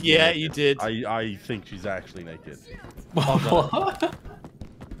 I think yeah, you did. I think she's actually naked. What?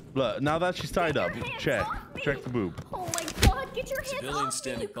 Look, now that she's tied up, check the boob. Oh my god, get your hands off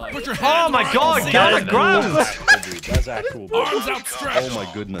me! Put your Oh hands my god, get on the ground! That's actual boob. Arms outstretched. Oh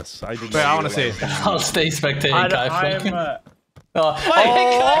my goodness, I didn't. Wait, I want to see. I'll stay spectating, guy. Oh,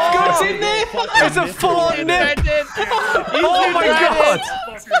 it's in there! It's a full-on nip! Oh my god!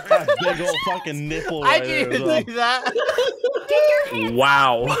 That big old fucking nipple right there as well. do that. Get your hands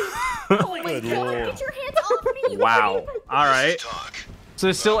Wow. Oh my god, get your hands off me! Wow. Alright. So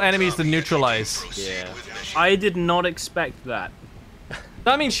there's still enemies to neutralize. Yeah. I did not expect that.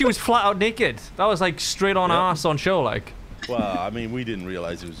 That means she was flat out naked. That was like straight on ass on show, like. Well, I mean, we didn't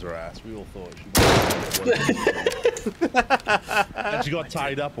realize it was her ass. We all thought she was. And she got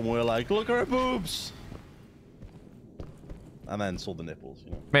tied up, and we were like, "Look at her boobs!" And then saw the nipples.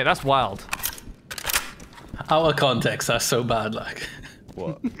 You know. Mate, that's wild. Out of context, that's so bad, like.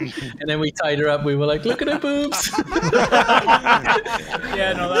 What? And then we tied her up. We were like, "Look at her boobs." Yeah,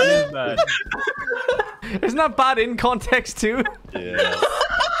 no, that is bad. Isn't that bad in context too? Yeah.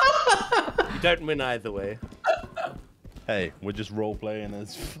 You don't win either way. Hey, we're just role playing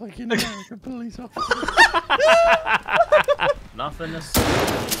as fucking American police officers. Nothing to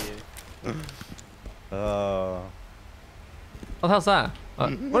see. What the hell's that?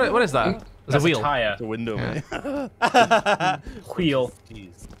 What is that? There's a wheel. Tire. It's a window, mate. Wheel.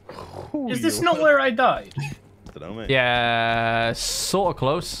 Is this not where I died? Don't know, mate. Yeah, sort of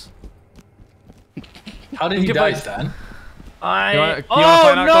close. How did you die, Stan? wanna Oh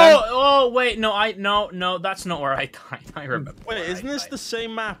find out, no! Glenn? Oh wait, no, that's not where I died. I remember. Wait, isn't this the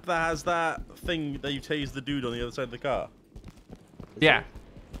same map that has that thing that you tased the dude on the other side of the car? Yeah.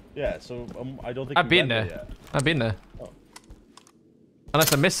 Yeah, so I don't think I've been there. Yet. I've been there. Oh.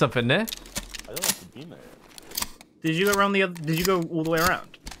 Unless I missed something there. I don't think you've been there. Did you go around the other? Did you go all the way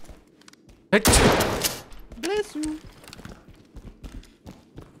around? Bless you.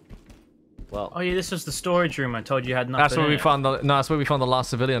 Well. Oh yeah, this was the storage room. I told you had nothing. That's where in we it. found the. No, that's where we found the last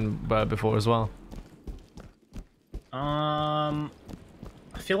civilian before as well. I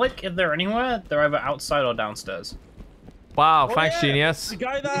feel like if they're anywhere, they're either outside or downstairs. Wow, Oh, thanks, yeah. genius. The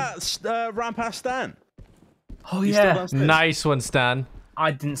guy that ran past Stan. Oh He's still yeah. downstairs. Nice one, Stan.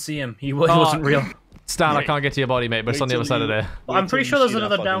 I didn't see him. He wasn't real. Stan, I Wait. can't get to your body, mate, but it's Wait on the other till side of there. Well, I'm pretty Wait sure till there's you see that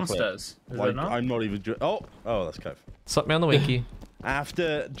another fucking clip. downstairs. Is Like, there not? I'm not even. Oh, that's Kev. Suck me on the winky.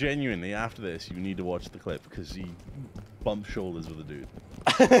 Genuinely, after this, you need to watch the clip because he bumped shoulders with a dude.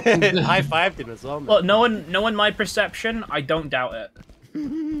 High fived him as well. Man. Well, knowing my perception, I don't doubt it.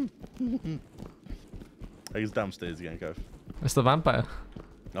 He's downstairs again, Kev. It's the vampire.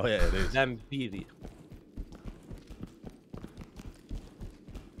 Oh yeah, it is. Zampiri.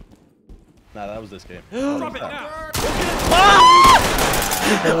 Nah, that was this game. Drop it now.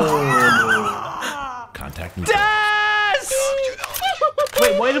 Contact me.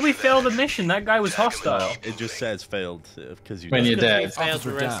 Wait, why did we fail the mission? That guy was hostile. It just says failed because you. When you're dead. Failed to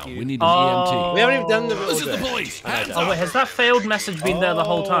Officer down. rescue. We need an Oh. EMT. We haven't even done the This is the police. Hands Oh wait, has that failed message been there the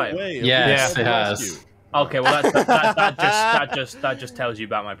whole time? Wait, Yes, okay. it has. Okay, well that just tells you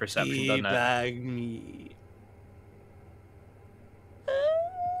about my perception, doesn't it? Teabag me.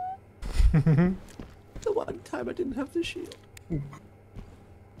 The one time I didn't have the shield.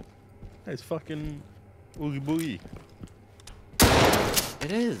 It's fucking oogie boogie.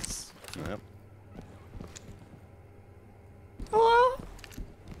 It is. Yep. Hello?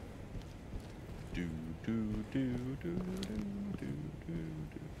 Do do do do do do do.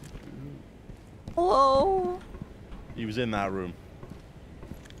 Hello? He was in that room.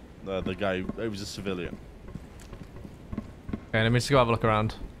 The guy, it was a civilian. Okay, let me just go have a look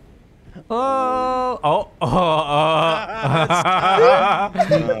around. Oh,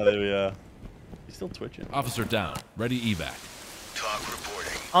 There we are. He's still twitching. Officer down. Ready evac. Talk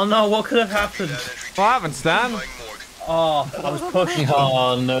reporting. Oh no, what could have happened? What happened, Stan? Oh, I was pushed.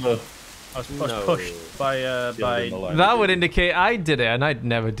 Oh no. I was pushed by That would indicate I did it, and I'd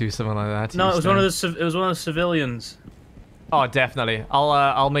never do something like that. to No, you, it was Stan. one of the it was one of the civilians. Oh, definitely.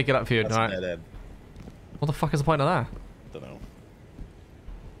 I'll make it up for you. That's Alright. dead end. What the fuck is the point of that? Don't know.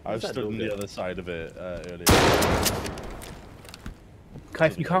 I've stood on the other side of it earlier.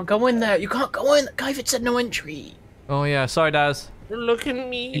 Kaif, you can't go in there. You can't go in. Kaif, it said no entry. Oh yeah, sorry, Daz. Look at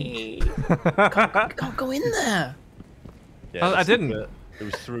me. You can't go in there. Yeah, I didn't. It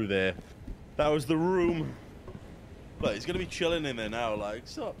was through there. That was the room. Look, he's gonna be chilling in there now. Like,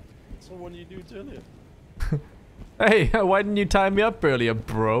 sup? That's the one you do earlier. Hey, why didn't you tie me up earlier,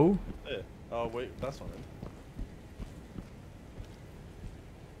 bro? Yeah. Oh wait, that's not him.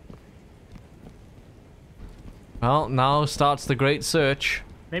 Well, now starts the great search.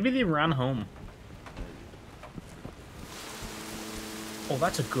 Maybe they ran home. Oh,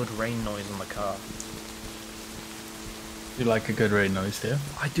 that's a good rain noise on the car. You like a good rain noise, do you?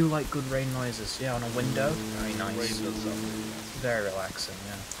 I do like good rain noises. Yeah, on a window. Very nice. Very relaxing,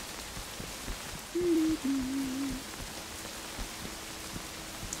 yeah.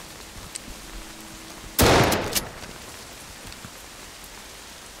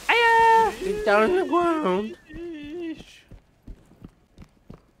 Get down on the ground.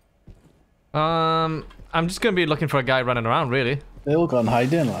 I'm just gonna be looking for a guy running around, really. They all gone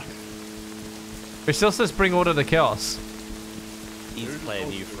hiding, like. It still says bring order to chaos. He's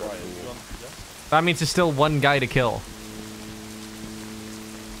playing you for a fool. That means there's still one guy to kill.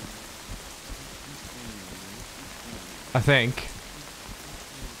 I think.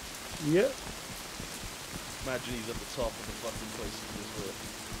 Yep. Imagine he's at the top of the fucking place in this world.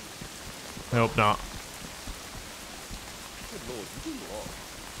 I hope not. Good lord, you do a lot.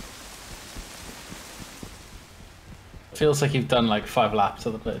 Feels like you've done like 5 laps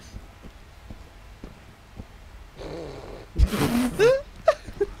of the place.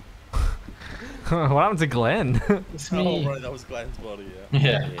 What happened to Glenn? It's me. Oh right, that was Glenn's body, yeah.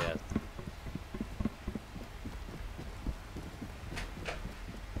 Yeah. Yeah.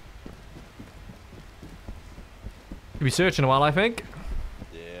 You'll be searching a while, I think.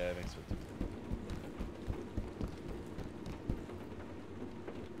 Yeah, I think so too.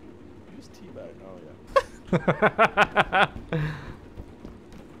 Use teabag, oh yeah.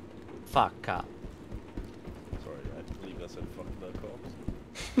 Fuck up. Sorry, I believe I said fuck the cops.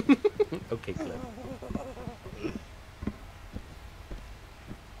 Okay, Cliff.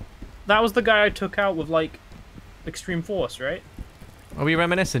 That was the guy I took out with, like, extreme force, right? Are we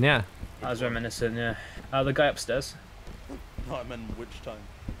reminiscing? Yeah. I was reminiscent, yeah. The guy upstairs. No, I meant which time.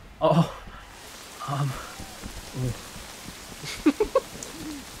 Oh.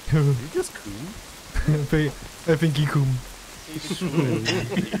 You're just cool. I think he cool.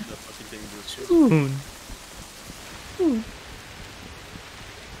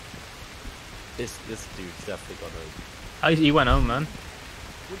 This dude's definitely gone home. He went home, man.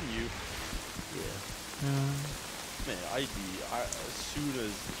 Wouldn't you? Yeah. Man, as soon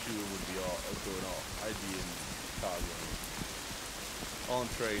as the shooter would be going off, I'd be in cargo. On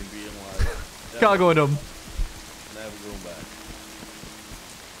train being like... Cargo and Never going back.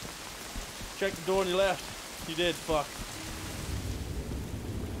 Check the door on your left. You did, fuck.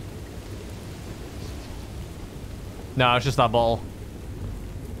 No, it's just that ball.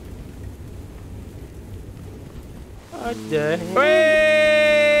 What the hell?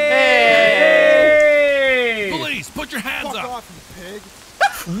 Hey! Police, put your hands Fuck up! off, you pig!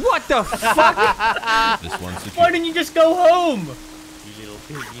 What the fuck? This one's secure. Why didn't you just go home? You little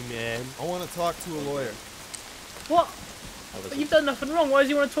piggy man. I want to talk to a lawyer. What? But you've done nothing wrong. Why does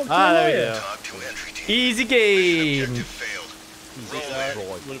he want to talk to a There we lawyer? go. Talk to entry team. Easy game. Objective failed.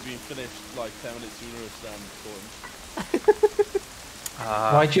 Would have been finished like 10 minutes sooner if Sam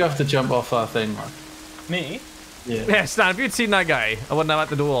caught Why'd you have to jump off that thing, Mark? Me? Yeah. Yeah, Stan, if you'd seen that guy, I wouldn't have had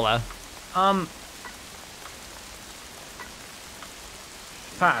to do all that.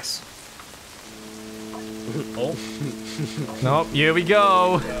 Pass. Oh. Nope, here we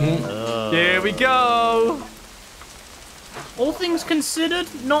go. Here we go. All things considered,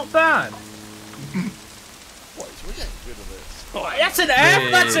 not bad. What? We're getting rid of this. Oh, that's an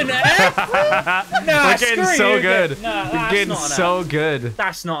F. That's an F. Nah, We're getting screw so you. good. Nah, We're that's getting not an so F. good.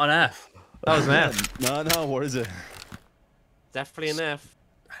 That's not an F. That was an F. No, what is it? Definitely an F.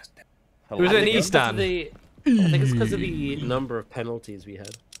 It was an E, Stan. I think it's because of the number of penalties we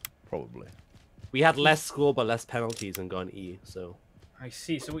had. Probably. We had less score but less penalties and gone E, so... I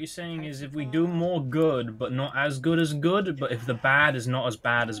see. So what you're saying is if we do more good, but not as good as good, but if the bad is not as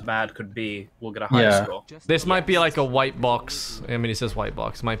bad could be, we'll get a higher score. This might be like a white box. I mean, it says white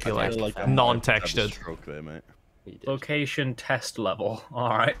box. Might be like non-textured. There, mate. Location test level. All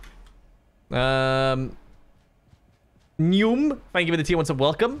right. Noom, thank you for the tier 1 sub.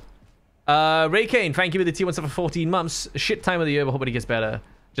 Welcome. Ray Kane, thank you for the tier 1 sub for 14 months. Shit time of the year, but hoping it gets better.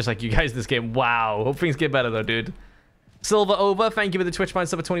 Just like you guys in this game. Wow. Hope things get better though, dude. Silver Over, thank you for the Twitch Prime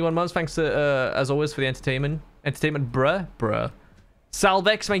sub for 21 months. Thanks to, as always, for the entertainment. Entertainment, bruh.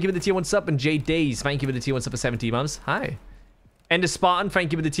 Salvex, thank you for the tier 1 sub. And J Days, thank you for the tier 1 sub for 17 months. Hi. Ender Spartan,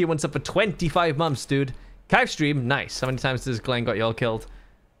 thank you for the tier 1 sub for 25 months, dude. Kive stream, nice. How many times does Glenn got y'all killed?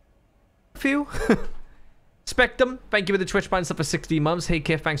 A few. Spectrum, thank you for the Twitch Prime sub for 16 months. Hey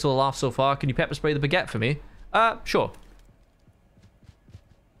Kif, thanks for the laugh so far. Can you pepper spray the baguette for me? Sure.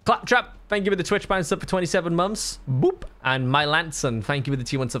 Claptrap, thank you for the Twitch Prime sub for 27 months. Boop. And My Lanson, thank you for the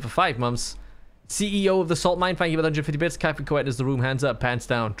tier 1 sub for 5 months. CEO of the Salt Mine, thank you for the 150 bits. Captain Coet is the room, hands up, pants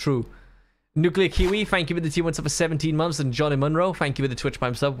down. True. Nuclear Kiwi, thank you for the tier 1 sub for 17 months. And Johnny Munro, thank you for the Twitch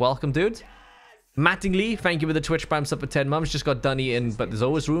Prime sub. Welcome, dude. Mattingly, thank you for the Twitch Prime sub for 10 months. Just got done eating, but there's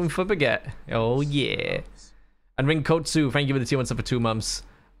always room for baguette. Oh, yeah. And Ring Kotsu, thank you for the tier 1 sub for 2 months.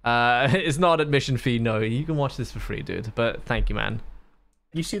 It's not admission fee, no. You can watch this for free, dude. But thank you, man.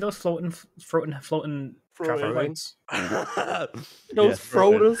 You see those floating traffic lights? Those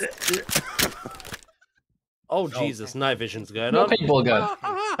floaters. Oh, Jesus, night vision's going on. Paintball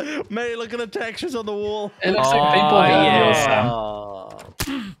gun. Mate, look at the textures on the wall. It looks like paintball gun.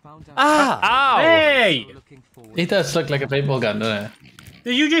 Yeah. Ow! Hey! It does look like a paintball gun, doesn't it?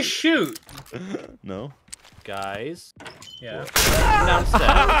 Did you just shoot? No. Guys. Yeah.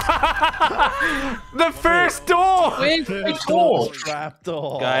 Downstairs. The first door! Wait, the torch. Trap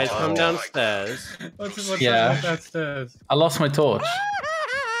door. Guys, come downstairs. What's downstairs? I lost my torch.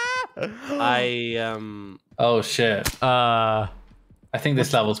 Oh shit. I think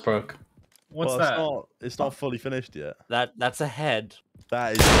this level's broke. What's that? It's not fully finished yet. That's a head.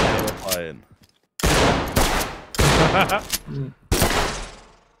 That is terrifying.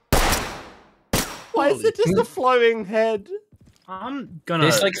 Why is it just a floating head? I'm gonna.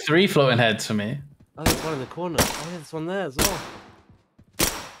 There's like 3 floating heads for me. Oh, there's one in the corner. Oh, yeah, there's one there as well.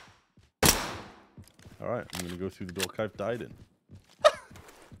 Alright, I'm gonna go through the door I've died in.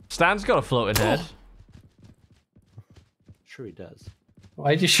 Stan's got a floating head. Sure he does.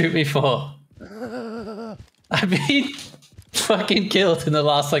 Why'd you shoot me for? I've been fucking killed in the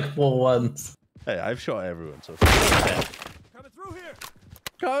last like 4 ones. Hey, I've shot everyone so far. Coming through here.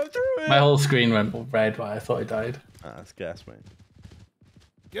 Come through here. My whole screen went red while I thought I died. Ah, that's gas, mate.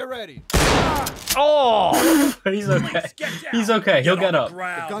 Get ready. Oh! He's okay. He's okay. He'll get up.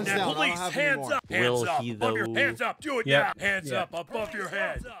 The gun's down. Police, hands up. Will Hands up. he, Above your though? hands up. Do it Yeah. now. Hands Yeah. up above your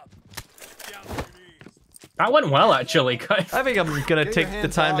head. That went well, actually, guys. I think I'm gonna take the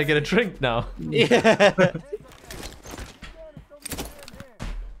time to get a drink now. Yeah.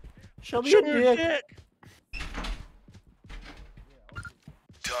 Show me your dick.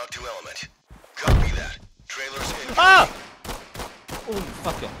 Talk to element. Copy that. Trailers in. Ah! Oh,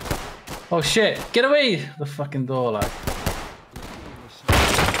 fuck it. Oh shit! Get away! The fucking door, like.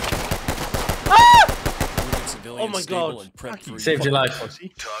 Oh my god. Saved your life.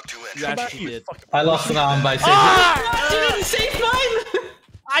 Talk to You actually did. I lost an arm by saving. Ah! You didn't save mine!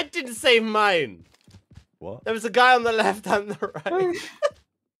 I didn't save mine. What? There was a guy on the left and the right.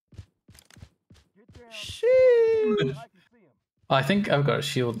 Shit. Oh, I think I've got a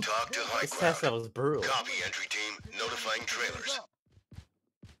shield. Talk to high This test ground. was brutal. Copy entry team. Notifying trailers.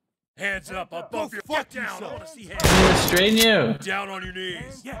 Hands up above your. Get down. I want to see hands. I'm gonna restrain you. Down on your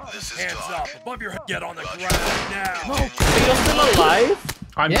knees. This is Hands talk. up above your head. Get on the ground now. Are you still alive?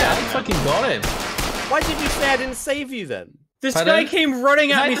 I'm Yeah, I dead. fucking got him. Why did you say I didn't save you then? This Pardon? guy came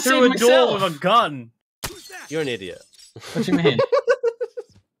running I at had me to through a save door myself. with a gun. You're an idiot. What do you mean?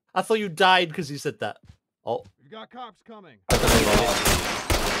 I thought you died because you said that. Oh. You got cops coming.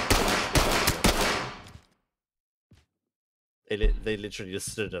 They literally just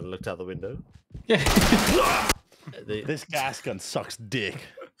stood and looked out the window. Yeah. This gas gun sucks dick.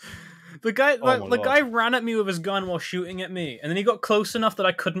 The guy, Oh my the God. guy ran at me with his gun while shooting at me, and then he got close enough that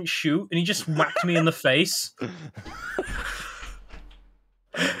I couldn't shoot, and he just whacked me in the face.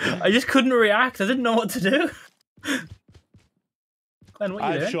 I just couldn't react. I didn't know what to do. Glenn, what are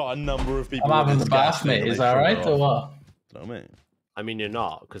you I've doing? shot a number of people. I'm having with the this gas bath, gun mate. and Is they that shut right it or off. what? No, mate. I mean, you're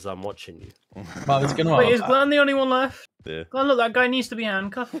not, because I'm watching you. Well, it's gonna Wait, is Glenn the only one left? Yeah. Glenn, look, that guy needs to be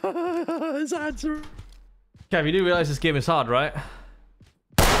handcuffed. His answer. Kev, you do realize this game is hard, right?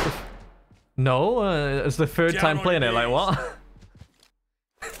 No, it's the third Down time on playing it. your Like what?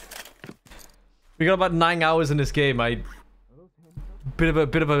 We got about 9 hours in this game. Bit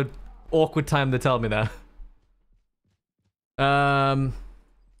of a awkward time to tell me that.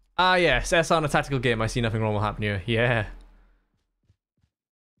 Yes, SR on a tactical game. I see nothing wrong will happen here. Yeah.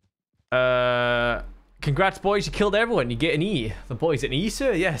 Congrats, boys! You killed everyone. You get an E. The boys an E,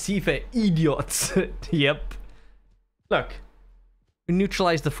 sir? Yes, E for idiots. Yep. Look, we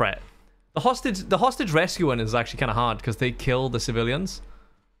neutralized the threat. The hostage rescue one is actually kind of hard because they kill the civilians.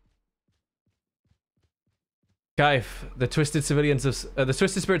 Guy, the twisted spirits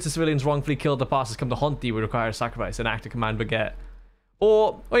of civilians wrongfully killed the past has come to haunt thee. We require a sacrifice, an act of command beget.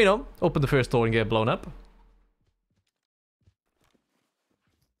 Or you know, open the first door and get blown up.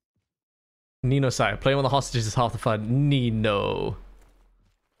 Nino side, playing with the hostages is half the fun. Nino.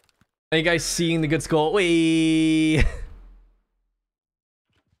 Are you guys seeing the good score? Wee.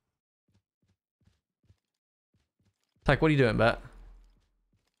 Like, what are you doing, bet?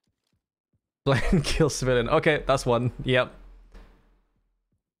 Glenn kills civilian. Okay, that's one. Yep.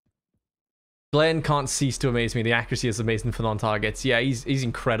 Glenn can't cease to amaze me. The accuracy is amazing for non-targets. Yeah, he's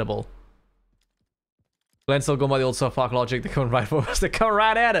incredible. Glenn's still going by the old South Park logic. They're coming right for us. They're coming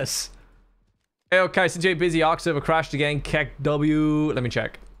right at us. Hey, okay, since you're busy, Arc server crashed again. Keck W. Let me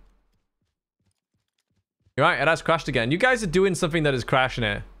check. You're right, it has crashed again. You guys are doing something that is crashing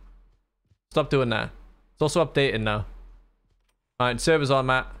it. Stop doing that. It's also updating now. Alright, server's on,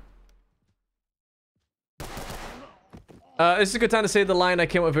 Matt. This is a good time to say the line I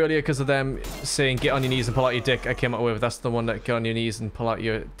came up with earlier because of them saying get on your knees and pull out your dick. I came up with that's the one that get on your knees and pull out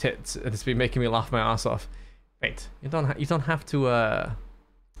your tits. It's been making me laugh my ass off. Wait, you don't have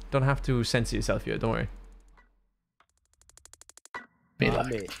to censor yourself here. Don't worry.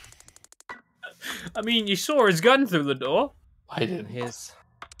 I mean, you saw his gun through the door. I didn't. His.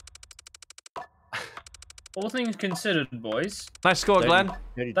 All things considered, boys. Nice score, Glenn.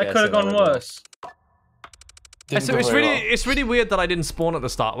 That could have gone worse. It's really weird that I didn't spawn at the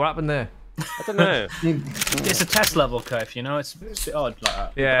start. What happened there? I don't know. It's a test level, Kev, you know? It's a bit odd like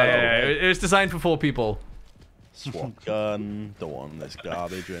that. Yeah. It was designed for 4 people. Swap gun. Don't want this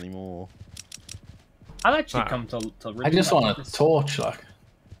garbage anymore. I'll actually come to I just want a torch, like.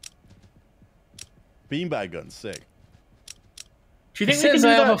 Beanbag gun's sick. Do you think it we can says do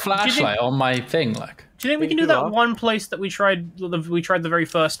I have that? a flashlight on my thing, like. Do you think we can do that one place that we tried the very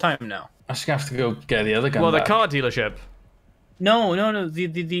first time now? I just have to go get the other gun. Well, back. the car dealership. No,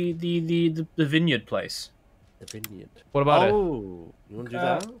 the Vineyard place. The Vineyard. What about it? Oh, you want to do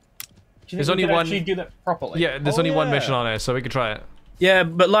that? There's only one. Actually do that properly. Yeah, there's only one mission on it, so we could try it. Yeah,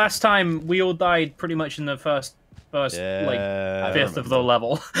 but last time we all died pretty much in the first like 5th of the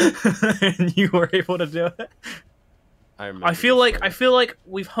level, and you were able to do it. I feel like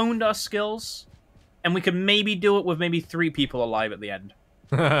we've honed our skills, and we could maybe do it with maybe 3 people alive at the end.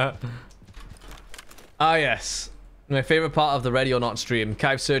 Ah, yes. My favorite part of the Ready or Not stream.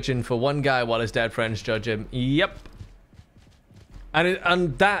 Kyve searching for one guy while his dead friends judge him. Yep.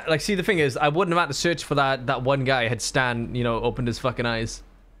 And that, like, see, the thing is, I wouldn't have had to search for that one guy had Stan, you know, opened his fucking eyes.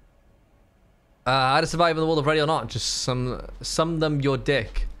 How to survive in the world of Ready or Not? Just sum them your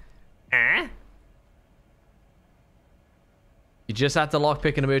dick. You just had to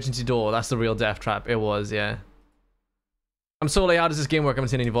lockpick an emergency door. That's the real death trap. It was, yeah. I'm sorry, how does this game work? I haven't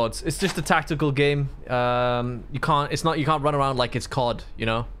seen any VODs. It's just a tactical game. You can't run around like it's COD, you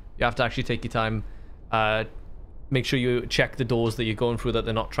know? You have to actually take your time. Make sure you check the doors that you're going through, that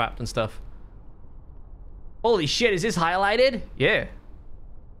they're not trapped and stuff. Holy shit, is this highlighted? Yeah.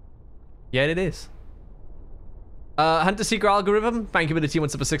 Yeah, it is. Hunter Seeker Algorithm, thank you for the team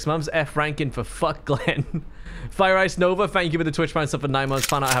once for 6 months. F Rankin for fuck Glenn. Fire Ice Nova, thank you for the Twitch Prime sub for 9 months.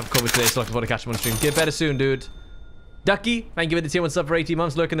 Found out I have COVID today, so I can catch him on stream. Get better soon, dude. Ducky, thank you for the tier 1 sub for 18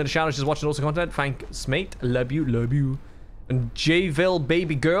 months. Lurking in the shadows, just watching awesome content. Thanks, mate. Love you, love you. And Jville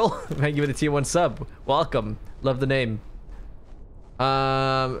Baby Girl, thank you for the tier 1 sub. Welcome. Love the name.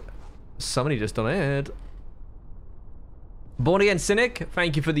 Somebody just donated. Born Again Cynic,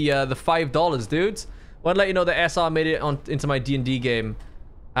 thank you for the $5, dudes. Want to let you know that SR made it into my D&D game.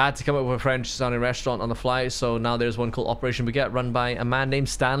 I had to come up with a French-sounding restaurant on the fly, so now there's one called Operation Baguette, run by a man named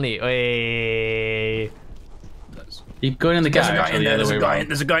Stanley. Hey. Keep going in the garage. There's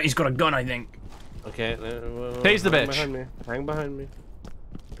a guy. He's got a gun, I think. Okay. Tase the bitch. Behind me. Hang behind me.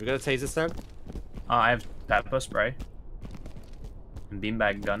 We got a taser stand? I have pepper spray. And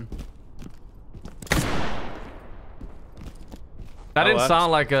beanbag gun. That didn't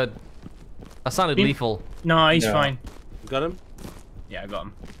sound like a... That sounded lethal. No, he's fine. You got him? Yeah, I got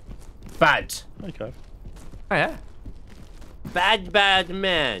him. Bad. Okay. Oh, yeah. Bad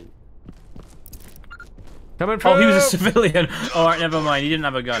man. Coming through. Oh, he was a civilian. Alright, never mind. He didn't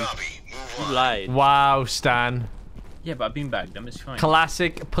have a gun. You lied. Wow, Stan. Yeah, but I beanbagged him. It's fine.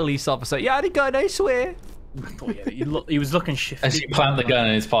 Classic police officer. Yeah, I had a gun, I swear. Oh, yeah, he was looking shifty. As you plant the gun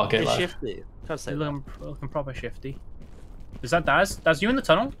in his pocket, like. Shifty. Can't say that. Looking proper shifty. Is that Daz? Daz, you in the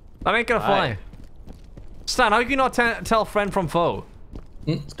tunnel? That ain't gonna fly. Stan, how can you not tell friend from foe?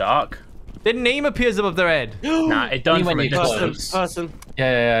 It's dark. Their name appears above their head. Nah, it done from a distance. Person.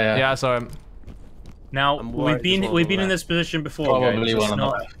 Yeah. Yeah, I saw him. Now we've been in this position before, Probably guys. one on the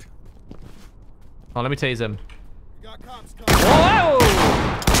left. Oh, let me tase him. Whoa!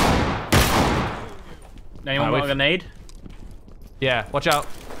 Anyone got a grenade? Yeah, watch out.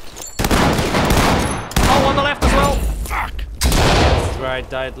 Oh, on the left as well. Fuck! That's where I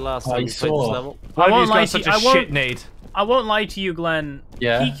died last time we played this level. I won't lie to such you. a shit nade. I won't lie to you, Glenn.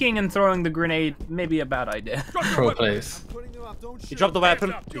 Yeah. Peeking and throwing the grenade may be a bad idea. Pro plays. You dropped the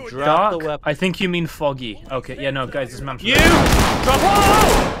weapon. You dropped Dark? the weapon. I think you mean Foggy. Okay, yeah, no, guys, this man's. You! Drop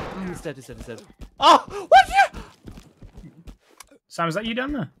Whoa! He's dead, he's dead, he's dead. Oh! What? Sam, is that you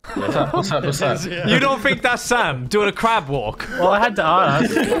down there? What's up? You don't think that's Sam doing a crab walk? Well, I had to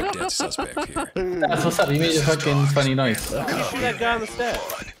ask. Dead suspect here. That's what's up. You made a fucking funny noise. You shoot that guy on the stairs.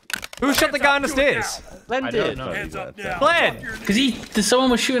 Who shot the guy on the stairs? Glenn did. Hands up now. Glenn! Because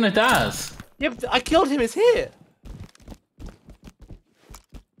someone was shooting at Daz. Yeah, but I killed him, he's here.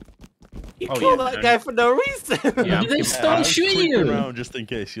 You killed that guy for no reason. Yeah. They start shooting you. Around just in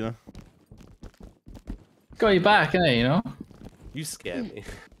case, you know. Got you back, innit, you know? You scared me.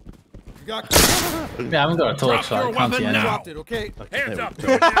 Yeah, I haven't got a torch, so I can't see anything. Dropped it, okay? Hands up.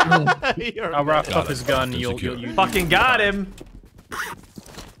 I'll wrap up his gun. You fucking got him.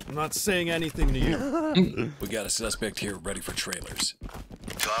 I'm not saying anything to you. We got a suspect here ready for trailers.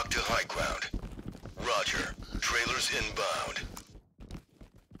 Talk to high ground. Roger. Trailers inbound.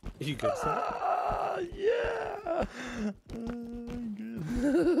 You good, sir? Yeah.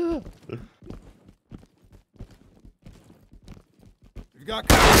 You got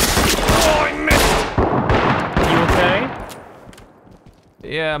Oh, I missed. You okay?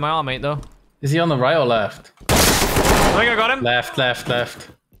 Yeah, my arm ain't though. Is he on the right or left? I think I got him. Left.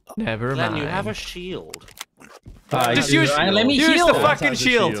 Never Glenn, mind. you have a shield. Just use heal. the fucking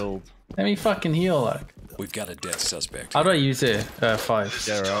shield. Let me fucking heal, like. We've got a dead suspect. How do I use it? 5.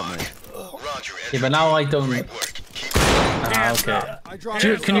 Get her out, mate. Yeah, but now I don't. Okay.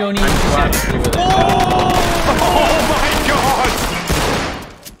 Can you only use with it? Oh my god!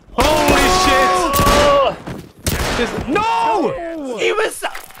 Holy shit! No! He was.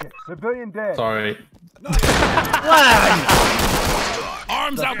 civilian dead. Sorry.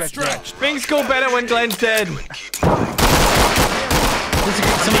 Arms outstretched. Things go better when Glenn's dead. I'm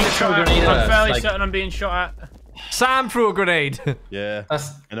fairly certain I'm being shot at. Sam threw a grenade. Yeah. I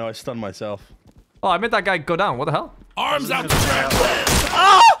know, I stunned myself. Oh, I made that guy go down. What the hell? Arms outstretched.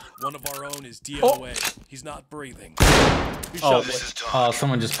 One of our own is DOA. He's not breathing. Oh,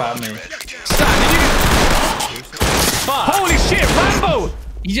 someone just found me. Holy shit, Rambo!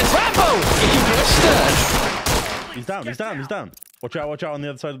 You just Rambo! He's down, he's down, he's down. Watch out on the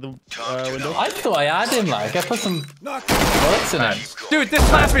other side of the window. I thought I had him, like. I put some bullets in him. Dude,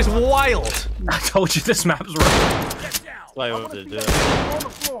 this map is wild. I told you this map's right. Why would it do it? On the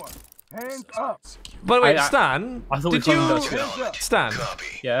floor. Hands up. By the way, Stan, I thought did we you... Stan?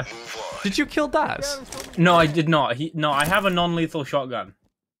 Yeah? Did you kill Daz? No, I did not. No, I have a non-lethal shotgun.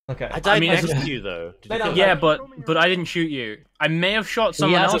 Okay. I died next to you, though. Yeah, but I didn't shoot you. I may have shot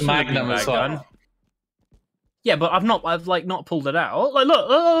someone else with a beanbag gun. Yeah, but I've not pulled it out. Like,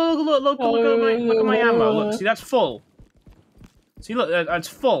 look at my ammo. Look, see, that's full. See, look, that's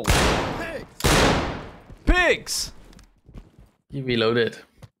full. Pigs! You reloaded.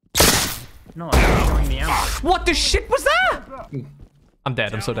 No, I'm showing the ammo. What the shit was that? I'm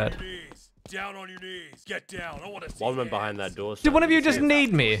dead. I'm so dead. Down on your knees. Get down. I want to see. One man behind that door. Did one of you just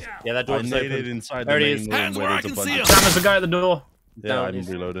need me? Yeah, that door is open. Inside There the he main is. room where there's a bunch of... Sam is the guy at the door. Yeah, I'm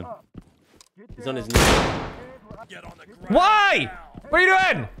reloading. He's on his knees. Why? What are you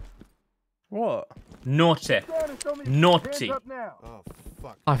doing? What? Naughty. Naughty. Oh,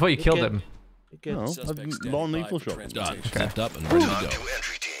 fuck. I thought you killed him. No, I've non-lethal shot. Done. Stepped up and ready to go.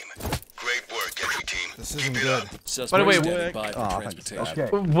 Great work, entry team. This isn't good. By the way, Okay.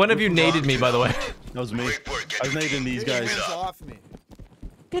 one of you naded me, by the way. That was me. I was nading these guys. Hands off me.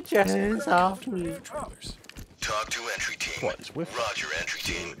 Get your hands off me. Talk to entry team. Roger, entry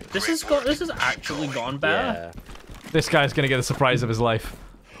team. This has actually gone bad. Yeah. This guy's gonna get the surprise of his life.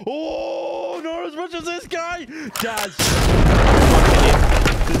 Oh, not as much as this guy! Daz!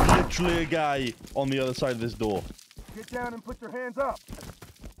 There's literally a guy on the other side of this door. Get down and put your hands up.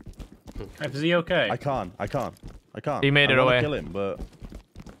 Is he okay? I can't. He made it I wanna away. Kill him, but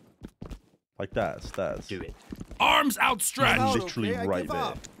like that's Do it. Arms outstretched. I'm literally right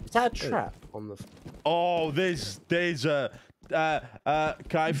there. Is that a trap on the... Oh, there's Kive,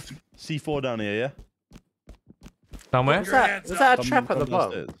 C4 down here, yeah? Somewhere? Was that a trap at the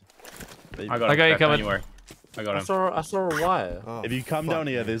bottom? I got you covered. Anywhere. I got him. I saw a wire. Oh, If you come down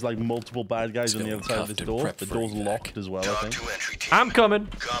here, there's like multiple bad guys on the other side of this door. The door's locked as well, I think. I'm coming.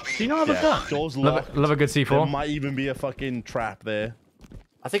 Do you not have a gun? Door's locked. Love a good C4. There might even be a fucking trap there.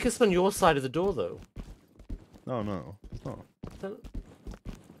 I think it's on your side of the door, though. No, it's not.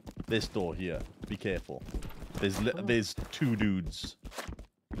 This door here. Be careful. There's 2 dudes.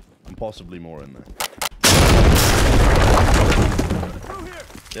 And possibly more in there.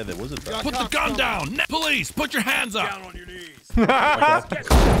 Yeah, there was a trap. Put the gun down! Police, put your hands up! Down on your knees.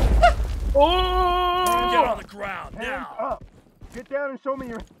 Oh! Get on the ground now. Up. Get down and show me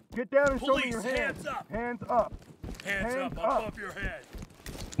your. Get down and show me Police, your hands. hands up. Hands up. Hands up above your head.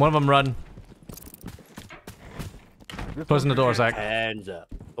 One of them run. Closing the door, Zach. Hands up.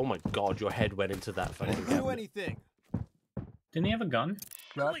 Oh my god, your head went into that fucking Do cabinet. anything. Didn't he have a gun?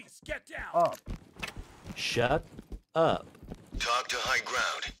 Police, get down. Up. Shut up. Talk to high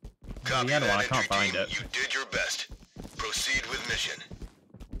ground. Copy Yeah, that well, I can't entry find team. it. You did your best. Proceed with mission.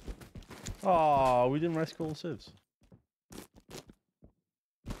 Oh, we didn't rescue all civs.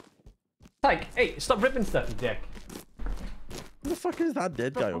 Like, hey, stop ripping stuff, you dick. Who the fuck is that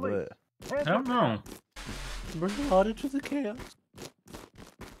dead guy over there? I don't know. Bring the order to the chaos.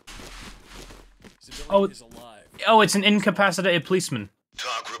 Oh, oh, it's an incapacitated policeman.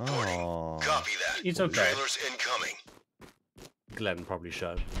 Talk reporting. Oh. Copy that. He's okay. Trailers incoming. Glenn probably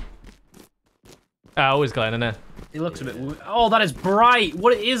showed. Always Glenn, innit? He looks a bit. Oh, that is bright.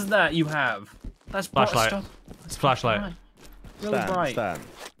 What is that you have? That's Flashlight. Stop. It's flashlight. Really bright. Stan.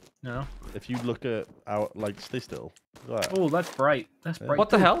 No. If you look at our, like, stay still. Look at that. Oh, that's bright. That's bright. What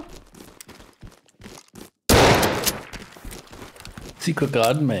the hell? Secret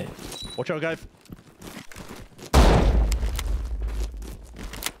garden, mate. Watch out, guy.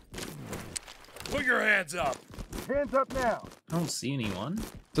 Put your hands up. Hands up now. I don't see anyone.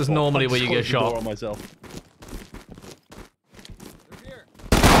 This is normally where you get Close the door shot. on myself.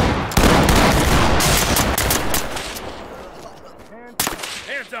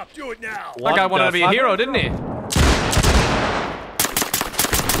 Hands up. Do it now. That guy wanted to be a hero, didn't he? Get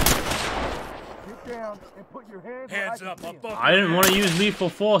down and put your hands. Hands up above. I didn't want to use lethal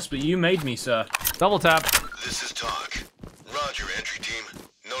force, but you made me, sir. Double tap. This is talk. Roger, entry team.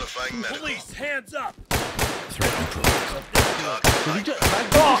 Notifying medical. Police, hands up. Talk to high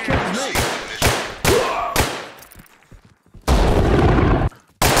ground. Proceed with mission.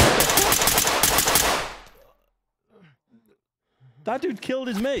 That dude killed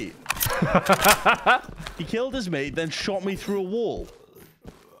his mate. He killed his mate, then shot me through a wall.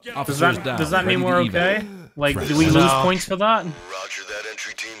 Does that mean we're okay? Like, do we lose points for that? Roger that,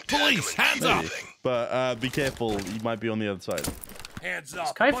 entry team. Police, hands up! But be careful, he might be on the other side. Hands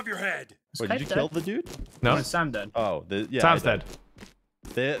up Skype- above your head. Wait, did you kill the dude? No. Is Sam dead? Oh, yeah. Sam's dead.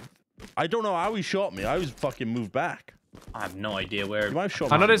 I don't know how he shot me. I was fucking moved back. I have no idea where. He might have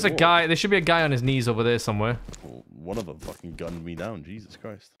shot I me know through there's the a wall. guy. There should be a guy on his knees over there somewhere. Well, one of them fucking gunned me down. Jesus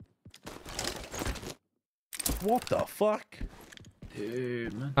Christ. What the fuck?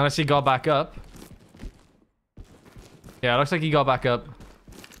 Dude, man. Unless he got back up. Yeah, it looks like he got back up.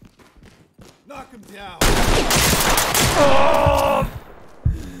 Knock him down.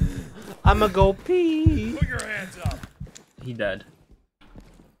 I'ma go pee. Put your hands up. He dead.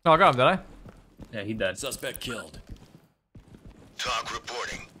 Oh, I got him, did I? Yeah, he dead. Suspect killed. Talk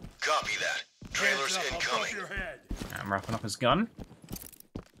reporting. Copy that. Trailers Hands up incoming. above your head. I'm wrapping up his gun.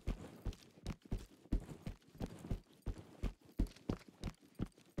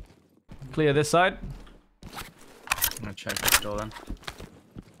 Clear this side. I'm gonna check this door then.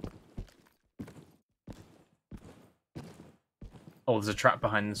 Oh, there's a trap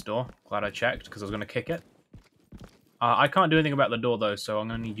behind this door. Glad I checked, because I was gonna kick it. I can't do anything about the door though, so I'm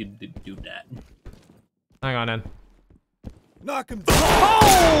gonna need you to do that. Hang on in. Knock him down.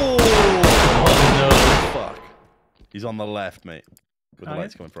 Oh no! Fuck. He's on the left, mate. Where the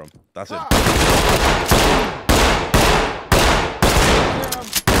light's coming from. That's it.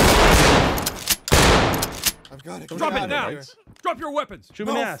 I've got it. Drop it now. Drop your weapons. Shoot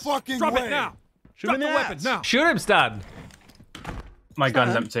him in the ass. fucking Drop way. it now. Shoot him Drop in the the weapons ass. now. Shoot him, Stan. My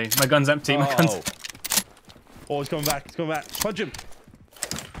gun's empty. My gun's empty. My gun's. Oh, he's coming back. He's coming back. Punch him.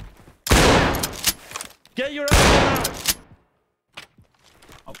 Get your ass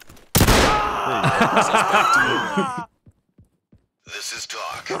out. This is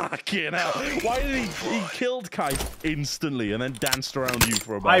talk. Fucking hell. Why did he killed Kai instantly and then danced around you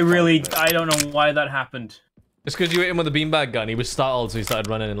for about I 5 really, minutes? I don't know why that happened. It's because you hit him with a beanbag gun. He was startled, so he started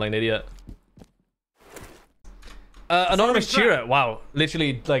running like an idiot. Anonymous cheerer. Wow.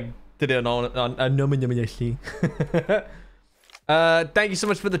 Literally, like, did it anonymously. Thank you so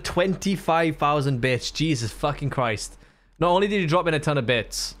much for the 25,000 bits. Jesus fucking Christ. Not only did you drop in a ton of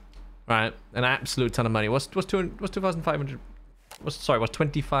bits, right, an absolute ton of money. What's 2,500? What's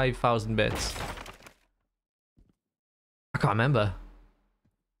 25,000 bits? I can't remember.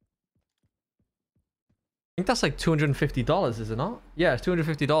 I think that's like $250, is it not? Yeah, it's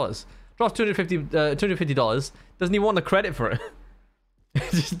 $250. Drops $250. Doesn't even want the credit for it.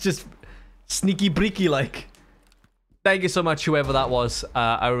 just sneaky breaky like. Thank you so much, whoever that was.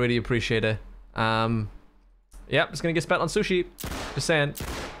 I really appreciate it. Yep, it's gonna get spent on sushi. Just saying.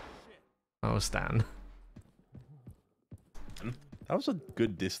 Oh, Stan. That was a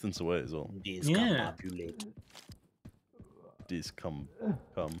good distance away as well. Yeah. Come.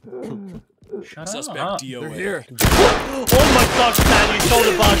 Suspect DOA. They're here. Oh my gosh, Stan, you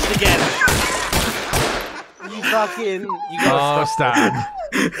shoulder barged again. You fucking. You gotta stop. Stan.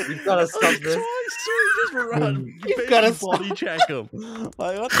 You've gotta stop this. Just run. You've gotta body check him.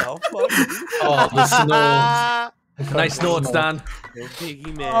 Like, what the fuck? Oh, the snow. Nice snort, Stan.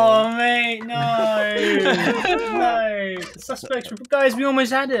 Piggy man. Oh mate, no, no. Suspects, guys, we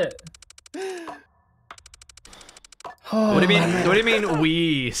almost had it. What do you mean? What do you mean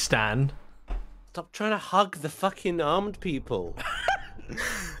we, Stan? Stop trying to hug the fucking armed people.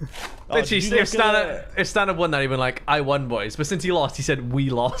 Literally, if Stan had won that, he'd been like, I won, boys. But since he lost, he said, we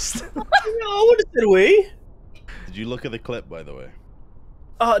lost. No, I would have said we. Did you look at the clip, by the way?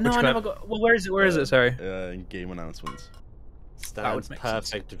 Oh, no, I never got... Well, where is it? Where is it? Sorry. In game announcements. Stan's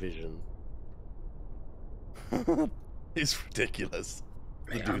perfect division. It's ridiculous.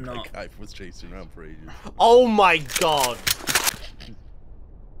 The dude that guy was chasing around for ages. Oh my god!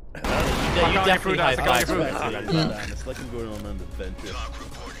 You definitely high-fived. It's like I'm going on an adventure.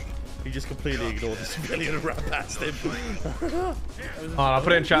 He just completely ignored the civilian and ran past him. I'll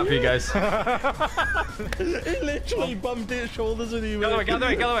put it in chat for you guys. He literally bumped his shoulders with you. Get away, get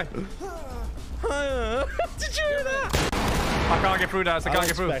away, get away. Did you hear that? I can't get through, Daz. I can't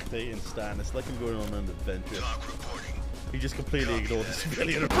get through. Spectating Stan. It's like I'm going on an adventure. He just completely ignored the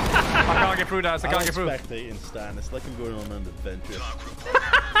civilian. I can't get through, Daz. I can't get through. Spectating Stan. It's like I'm going on an adventure.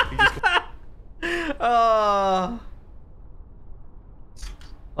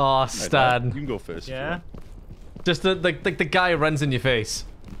 Oh, Stan. You can go first. Yeah. Just the guy runs in your face.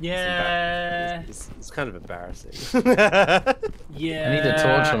 Yeah. It's kind of embarrassing. Yeah. I need a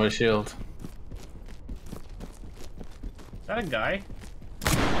torch on my shield. Is that a guy?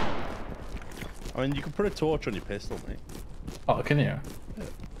 I mean, you can put a torch on your pistol, mate. Oh, can you?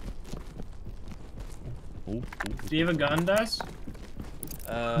 Ooh. Do you have a gun, Daz?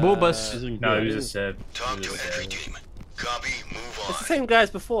 Boobus. No, he was a Sib. Talk to entry team. Copy, move on. It's the same guy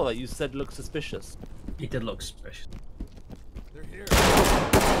as before that you said looked suspicious. He did look suspicious. They're here.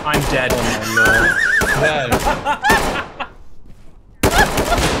 I'm dead. Oh my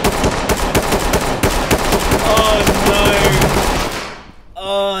god.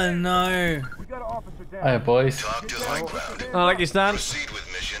 Oh no. Hiya, boys. Talk to high ground. I like you, Stan. Proceed with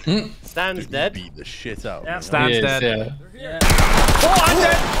mission. Stan's dead. Beat the shit out. Yep. Of Stan's He is, dead. yeah. Oh, I'm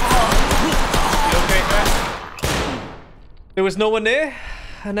dead. You okay, man? There was no one there,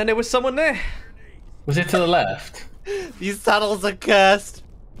 and then there was someone there. Was it to the left? These tunnels are cursed.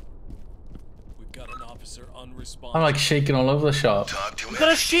 We've got an officer unresponsive. I'm like shaking all over the shop. Talk to You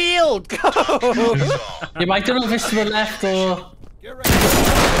got a shield! Go! Yeah, but I don't know if it's to the left or... Get ready.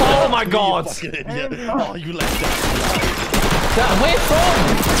 Oh my god! Oh, you left that. Where from?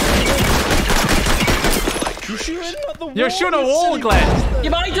 You're shooting at the wall. You're shooting a wall, Glenn.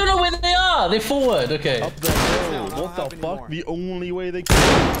 Yeah, but I don't know where they are. They're forward. Okay. Up the hill. What the fuck? The only way they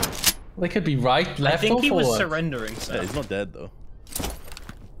can. They could be right, left, I think or he forward. was surrendering, so. Yeah, he's not dead though.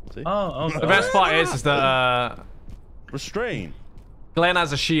 See? Oh, okay. The best part is that Restrain. Glenn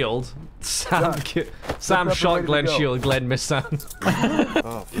has a shield. Sam shot Glenn's shield. Glenn missed Sam.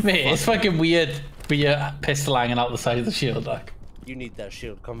 Mate, it's fucking weird for your pistol hanging out the side of the shield, like. You need that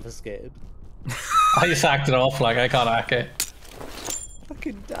shield confiscated. I just hacked it off, like, I can't hack it.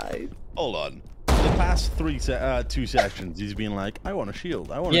 Fucking died. Hold on. The past two sections, he's been like, I want a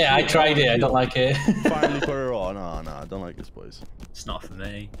shield. I want a shield. Yeah, I tried it. I don't like it. Finally put her on. No, I don't like this, boys. It's not for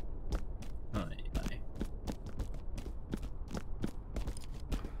me. Oh, yeah.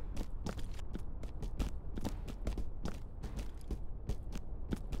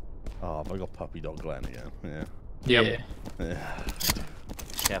 Oh, have I got puppy dog Glenn again? Yeah. Yep. Yeah.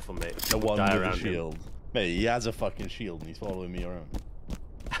 Careful, mate. The one Die with the around shield. Mate, he has a fucking shield and he's following me around.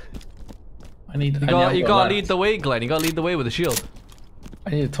 I need. You gotta lead the way, Glenn. You gotta lead the way with a shield.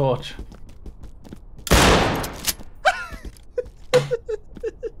 I need a torch.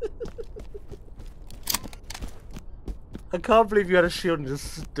 I can't believe you had a shield and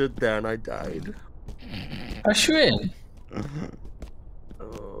just stood there and I died. I shrin.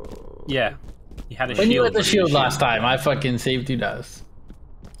 Yeah. You had a When shield. you had the shield last time, I fucking saved you, Daz.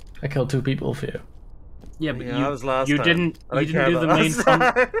 I killed 2 people for you. Yeah, but Yeah, that was last you time. didn't I you didn't do the main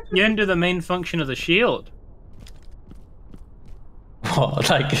you didn't do the main function of the shield. What?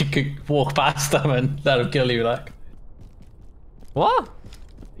 Like, you could walk past them and that'll kill you, like. What? Are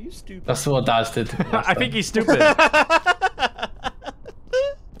you stupid? That's what Daz did. I think he's stupid.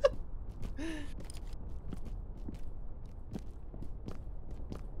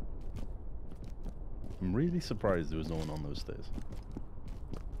 I'm really surprised there was no one on those stairs.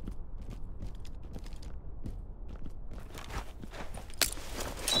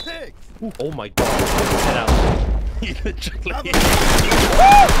 Oh my god. Get out. He literally...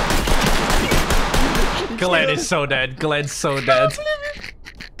 Glenn is so dead. Glenn's so dead.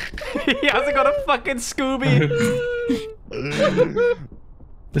 He hasn't got a fucking Scooby.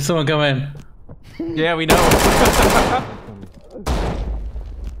 Did someone come in? Yeah, we know.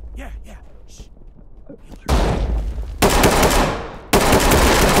 Yeah, yeah. Shh.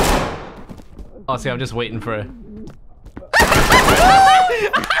 Oh, see, I'm just waiting for it.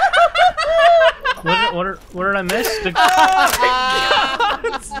 What did I miss?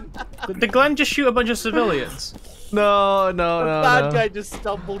 Did Glenn just shoot a bunch of civilians? No. Bad guy just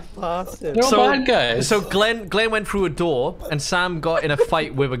stumbled past him. They're all bad guys. So Glenn went through a door, and Sam got in a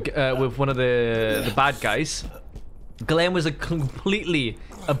fight with with one of the bad guys. Glenn was completely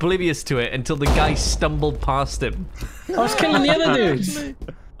oblivious to it until the guy stumbled past him. I was killing the other dudes.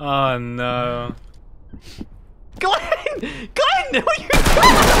 Oh no. Glenn, no, you.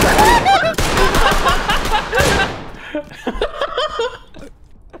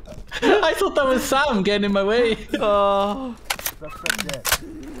 I thought that was Sam getting in my way. Oh.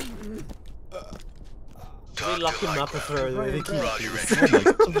 We lock him up further.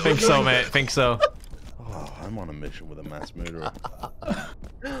 Think so, mate. Think so. Oh, I'm on a mission with a mass murderer.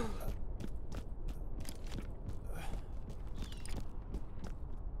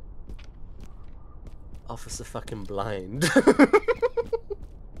 Officer fucking blind. Fucking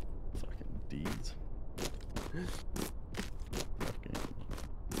deeds.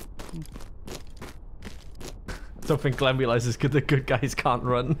 Don't think Glenn realizes the good guys can't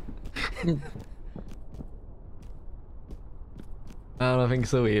run. I don't think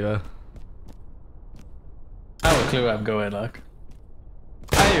so either. I have a clue where I'm going, like.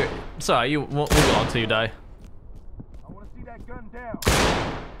 Hey, sorry, we'll go on till you die. I want to see that gun down.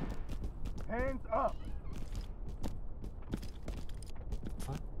 Hands up.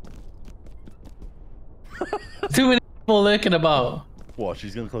 Too many people lurking about. What?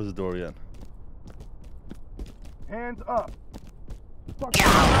 She's gonna close the door again. Hands up.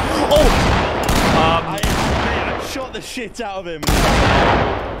 I shot the shit out of him.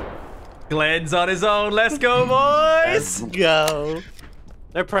 Glenn's on his own. Let's go, boys. Let's go.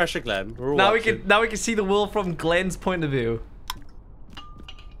 No pressure, Glenn. We're Now watching. we can see the world from Glenn's point of view.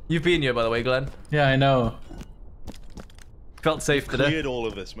 You've been here, by the way, Glenn. Yeah, I know. Felt safe today. Cleared all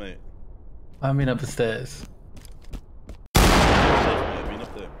of this, mate. I mean, up the stairs. I've been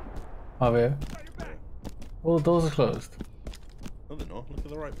up there. Have you? All the doors are closed. No, they're not. Look to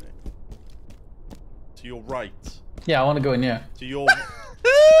the right, mate. To your right. Yeah, I want to go in here. To your...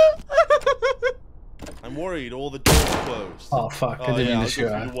 I'm worried. All the doors are closed. Oh, fuck. I didn't mean to shoot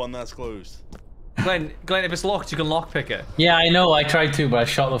the her. one that's closed. Glenn, if it's locked, you can lockpick it. Yeah, I know. I tried to, but I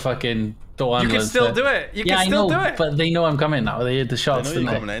shot the fucking door handler. You can still do it. You can still do it. But they know I'm coming now. They heard the shots, I know didn't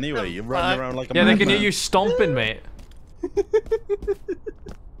you're they? coming anyway. You're running around like a Yeah, they can hear madman. you stomping, mate.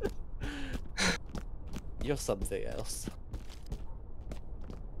 You're something else.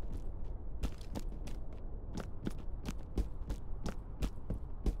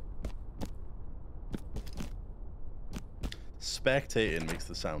 Spectating makes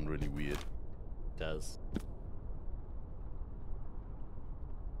the sound really weird. It does.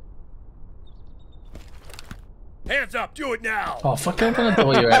 Hands up, do it now! Oh, fuck, open the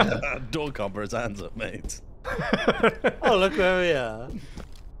door, you're out. Door copper his hands up, mate. Oh, look where we are.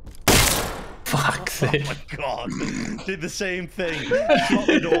 Fuck's sake. Oh my god. Did the same thing. Shot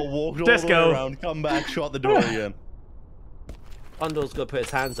the door, walked all the way around, come back, shot the door again. Undor's got to put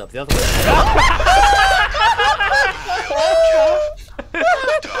his hands up. The other way.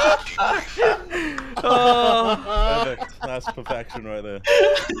 Perfect. That's perfection right there.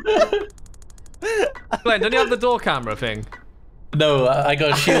 Glenn, don't you have the door camera thing? No, I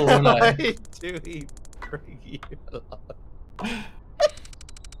got a shield, don't I? Why do he bring you along?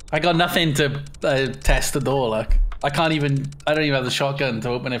 I got nothing to test the door, like. I don't even have the shotgun to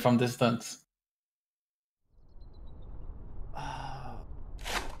open it from distance.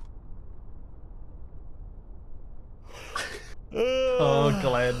 Oh,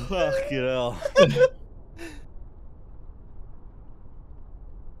 Glenn. Fucking hell.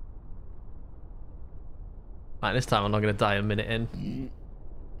 Right, this time I'm not going to die a minute in.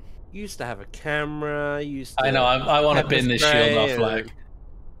 You used to have a camera. You used to I know. I want to bin this shield off. Like,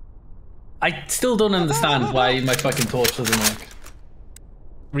 I still don't understand why my fucking torch doesn't work.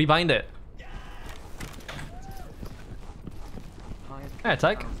 Rebind it. Yeah,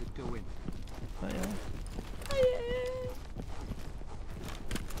 take.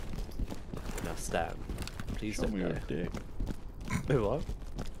 Now Stan, please show don't me your dick. What?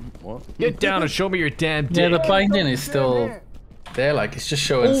 What? Get down and show me your damn dick. Yeah, the binding is still there. Like, it's just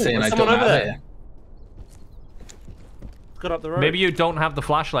showing saying I don't have it. Got up the road. Maybe you don't have the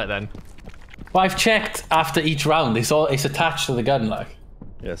flashlight then. Well, I've checked after each round. It's attached to the gun, like.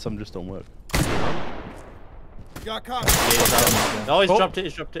 Yeah, some just don't work. Got caught. Oh, he's dropped it.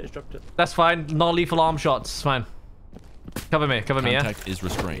 He's dropped it. He's dropped it. That's fine. Non-lethal arm shots. It's fine. Cover me. Cover me. Yeah. Contact is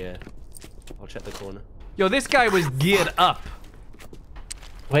restrained. Yeah. I'll check the corner. Yo, this guy was geared up.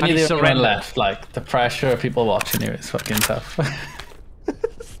 When you're the only one left, like, the pressure of people watching you is fucking tough.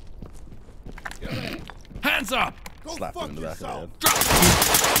 Hands up! Slap him in the back of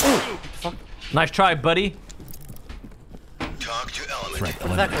the head. Nice try, buddy. Talk to element.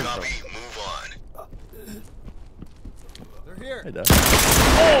 Copy. Move on. They're here. Hey, Dad.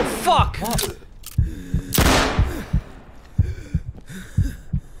 Oh, fuck!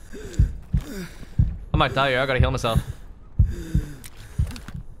 I might die here. I gotta heal myself.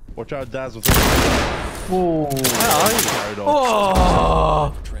 Watch out, Daz. Oh.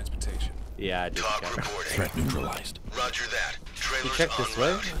 Oh. Transportation. Yeah, I did. Talk reporting. Threat neutralized. Roger that. You Trailers check en this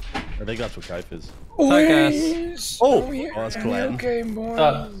way? route. I think that's what Kaif is. Hi, guys. Oh! That's Glenn. Okay,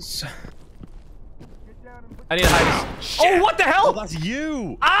 boys. I need to hide this. Oh, what the hell? Oh, that's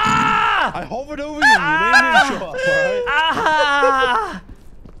you! Ah! I hovered over you. You made me shot, alright? Ah!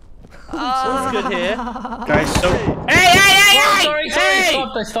 What's good here? Guys, so... Hey! Sorry, Hey!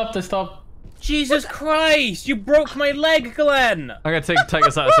 I stopped. Jesus Christ! You broke my leg, Glenn! I'm gonna take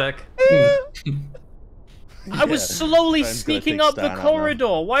us out a sec. I was slowly Glen's sneaking gonna up take the Stan out now.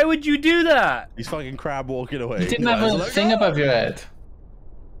 corridor. Why would you do that? He's fucking crab walking away. You didn't have a thing above your head.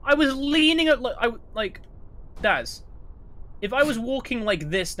 I was leaning at like Daz. If I was walking like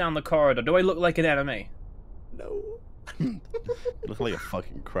this down the corridor, do I look like an enemy? No. You look like a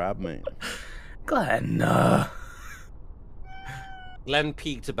fucking crab, man. Glenn. Glenn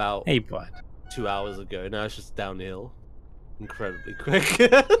peaked about Hey, bud. 2 hours ago. Now it's just downhill. Incredibly quick.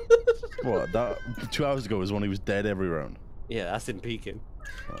 What? That 2 hours ago was when he was dead every round. Yeah, that's him peaking.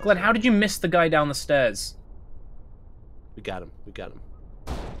 Glenn, how did you miss the guy down the stairs? We got him. We got him.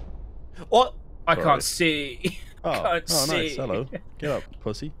 What? I Sorry. can't see. Oh, Can't oh nice. see. Hello. Get up,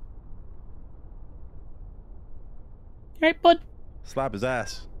 pussy. Right, bud. Slap his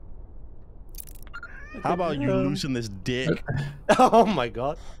ass. How about you loosen this dick? Oh my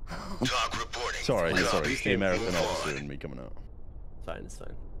god. Talk reporting. Sorry, Copy. it's the American Move officer on. in me coming out. Fine, it's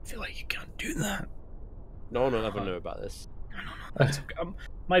fine. I feel like you can't do that. No one will ever know about this. No. It's okay.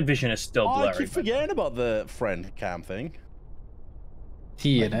 My vision is still Oh, blurry. I keep forgetting about the friend cam thing.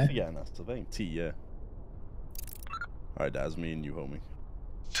 T, I keep innit? forgetting that's the thing. T, yeah. Alright, Daz, me and you, homie.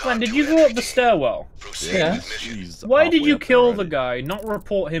 Glenn, did you go up the stairwell? Yeah. Jeez, Why did halfway you up there kill the already. guy, not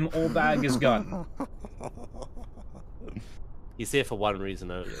report him or bag his gun? He's here for one reason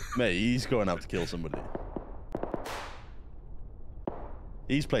only. Mate, he's going out to kill somebody.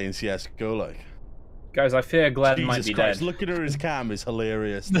 He's playing CSGO like. Guys, I fear Glenn Jesus might be Christ, dead. looking at his cam is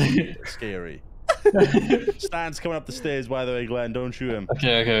hilarious. Scary. Stan's coming up the stairs, by the way, Glenn. Don't shoot him.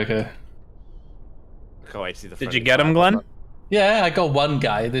 Okay. Can't wait to see the Did you get him, Glenn? Yeah, I got one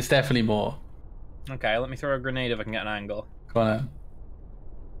guy. There's definitely more. Okay, let me throw a grenade if I can get an angle. Go on then.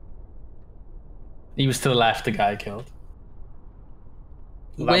 He was to the left, the guy I killed.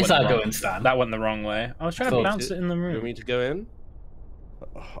 Well, Where's went that the wrong- going, Stan? That went the wrong way. I was trying to Thought bounce it- it in the You room. want me to go in?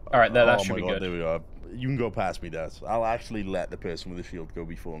 Alright, that Oh should my be God, good. there we go. You can go past me, Daz. I'll actually let the person with the shield go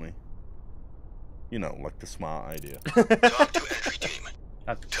before me. You know, like the smart idea. Talk to entry team.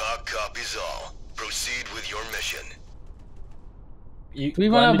 Talk copies all. Proceed with your mission. You, Do we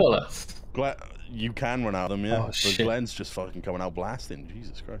run out of bullets? Glenn, you can run out of them, yeah. Oh, but shit. Glenn's just fucking coming out blasting.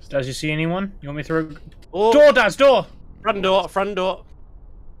 Jesus Christ. Does you see anyone? You want me to throw... Oh, Door, Daz, door! front door, front door.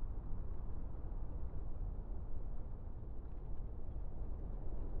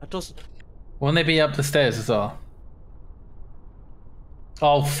 That doesn't... Won't they be up the stairs as well?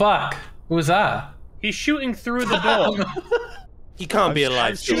 Oh, fuck. Who was that? He's shooting through the door. He can't be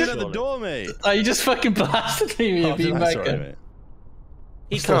alive. I'm still, shooting at the surely. door, mate. Oh, you just fucking blasted me with Oh, your that's beanbag alright, gun. mate.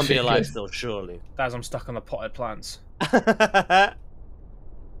 He Still can't be shit, alive good. still, surely. Daz, I'm stuck on the potted plants.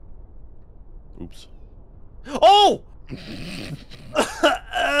 Oops. Oh!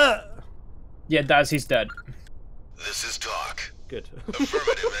 Yeah, Daz, he's dead. This is talk. Good.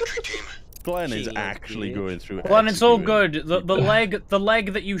 Affirmative, entry team. Glenn is actually going through. Glenn, it's all good. The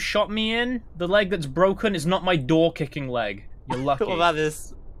leg that you shot me in, the leg that's broken, is not my door kicking leg. You're lucky. What about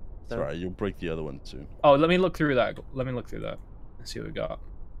this? Sorry, you'll break the other one soon. Oh, let me look through that. Let me look through that. Let's see what we got.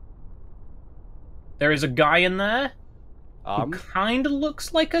 There is a guy in there who kind of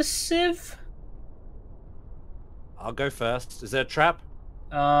looks like a civ. I'll go first. Is there a trap?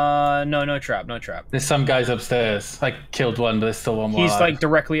 No trap, no trap. There's some guys upstairs. I killed one, but there's still one more. He's like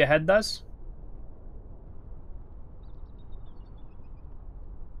directly ahead, does.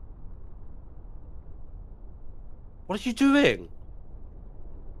 What are you doing?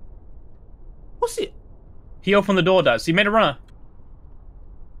 What's it? He opened the door, does. He made a runner.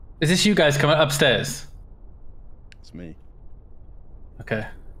 Is this you guys coming upstairs? It's me. Okay.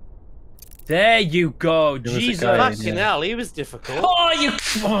 There you go. Jesus. Fucking hell, he was difficult. Oh, you.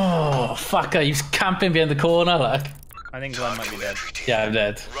 Oh, fucker. He was camping behind the corner, like. I think Glenn might be dead. Yeah, I'm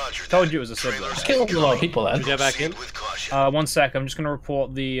dead. Told you it was a sibling. I killed a lot of people then. Should we go back in? 1 sec. I'm just going to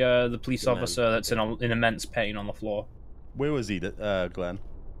report the police officer that's in immense pain on the floor. Where was he, Glenn?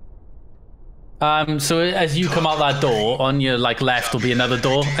 So as you come out that door, on your like left will be another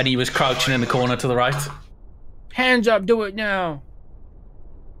door, and he was crouching in the corner to the right. Hands up! Do it now.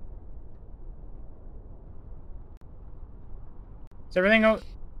 Is everything Are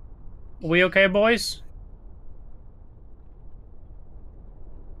we okay, boys?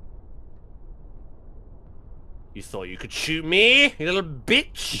 You thought you could shoot me, you little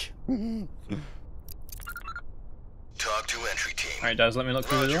bitch? Talk to entry team. Alright, Daz, let me look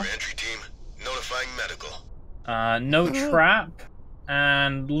through the door. Entry team, notifying medical. No trap,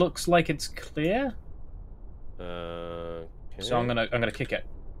 and looks like it's clear. Okay. So I'm gonna kick it.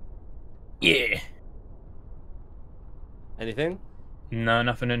 Yeah. Anything? No,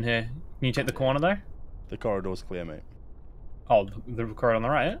 nothing in here. Can you take the corner there? The corridor's clear, mate. Oh, the corridor on the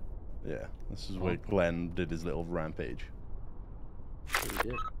right? Yeah, this is where Glenn did his little rampage. He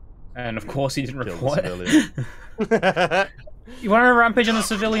did. And of course he didn't Killed report the it. You want to rampage on the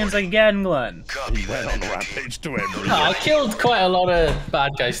civilians again, Glenn? He went on a rampage to everyone. I killed quite a lot of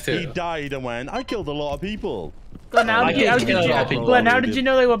bad guys too. He died and went, I killed a lot of people. Glenn, how did you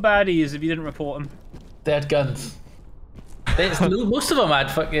know they were baddies if you didn't report them? They had guns. Most of them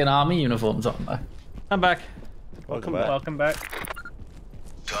had fucking army uniforms on there. I'm back. Welcome back. Welcome back.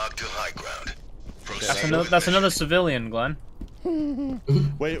 Talk to high ground. That's another civilian, Glenn.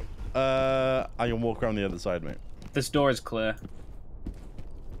 Wait, I can walk around the other side, mate. This door is clear.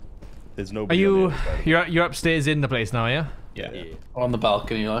 There's no. Are you? You're upstairs in the place now, yeah? Yeah. On the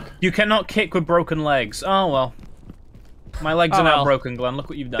balcony, like. You cannot kick with broken legs. Oh well. My legs are now broken, Glenn. Look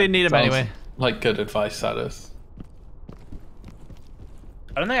what you've done. Didn't need them anyway. Like good advice, that is.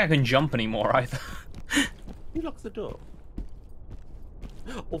 I don't think I can jump anymore either. Who locked the door?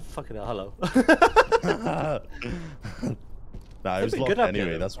 Oh fucking hell! Hello. Nah, it was locked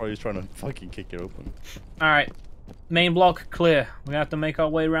anyway. That's why he was trying to fucking kick it open. All right, main block clear. We have to make our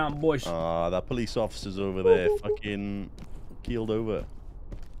way around, boys. That police officer's over there, fucking keeled over.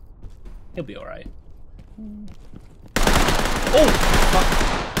 He'll be all right. Oh, fuck.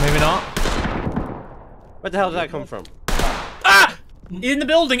 Maybe not. Where the hell did that come from? Ah! In the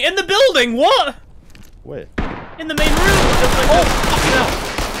building! In the building! What? Where? In the main room! Oh, fucking hell!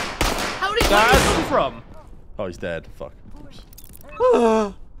 How did he come from? Oh, he's dead. Fuck.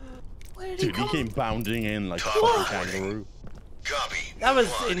 Dude, he came bounding in like a fucking kangaroo. That was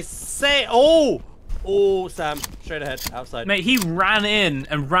insane! Oh! Oh, Sam. Straight ahead. Outside. Mate, he ran in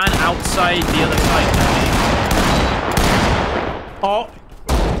and ran outside the other side. Oh!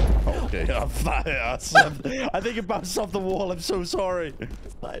 Okay, I think it bounced off the wall. I'm so sorry.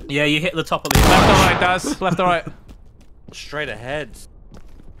 Yeah, you hit the top of the left or right, Daz. Left or right. Straight ahead.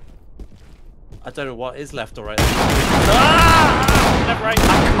 I don't know what is left or right. Ah! Left, right.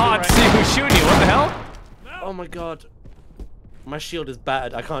 I can't see who's shooting you. What the hell? Oh my god. My shield is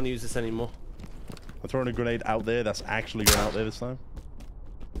battered. I can't use this anymore. I'm throwing a grenade out there. That's actually going out there this time.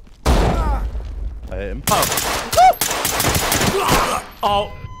 I hit him.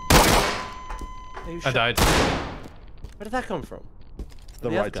 Oh. I died. Where did that come from? The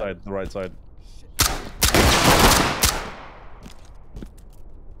right side. The right side.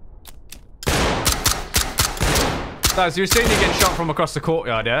 Daz, you were saying you're getting shot from across the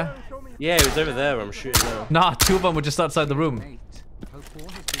courtyard, yeah? Yeah, he was over there where I'm shooting now. Nah, two of them were just outside the room.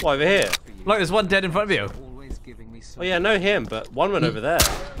 What, over here? Look, there's one dead in front of you. Oh yeah, I know him, but one went over there.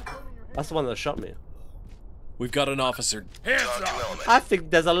 That's the one that shot me. We've got an officer. Hands up. I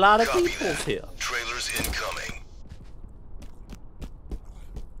think there's a lot of people here. Trailers incoming.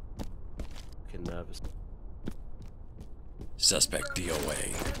 Fucking nervous. Suspect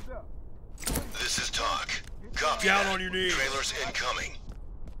DOA. This is talk. Copy Down that. on your knees. Trailers incoming.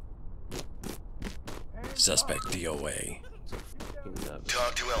 Suspect DOA.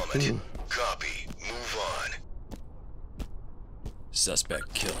 Talk to element. Copy. Move on.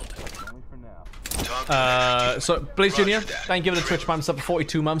 Suspect killed. So Blaze Jr., thank you for the Twitch Prime sub for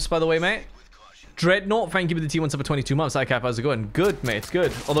 42 months, by the way, mate. Dreadnought, thank you for the T1 sub for 22 months. Hi, Cap, how's it going? Good, mate,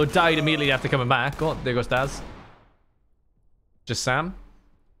 good. Although died immediately after coming back. Oh, there goes Daz. Just Sam.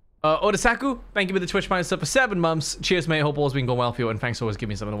 Odasaku, thank you for the Twitch Prime sub for 7 months. Cheers, mate. Hope all's been going well for you, and thanks for always giving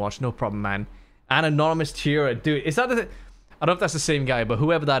me something to watch. No problem, man. And Anonymous Cheerer, dude, is that the... I don't know if that's the same guy, but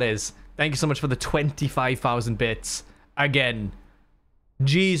whoever that is, thank you so much for the 25,000 bits. Again.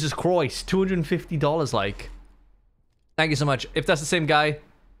 Jesus Christ, $250, like. Thank you so much. If that's the same guy,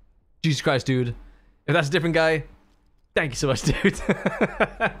 Jesus Christ, dude. If that's a different guy, thank you so much, dude.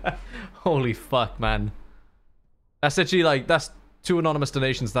 Holy fuck, man. That's literally like, that's 2 anonymous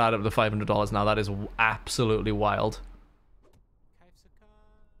donations that out of the $500 now. That is absolutely wild.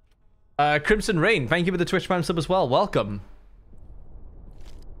 Crimson Rain, thank you for the Twitch Prime sub as well. Welcome.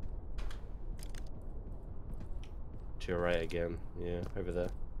 To your right again. Yeah, over there.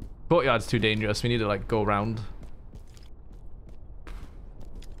 Courtyard's too dangerous. We need to like go around.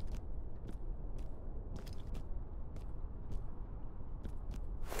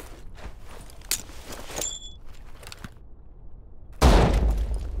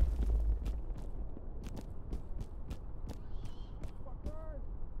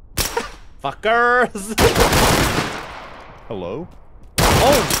 Fuckers! Hello?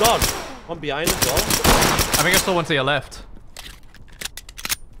 Oh god! One behind as well. I think I saw one to your left.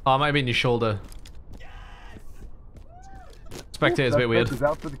 Oh, it might be in your shoulder. Spectator's a bit weird. Is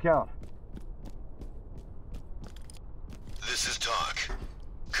out for the count. This is talk.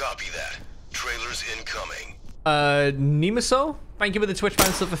 Copy that. Trailers incoming. Nemaso, thank you for the Twitch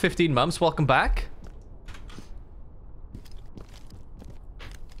Prime sub for 15 months. Welcome back.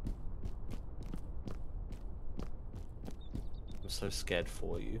 I'm so scared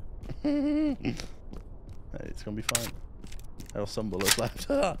for you. Hey, it's gonna be fine. There are some bullets left.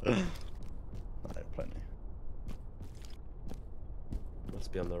 I have plenty.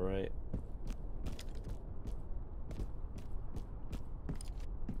 Must be on the right.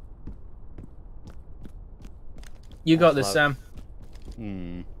 You got this, Sam.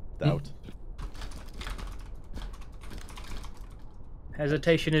 Doubt.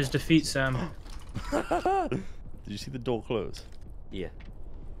 Hesitation is defeat, Sam. Did you see the door close? Yeah.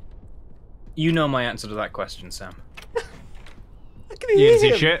 You know my answer to that question, Sam. You didn't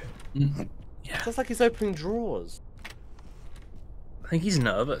see shit? Yeah. Sounds like he's opening drawers. I think he's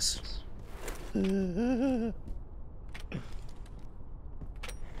nervous.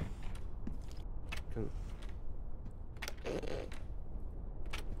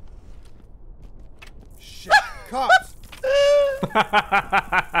 Shit, cops!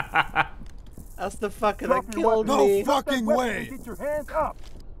 That's the fucker that killed no me. No fucking way! Get your hands up!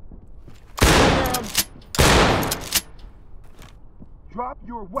 Drop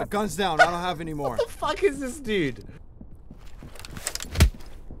your weapon. The gun's down. I don't have any more. What the fuck is this dude?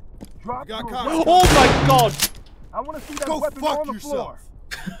 Drop your weapon. Oh my god! I want to see that weapon on the floor.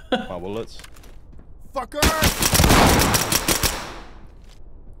 My bullets. Fucker!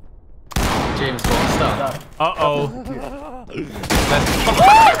 James Bond stuff. Uh-oh.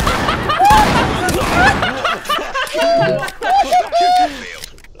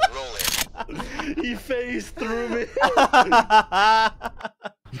 He phased through me.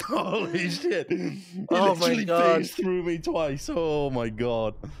 Holy shit. He literally phased through me twice. Oh my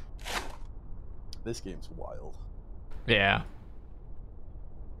god. This game's wild. Yeah.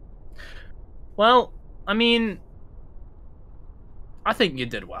 Well, I mean, I think you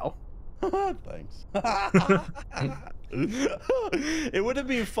did well. Thanks. It would have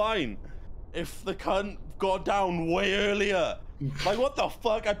been fine if the cunt got down way earlier. Like, what the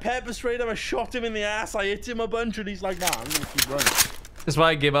fuck? I pepper sprayed him, I shot him in the ass, I hit him a bunch, and he's like, nah, I'm gonna keep running. That's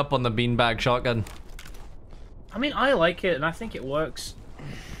why I gave up on the beanbag shotgun. I mean, I like it, and I think it works,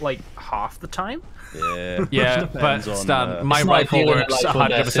 like, half the time. Yeah. Yeah, but Stan, my rifle works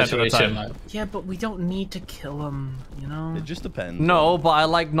 100% of the time. Yeah, but we don't need to kill him, you know? It just depends. No, but I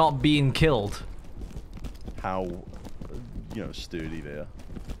like not being killed. How, you know, sturdy they are.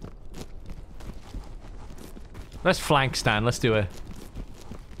 Let's flank Stan, let's do it.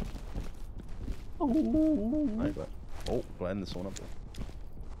 Oh, blend this one up there.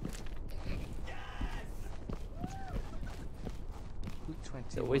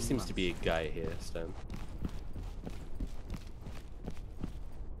 There always seems to be a guy here, Stan.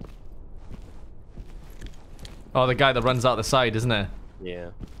 Oh, the guy that runs out the side, isn't it?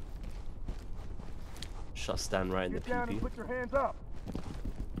 Yeah. Shot Stan right in the pee-pee. Put your hands up.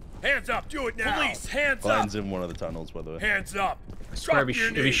 Hands up, do it now. Police, hands Glenn's up. in one of the tunnels, by the way. Hands up. I swear if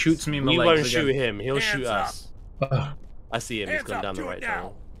he shoots me in the We legs won't shoot again. him. He'll shoot us. Uh, I see him. He's going down the right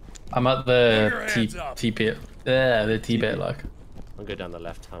tunnel. I'm at the T-pit. Yeah, the T-pit, like. I'll go down the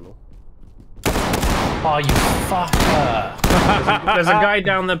left tunnel. Oh, you fucker! There's a guy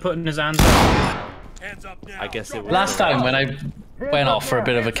down there putting his hands up. Hands up now. I guess it was. Last time when I went off for a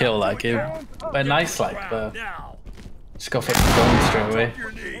bit of a kill, like, it went nice, like, but just got fucking going straight away.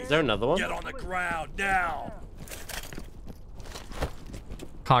 Is there another one? Get on the ground now.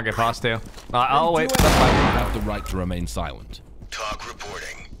 Can't get past here. I'll wait. That's You fine. have the right to remain silent. Talk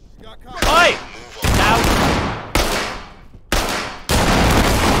reporting. Oi! Down!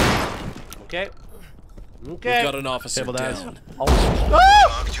 Okay. Okay. We've got an officer down. Talk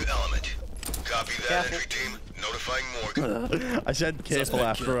to element. Copy that, entry team. Notifying Morgan. I said careful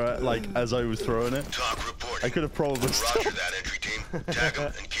after, like, as I was throwing it. Talk reporting. I could have probably Roger that, entry team. Tag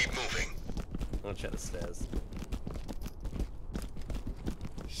him and keep moving. I'll check the stairs.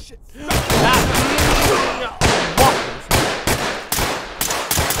 Shit.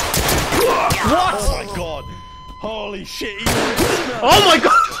 What? Oh my god. Holy shit. Oh my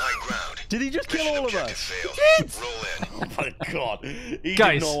god. Did he just kill all of us? He did. Roll in. Oh my god. He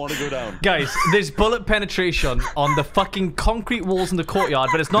Guys, did not want to go down. Guys, there's bullet penetration on the fucking concrete walls in the courtyard,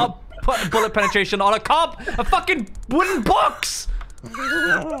 but it's not bullet penetration on a fucking wooden box.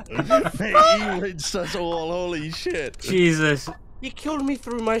 Mate, he rinsed us all. Holy shit. Jesus. He killed me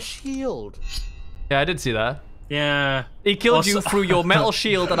through my shield. Yeah, I did see that. Yeah. He killed you through your metal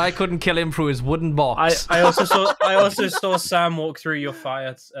shield, and I couldn't kill him through his wooden box. I also saw Sam walk through your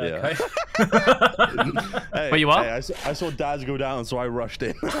fire. Yeah. Hey, Where you are? hey, I saw Daz go down, so I rushed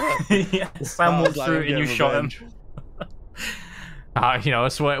in. Yeah, Sam walked through it and you shot him. You know,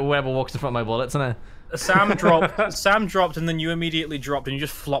 it's whoever walks in front of my bullets, isn't it? Sam dropped, and then you immediately dropped, and you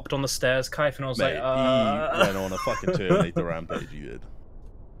just flopped on the stairs, Kaif, and I was Mate, like, he went on a fucking Terminator rampage, you did.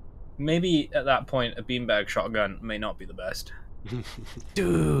 Maybe at that point, a beanbag shotgun may not be the best.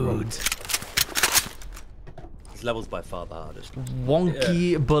 Dude. This level's by far the hardest.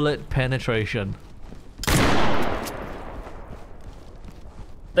 Wonky bullet penetration.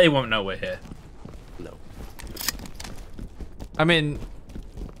 They won't know we're here. No. I mean,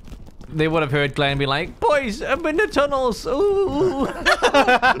 they would have heard Glenn be like, "Boys, I'm in the tunnels." Ooh.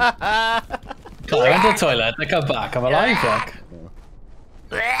 I went to the toilet. I come back. I'm alive, like.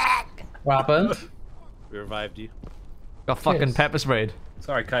 What happened? We revived you. Got fucking pepper sprayed.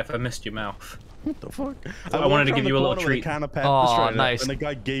 Sorry, Kaif, I missed your mouth. What the fuck? I wanted to give you a little treat. Oh, nice. And the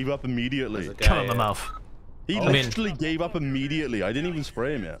guy gave up immediately. Come on, my mouth. He literally gave up immediately. I didn't even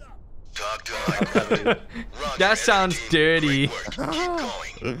spray him yet. Talk to That sounds dirty.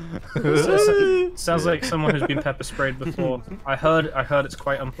 Sounds like someone who's been pepper sprayed before. I heard it's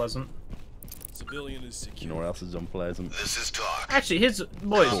quite unpleasant. Civilian is secure. You know what else is unpleasant? This is talk. Actually, here's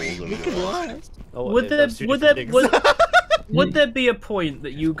boys. Would there be a point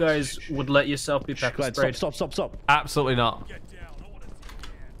that you guys would let yourself be pepper sprayed? Stop. Absolutely not.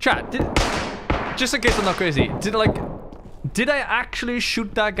 Chat, just in case I'm not crazy, did I actually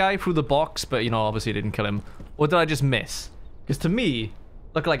shoot that guy through the box, but you know, obviously didn't kill him, or did I just miss? Because to me, it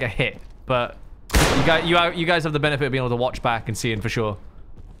looked like a hit, but you guys have the benefit of being able to watch back and seeing for sure.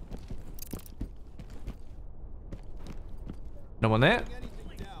 No one there?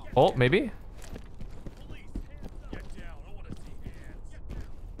 Oh, maybe?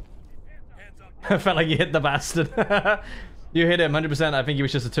 I felt like you hit the bastard. You hit him 100%. I think he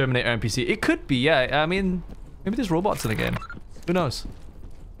was just a Terminator NPC. It could be, yeah. I mean, maybe there's robots in the game. Who knows?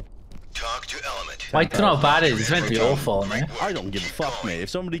 Talk to element. I don't know how bad it is. It's meant to be awful, man. I don't give a fuck, mate. If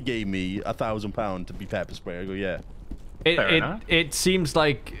somebody gave me £1,000 to be pepper spray, I go, yeah. It seems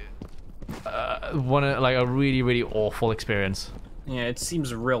like a really, really awful experience. Yeah, it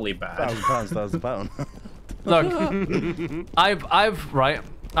seems really bad. £1,000. Look,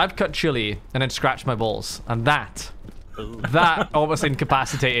 I've cut chili and then scratched my balls, and that almost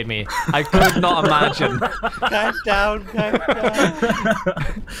incapacitated me. I could not imagine. Guys down. Yeah,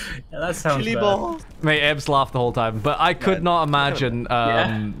 that sounds Chili bad. balls. Mate, Ebbs laughed the whole time, but I could not imagine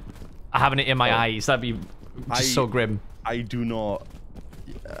having it in my eyes. That'd be just so grim. I do not.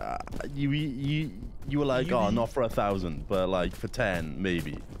 You were like, oh, not for 1,000, but like for 10,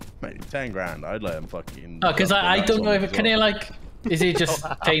 maybe. Maybe 10 grand. I'd let him fucking. No, because I don't know if it can he like. Is it just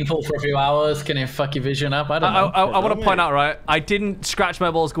painful for a few hours? Can it fuck your vision up? I don't know. I want to point out, right? I didn't scratch my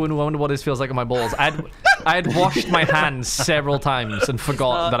balls going, I wonder what this feels like on my balls. I had washed my hands several times and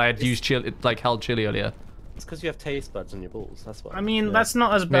forgot that I had used chili, like held chili earlier. It's because you have taste buds in your balls. That's what. I mean, that's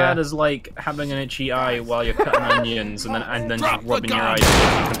not as bad as like having an itchy eye while you're cutting onions and then just rubbing your eyes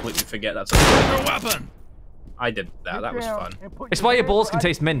and you completely forget that's a weapon. I did that. That was fun. It's why your balls can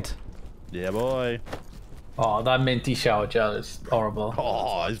taste mint. Yeah, boy. Oh, that minty shower gel is horrible.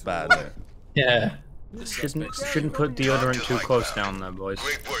 Oh, it's bad. Isn't it? Yeah. Shouldn't put deodorant too close down there, boys.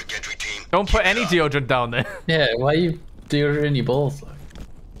 Don't put any deodorant down there. Yeah, why are you deodorant your balls? Like?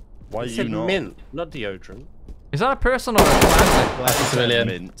 Why You you said not? mint, not deodorant. Is that a person or a plant? That's a civilian.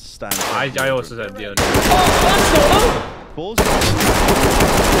 Mint stands I also said deodorant. Balls.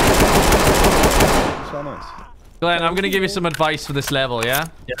 So nice. Glenn, I'm gonna give you some advice for this level, yeah?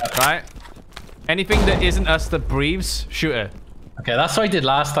 Yeah. Right? Anything that isn't us that breathes, shoot it. Okay, that's what I did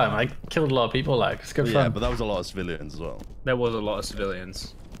last time. I killed a lot of people, like, it's good Yeah, fun. but that was a lot of civilians as well. There was a lot of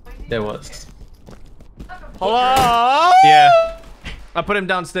civilians. There was. Hello? Yeah. I put him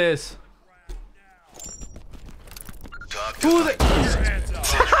downstairs. Who the? Police,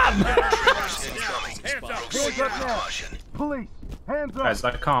 hands up! Guys,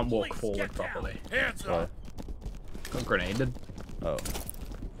 I can't walk forward properly. Hands up! Got grenaded. Oh.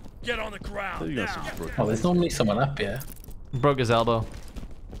 Get on the ground now! Oh, there's normally someone up here. Broke his elbow.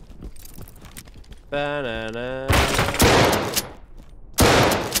 Banana.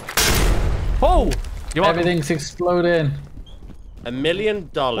 Oh! Everything's exploding. $1 million,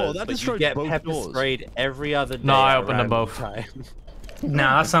 Whoa, that but you destroyed get both pepper doors. sprayed every other day. No, I opened them around both. time.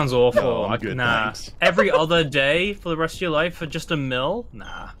 Nah, that sounds awful. No, I'm good, nah. thanks. Every other day for the rest of your life for just a mil?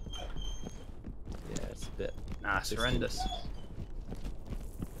 Nah. Yeah, it's a bit. Nah, it's horrendous.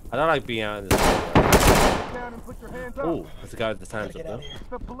 I don't like being out in this. Down and put your hands up. Oh. There's a guy with his hands up there.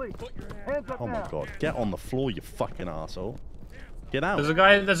 The police. Hands up Oh my now. god. Get on the floor, you fucking asshole. Get out.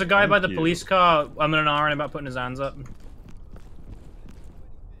 There's a guy by the you. police car. I'm in an hour and about putting his hands up.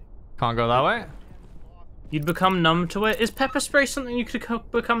 Can't go that way? You'd become numb to it. Is pepper spray something you could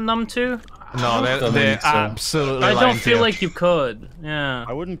become numb to? No, they're absolutely I lying don't to feel you. like you could. Yeah.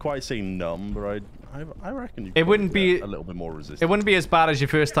 I wouldn't quite say numb, but I reckon you It could wouldn't be get a little bit more resistant. It wouldn't be as bad as your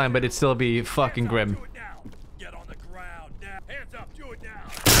first time, but it'd still be fucking grim. Get on the ground now! Hands up! Do it now!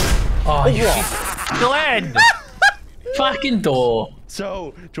 Oh, you Glenn! fucking door.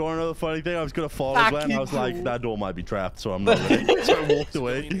 So, do you want to know the funny thing? I was going to follow Glenn. I was like, that door might be trapped, so I'm not going to. So I walked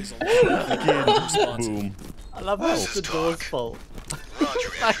away. Again, boom. I love how the door's full.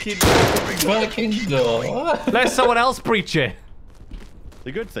 Fucking door. Let someone else breach it.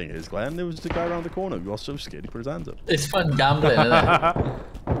 The good thing is, Glenn, there was the guy around the corner who was so scared he put his hands up. It's fun gambling, isn't it?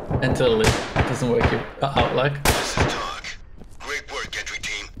 Until it doesn't work out like. This is talk. Great work, entry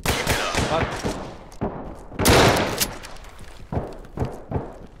team. Keep it up.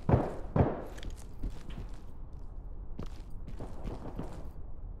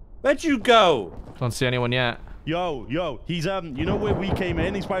 Where'd you go? Don't see anyone yet. Yo, he's you know where we came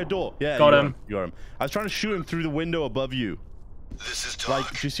in? He's by a door. Yeah, Got him. You got him. I was trying to shoot him through the window above you. This is talk.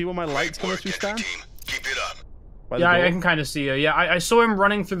 Like, do you see where my lights coming through, Stan? Keep it up. By the Yeah, door? I can kind of see you. Yeah, I saw him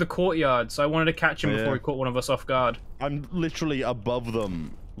running through the courtyard, so I wanted to catch him before he caught one of us off guard. I'm literally above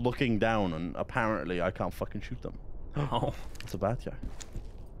them, looking down, and apparently I can't fucking shoot them. Oh. That's a bad guy.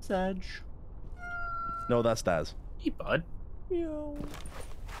 Sedge. No, that's Daz. Hey, bud.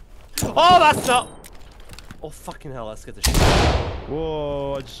 Oh, that's not. Oh, fucking hell, let's get the shit.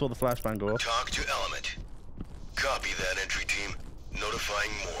 Whoa, I just saw the flashbang go off. Talk to element. Copy that, entry team. Notifying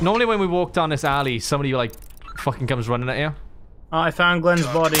more. Normally when we walk down this alley, somebody like fucking comes running at you. Oh, I found Glenn's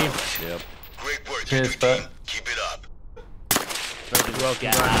body. Yep. Great work, Cheers, entry team. Keep it up. Well,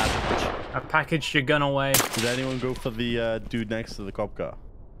 I packaged your gun away. Did anyone go for the dude next to the cop car?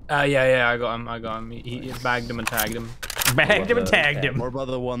 Yeah, I got him. He bagged him and tagged him. Bagged him and tagged him. What about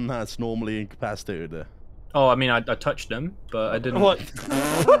the one that's normally incapacitated? Oh, I mean, I touched him, but I didn't. What?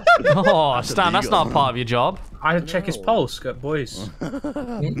 Oh, Stan, that's not part of your job. I had to check his pulse, boys.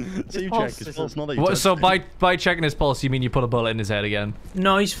 So you check his pulse, not that you What, touched so him. by checking his pulse, you mean you put a bullet in his head again?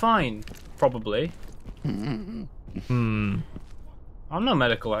 No, he's fine. Probably. Hmm. I'm no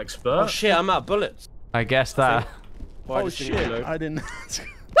medical expert. Oh shit, I'm out of bullets. I guess that. Why Oh does it shit, reload? I didn't.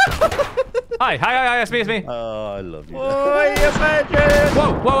 Hi, it's me. Oh, I love you. Oh, you legend!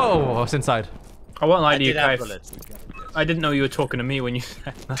 Whoa, what's inside? I won't lie to you, did have Kai. bullets. I didn't know you were talking to me when you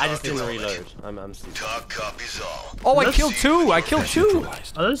said that. I just didn't reload. I'm stupid. Talk copies all. Oh, I killed two.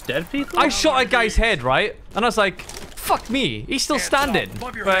 Are those dead people? I shot a guy's head, right? And I was like, fuck me. He's still standing.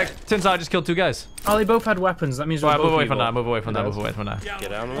 But turns out I just killed two guys. Oh, they both had weapons. That means we're Right, both move away evil. from that, move away from that.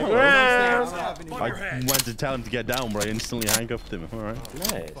 Get out of the ground. I went to tell him to get down, but I instantly handcuffed him.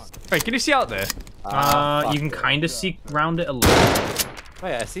 Alright. Nice. Wait, can you see out there? You can kind of see around it a little. Oh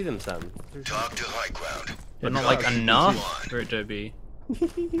yeah, I see them, Sam. Talk to high ground. but not like enough for it to be.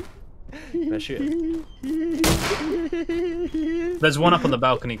 Can I shoot it? There's one up on the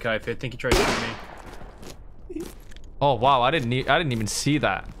balcony, Kai. If I think he tried to shoot me. Oh wow, I didn't even see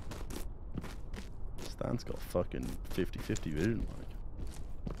that. Stan's got fucking 50-50 vision, like.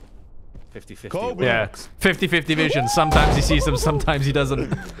 50-50. Yeah, 50-50 vision. Sometimes he sees them, sometimes he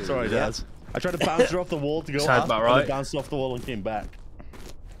doesn't. Sorry, Daz. I tried to bounce her off the wall to go Sounds up, about and right. it bounced off the wall and came back.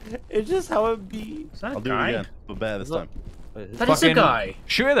 It's just how it be. Is that a I'll do guy? it again, but better this time. That is a guy.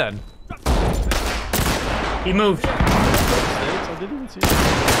 Sure then. He moved. I didn't even see it.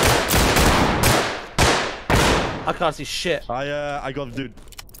 I can't see shit. I got the dude.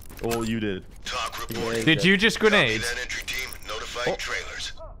 Oh, you did. Did you just grenade?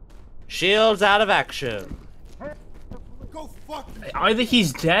 Shields out of action. Either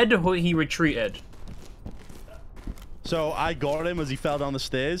he's dead or he retreated. So I got him as he fell down the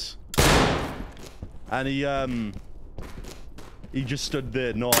stairs, and he just stood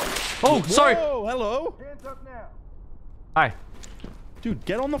there, not. Oh, sorry. Whoa, hello. Hands up now. Hi. Dude,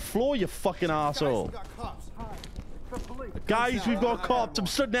 get on the floor, you fucking asshole. Guys, we've got cops. I'm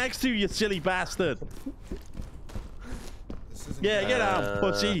stood next to you, you silly bastard. Yeah, get out,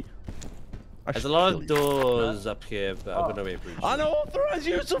 pussy. There's a lot of doors up here, but I'm gonna wait for you. Unauthorized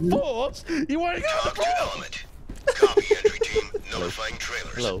use of force. You want to get on the floor? Copy, entry team. Notifying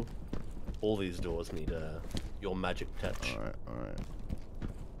trailers. Hello. All these doors need your magic touch. Alright, alright.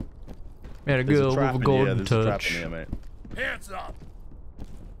 Man, a There's girl a trap with a in here. golden There's a trap touch. in here, mate. Hands up.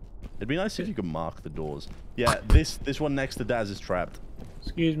 It'd be nice if you could mark the doors. Yeah, this one next to Daz is trapped.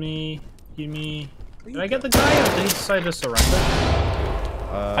 Excuse me. Excuse me. Did I get the guy or did he decide to surrender?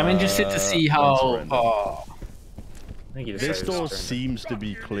 I'm interested to see how. I think he decided This to door surrender. seems to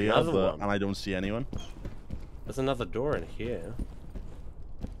be clear, and I don't see anyone. There's another door in here.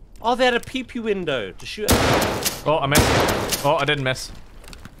 Oh, they had a peepee window to shoot at. Oh, I missed. Oh, I didn't miss.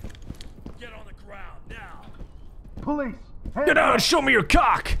 Get on the ground now. Police. Get out and show me your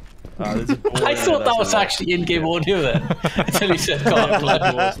cock. There's a door I there, thought that that's was locked. actually in-game audio then, until he said God.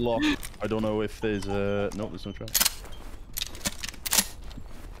 The door's locked. I don't know if there's nope, there's no trap.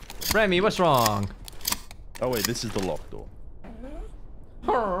 Remy, what's wrong? Oh wait, this is the locked door.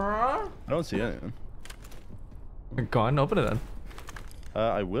 I don't see anything. Go on, open it then.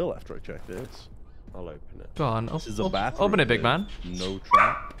 I will after I check this. I'll open it. Go on, This is a bathroom. open it, big man. No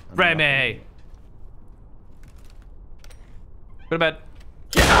trap. and Remy! Go to bed.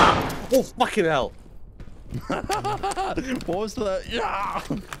 Yeah! Oh, fucking hell. What was the... Yeah!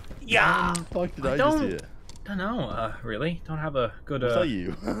 Yeah! Fuck did I just don't hear? know, really. Don't have a good, Was that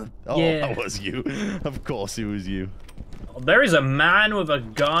you? Oh, yeah. that was you. Of course it was you. There is a man with a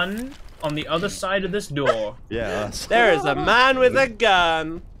gun on the other side of this door. Yeah, There is a man with a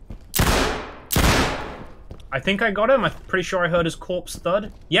gun. I think I got him. I'm pretty sure I heard his corpse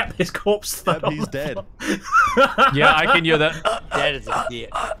thud. Yep, his corpse thud. Yep, he's dead. Yeah, I can hear that. Dead as a bitch.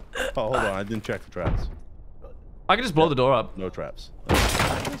 Oh, hold on. I didn't check for traps. I can just blow the door up. No traps.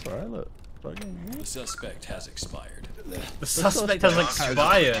 That's alright, look. The suspect has expired. The suspect has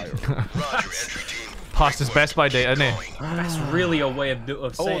expired. Past his best by date, isn't he? That's really a way of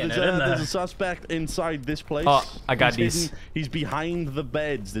saying it, isn't there's there? a suspect inside this place. Oh, I got He's these. hidden- He's behind the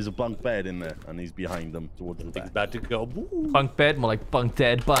beds. There's a bunk bed in there, and he's behind them towards the back. About to go. Woo. Bunk bed, more like bunk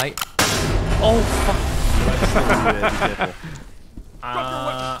dead bite. Oh, fuck.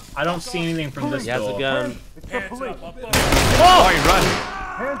 I don't see anything from this He has door. a gun. Hands up above. Oh, run.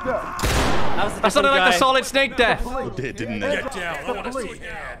 Hands up. That sounded like a solid snake death. It did, didn't it? Get down. I want to see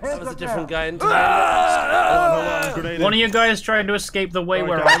hands. That was a different guy in Hold on, grenade One in. of you guys tried to escape the way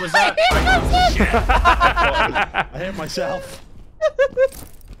where I was at. I hit myself.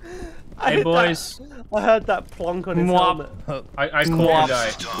 Hey boys, I heard that plonk on his Mwah. helmet. I caught the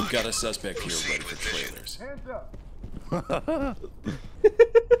guy. We've got a suspect here ready for trailers. Hands up.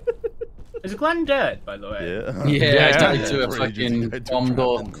 Is Glenn dead, by the way? Yeah. Yeah, I died to a Rage fucking is- bomb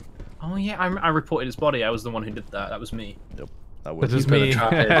door. Oh yeah, I reported his body. I was the one who did that. That was me. Yep. That It was was me.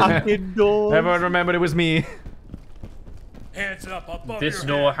 Fucking door. Everyone remembered it was me. Hands up above This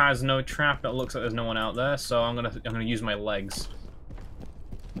your door head. has no trap. It looks like there's no one out there, so I'm gonna use my legs.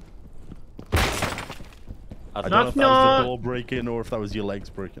 I don't know Knock, if that was knock. the door breaking or if that was your legs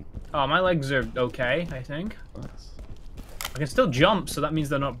breaking. Oh, my legs are okay, I think. Nice. I can still jump, so that means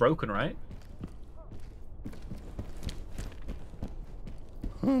they're not broken, right?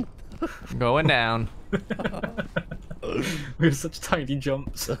 Going down. We have such tiny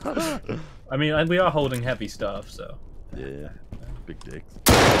jumps. I mean, we are holding heavy stuff, so. Yeah. Big dicks.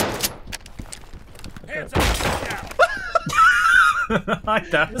 Hands up now. Hi,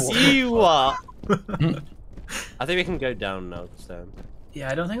 Dad. You are. I think we can go down now, Sam. Yeah,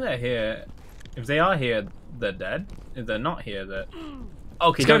 I don't think they're here. If they are here, they're dead. If they're not here, they're...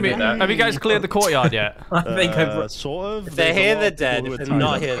 Okay, don't do that. Have you guys cleared the courtyard yet? I think sort of. If they're here, they're dead. If they're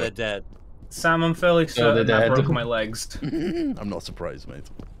not here, they're dead. Sam, I'm fairly certain I broke my legs. I'm not surprised, mate.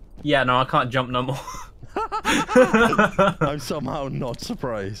 Yeah, no, I can't jump no more. I'm somehow not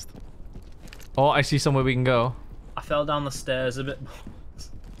surprised. Oh, I see somewhere we can go. I fell down the stairs a bit.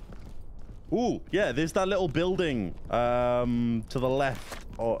 Ooh, yeah, there's that little building to the left.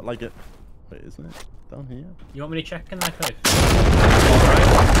 Or like it. Wait, isn't it? Down here? You want me to check in that cave?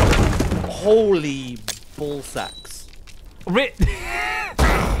 Holy ball sacks.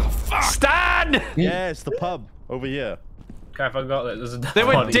 Stan! Yeah, it's the pub over here. Okay, if I got it, there's a They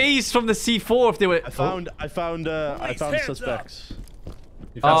were days from the C4 if they were... I found suspects.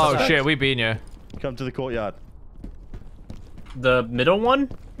 Oh shit, we been here. Come to the courtyard. The middle one?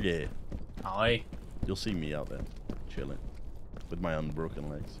 Yeah. Aye. You'll see me out there, chilling, with my unbroken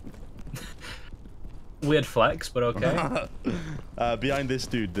legs. Weird flex, but okay. Behind this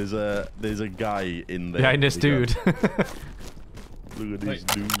dude, there's a guy in there. Behind this dude. Look at this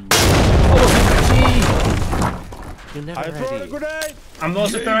dude. You're never I'm throwing a grenade! I'm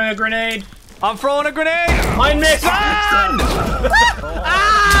also throwing a grenade! I'm throwing a grenade! Mine missed! Ow!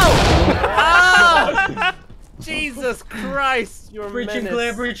 Jesus Christ! You're a Breaching menace.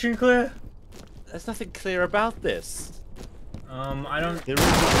 clear, breaching clear. There's nothing clear about this. I don't... There is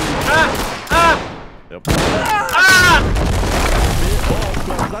Yep.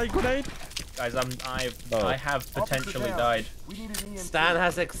 Oh, grenade? Guys, I have potentially died. Stan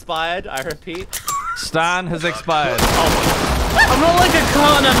has expired, I repeat. Stan has expired. I'm not like a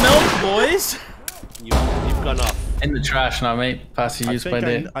carton of milk, boys! You've gone off. In the trash now, mate. Pass your use by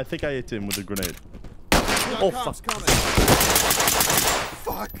day. I think I hit him with a grenade. Oh, fuck.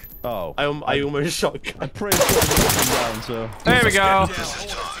 Fuck. Oh. I almost shot. I prayed for down, so. There we go.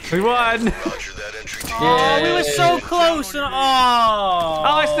 We won. Oh, we were so close and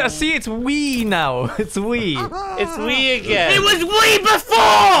I see it's we now. It's we. It's we again. It was we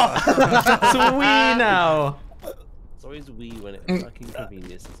before! It's we now. It's always we when it fucking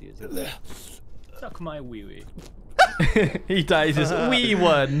conveniences you. Suck my wee wee. He dies as we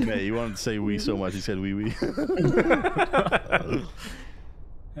won. Yeah, he wanted to say we so much, he said wee wee.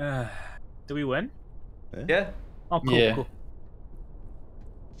 Do we win? Yeah. Oh, cool, Yeah. cool.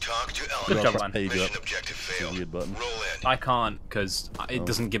 Talk to Good Ellen. job, man. Mission objective failed. Weird button. Roll in. I can't, because it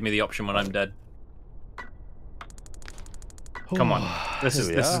doesn't give me the option when I'm dead. Come on. This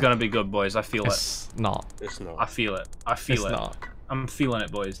is gonna be good, boys. I feel It's not. It's not. I feel it. I feel It's it. not. I'm feeling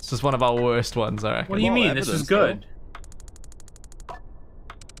it, boys. This is one of our worst ones, I reckon. What do you Well, mean? This is evidence, good.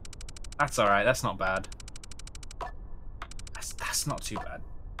 That's alright. That's not bad. That's not too bad.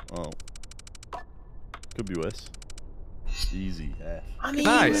 Oh. Could be worse. Easy. F. I mean,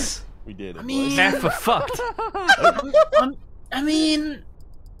 Nice. We did it, I mean- boys. F for fucked. I mean,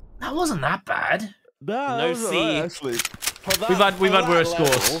 that wasn't that bad. No C. Actually, We've had worse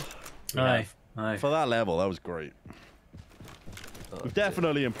scores. Aye. Aye. For that level, that was great. We've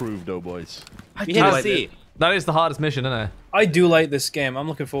definitely improved, though, boys. I We do hit a like C. this. That is the hardest mission, isn't it? I do like this game. I'm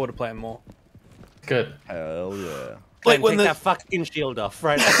looking forward to playing more. Good. Hell yeah. Glenn, take that fucking shield off,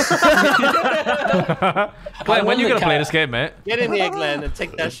 right? Glenn, when won you the gonna play cat. this game, mate? Get in here, Glenn, and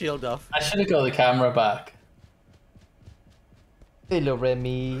take that shield off. I should have got the camera back. Hello,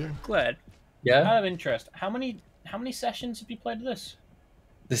 Remy. Glad. Yeah? Out of interest, how many sessions have you played this?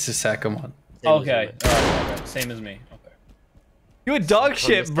 This is the second one. Okay. Alright, same as me. Okay. You a dog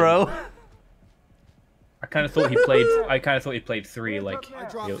shit, bro. I kind of thought he played. I kind of thought he played 3, like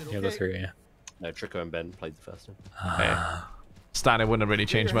the other 3. Yeah. No, Trico and Ben played the first one. Hey. Stan, it wouldn't have really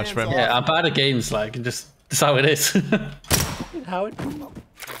changed much for him. Yeah, I'm bad at games, like, that's how it is. Howard?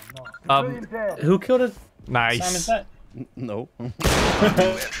 Who killed it? Nice. Sam, is that? No.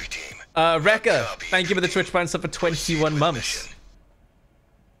 Rekka, thank you for the Twitch Prime sub for 21 months.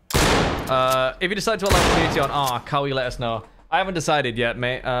 If you decide to allow community on Ark, how will you let us know? I haven't decided yet,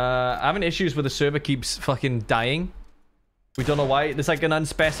 mate. I'm having issues with the server keeps fucking dying. We don't know why. There's like an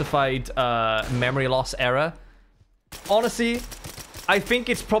unspecified memory loss error. Honestly, I think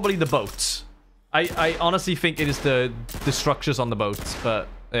it's probably the boats. I honestly think it is the structures on the boats, but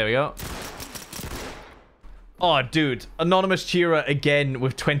there we go. Oh, dude. Anonymous cheerer again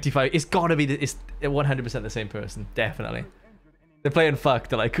with 25. It's gotta be, it's 100% the same person. Definitely. They're playing fuck.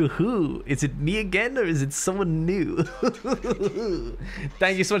 They're like, who? Is it me again or is it someone new?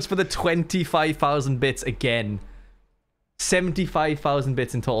 Thank you so much for the 25,000 bits again. 75,000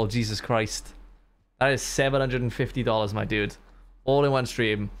 bits in total. Jesus Christ. That is $750, my dude. All in one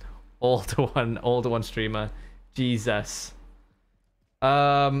stream. All to one streamer. Jesus.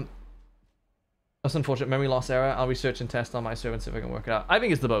 That's unfortunate. Memory loss error. I'll research and test on my server and see if I can work it out. I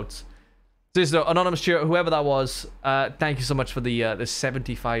think it's the boats. Seriously though, anonymous cheer, whoever that was, thank you so much for the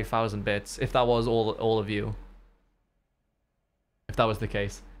 75,000 bits. If that was all of you. If that was the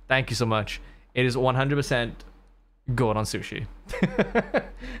case. Thank you so much. It is 100% going on sushi.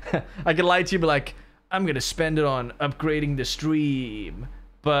 I can lie to you, but like, I'm gonna spend it on upgrading the stream.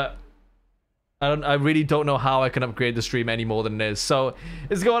 But I really don't know how I can upgrade the stream any more than it is. So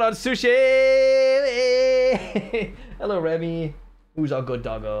it's going on sushi. Hello Remy. Who's our good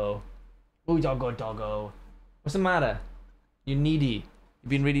doggo? Who's our good doggo? What's the matter? You're needy. You've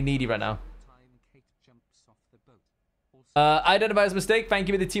been really needy right now. I identify as a mistake. Thank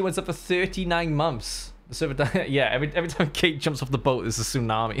you for the T1 up for 39 months. The server, yeah, every time Kate jumps off the boat, there's a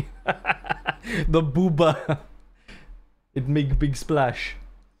tsunami. The booba. It make a big splash.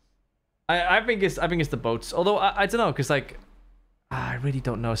 I think it's the boats. Although I don't know, because like I really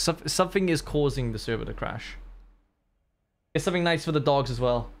don't know. Something is causing the server to crash. It's something nice for the dogs as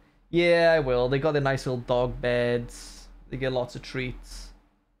well. Yeah, I will. They got their nice little dog beds. They get lots of treats.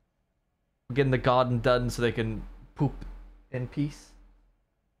 We're getting the garden done so they can poop in peace.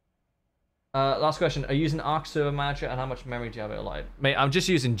 Last question. Are you using Arc Server Manager and how much memory do you have allotted? Mate, I'm just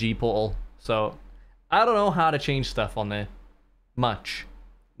using G-Portal. So I don't know how to change stuff on there. Much.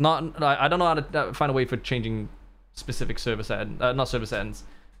 I don't know how to find a way for changing specific server settings. Not server settings.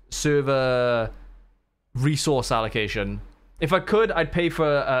 Server resource allocation. If I could, I'd pay for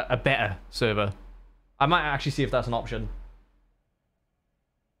a better server. I might actually see if that's an option.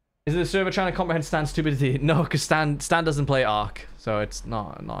 Is the server trying to comprehend Stan's stupidity? No, because Stan doesn't play Ark, so it's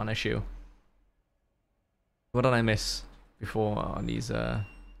not an issue. What did I miss before on these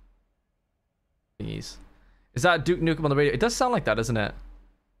thingies? Is that Duke Nukem on the radio? It does sound like that, doesn't it?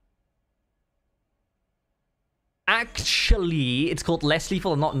 Actually, it's called less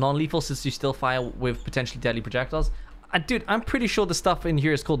lethal and not non-lethal since you still fire with potentially deadly projectiles. Dude, I'm pretty sure the stuff in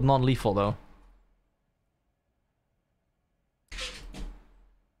here is called non-lethal though.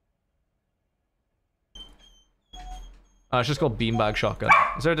 It's just called beanbag shotgun.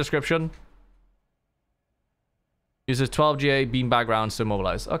 Is there a description? Uses 12 GA beanbag rounds to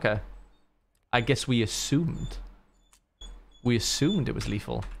immobilize. Okay. I guess we assumed. We assumed it was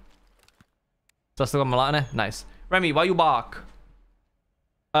lethal. So I still got Malana? Nice. Remy, why you bark?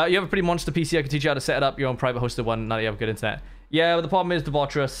 You have a pretty monster PC. I can teach you how to set it up your own private hosted one now that you have good internet. Yeah, but the problem is,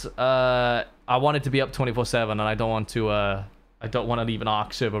 Debaucherous, I want it to be up 24/7 and I don't want to leave an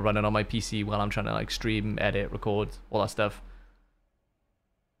Arc server running on my PC while I'm trying to like stream, edit, record, all that stuff.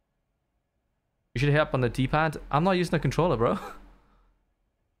 You should hit up on the D-pad. I'm not using a controller, bro.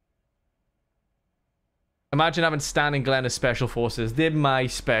 Imagine having Stan and Glenn as special forces. They're my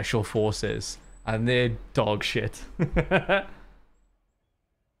special forces. And they're dog shit.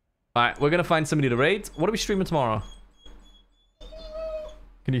 Alright, we're gonna find somebody to raid. What are we streaming tomorrow?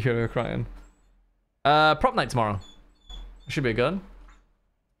 Can you hear her crying? Prop night tomorrow. Should be good.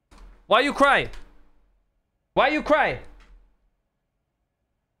 Why you cry? Why you cry?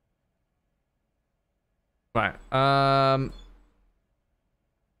 Right. Oh,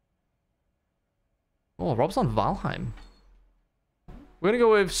 Rob's on Valheim. We're gonna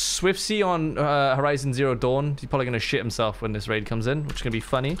go with Swiftsea on Horizon Zero Dawn. He's probably gonna shit himself when this raid comes in, which is gonna be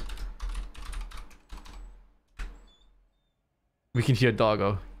funny. We can hear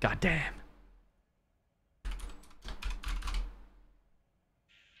Doggo. God damn.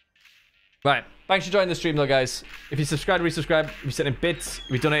 Right. Thanks for joining the stream though, guys. If you subscribed, resubscribe, if you sent in bits,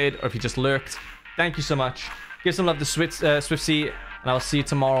 if you donated, or if you just lurked, thank you so much. Give some love to Swiftsea, and I'll see you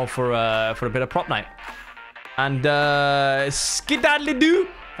tomorrow for a bit of prop night. And skidaddly-doo!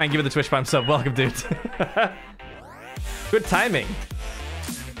 Thank you for the Twitch Prime sub. Welcome, dude. Good timing.